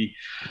to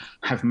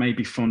have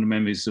maybe fond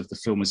memories of the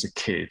film as a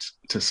kid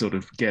to sort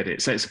of get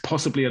it. So it's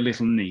possibly a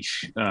little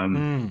niche,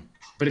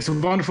 but it's a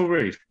wonderful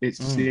read.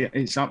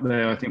 It's up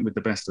there, I think, with the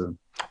best of them.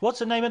 What's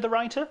the name of the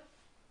writer?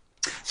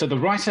 So the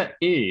writer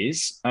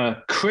is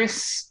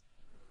Chris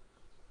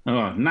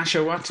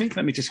Nashawati.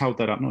 Let me just hold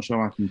that up. Not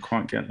sure I can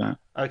quite get that.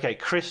 Okay,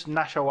 Chris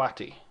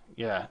Nashawati.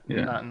 Yeah.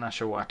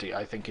 Nashawati,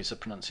 I think is the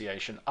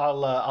pronunciation.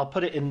 I'll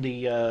put it in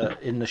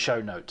the show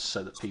notes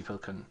so that people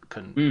can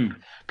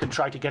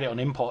try to get it on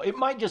import. It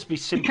might just be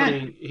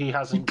simply he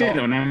hasn't get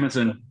it on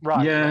Amazon.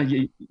 Right.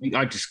 Yeah,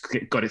 I just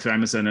got it through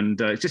Amazon,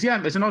 and it's just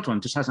it's an odd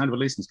one. Just hasn't had a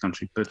release in this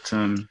country. But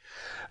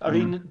I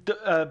mean,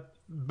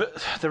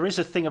 but there is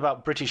a thing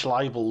about British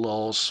libel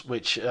laws,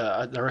 which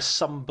there are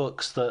some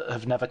books that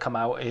have never come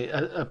out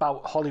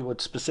about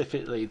Hollywood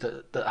specifically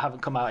that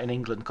haven't come out in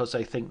England because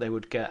they think they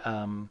would get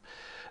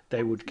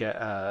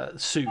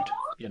sued,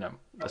 you know,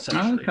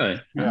 essentially.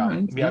 Okay.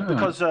 Yeah,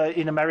 because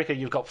in America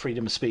you've got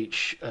freedom of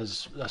speech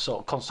as a sort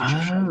of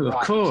constitutional right.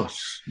 Of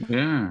course,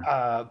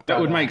 yeah. That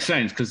would make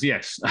sense, because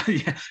yes,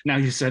 now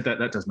you said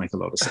that does make a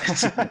lot of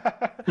sense.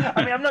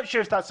 I mean, I'm not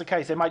sure if that's the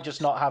case. They might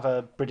just not have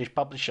a British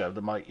publisher.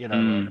 They might, you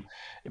know,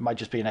 it might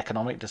just be an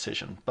economic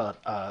decision. But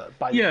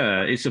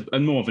it's a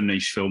more of a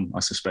niche film,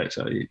 I suspect.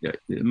 It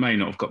may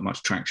not have got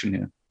much traction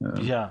here.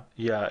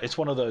 Yeah, it's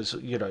one of those,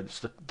 you know, it's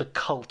the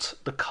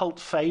cult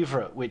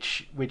favorite,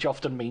 which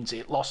often means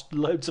it lost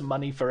loads of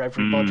money for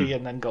everybody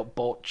and then got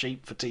bought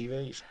cheap for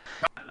TVs.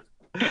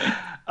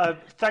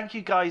 Thank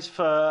you guys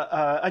for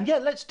and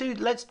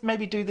let's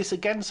maybe do this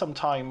again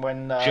sometime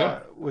when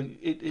sure.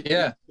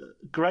 It's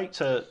great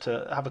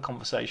to have a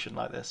conversation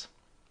like this.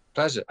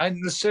 Pleasure.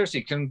 And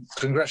seriously,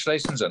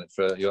 congratulations on it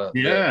for your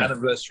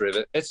anniversary of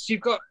it.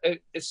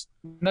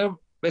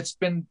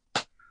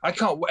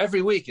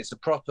 Every week it's a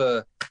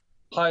proper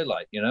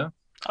highlight, you know.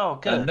 Oh,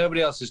 good. And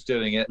nobody else is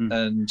doing it,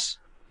 and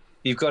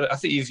you've got it. I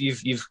think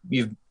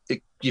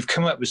you've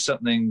come up with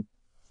something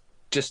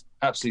just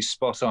absolutely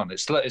spot on.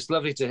 It's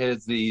lovely to hear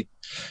the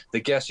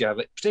guests you have,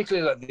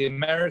 particularly like the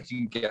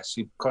American guests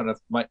who kind of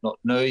might not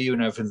know you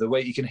and everything. The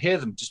way you can hear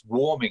them just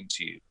warming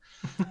to you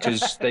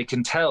because they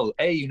can tell,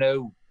 A, you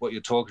know what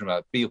you're talking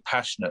about, B, you're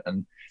passionate,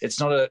 and it's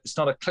not a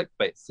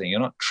clickbait thing. You're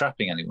not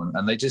trapping anyone,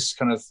 and they just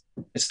kind of,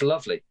 it's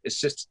lovely. It's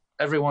just,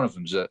 every one of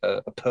them's a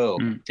pearl.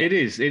 It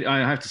is. I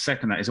have to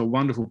second that. It's a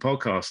wonderful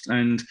podcast,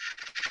 and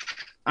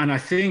I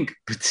think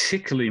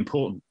particularly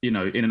important, you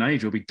know, in an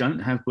age where we don't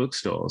have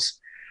bookstores,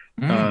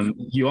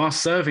 you are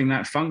serving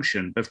that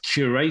function of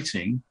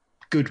curating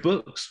good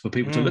books for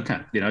people to look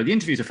at. You know, the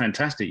interviews are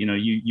fantastic. You know,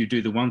 you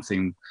do the one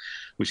thing,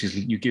 which is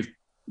you give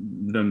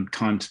them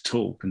time to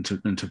talk and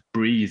to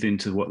breathe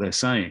into what they're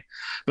saying.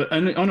 But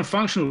on a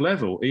functional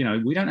level, you know,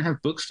 we don't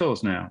have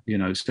bookstores now, you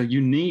know, so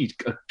you need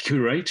a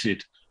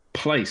curated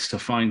place to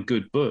find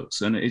good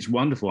books, and it's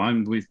wonderful.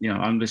 I'm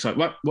just like,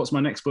 what's my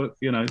next book?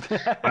 You know,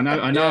 I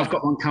know I've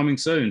got one coming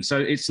soon. So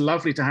it's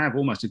lovely to have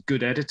almost a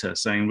good editor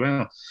saying,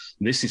 well,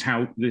 this is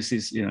how this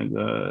is, you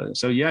know.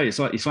 So yeah, it's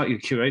like you're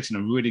curating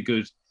a really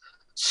good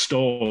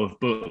store of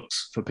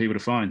books for people to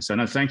find. So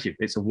no, thank you.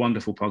 It's a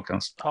wonderful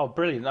podcast. Oh,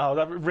 brilliant. Oh,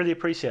 I really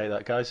appreciate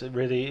that, guys.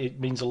 It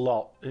means a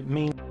lot. It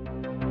means.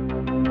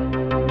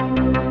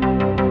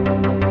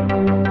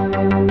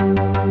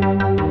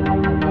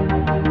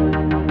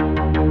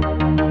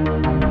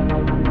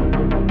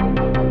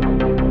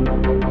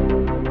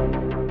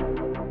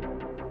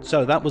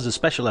 So that was a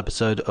special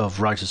episode of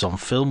Writers on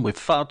Film with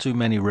far too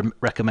many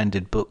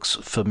recommended books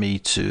for me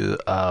to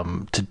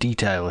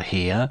detail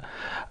here.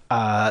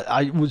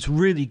 It was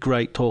really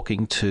great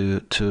talking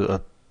to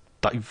a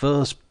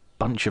diverse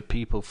bunch of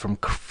people, from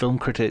film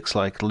critics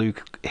like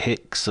Luke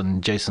Hicks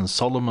and Jason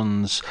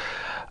Solomons,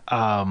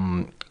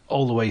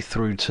 all the way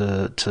through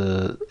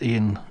to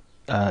Ian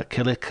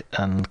Killick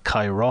and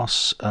Kai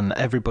Ross and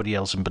everybody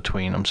else in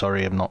between. I'm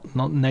sorry, I'm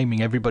not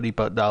naming everybody,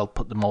 but I'll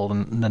put them all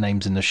in the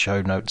names in the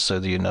show notes so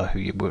that you know who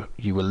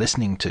you were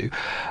listening to.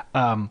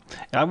 I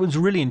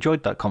really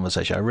enjoyed that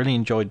conversation. I really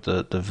enjoyed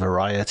the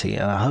variety,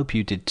 and I hope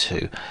you did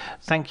too.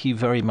 Thank you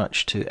very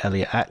much to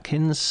Elliot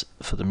Atkins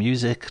for the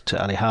music,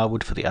 to Ali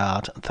Harwood for the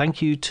art.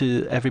 Thank you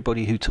to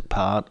everybody who took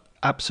part.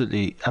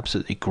 Absolutely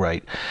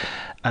great.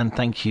 And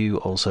thank you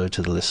also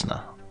to the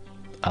listener.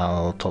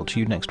 I'll talk to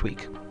you next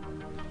week.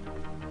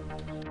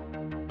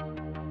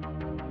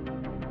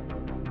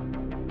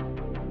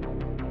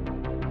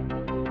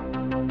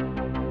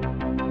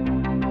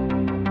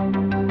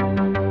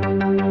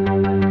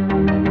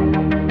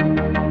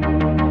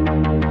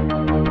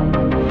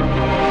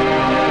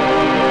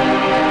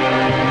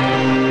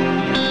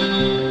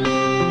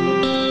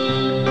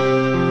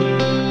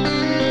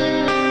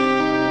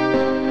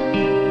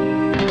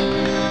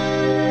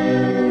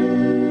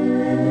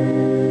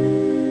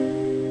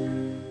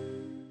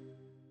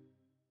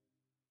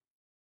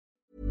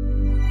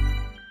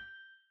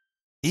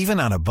 Even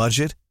on a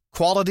budget,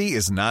 quality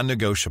is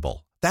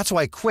non-negotiable. That's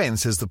why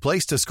Quince is the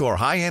place to score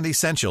high-end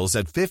essentials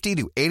at 50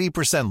 to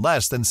 80%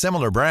 less than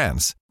similar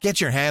brands.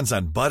 Get your hands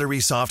on buttery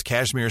soft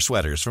cashmere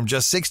sweaters from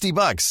just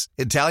 $60,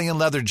 Italian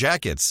leather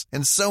jackets,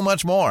 and so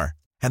much more.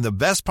 And the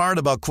best part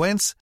about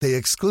Quince, they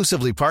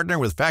exclusively partner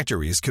with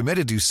factories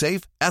committed to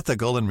safe,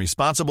 ethical, and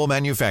responsible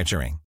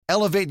manufacturing.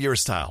 Elevate your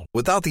style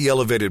without the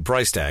elevated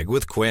price tag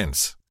with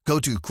Quince. Go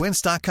to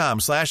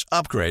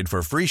quince.com/upgrade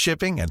for free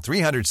shipping and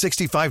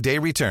 365-day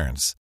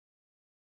returns.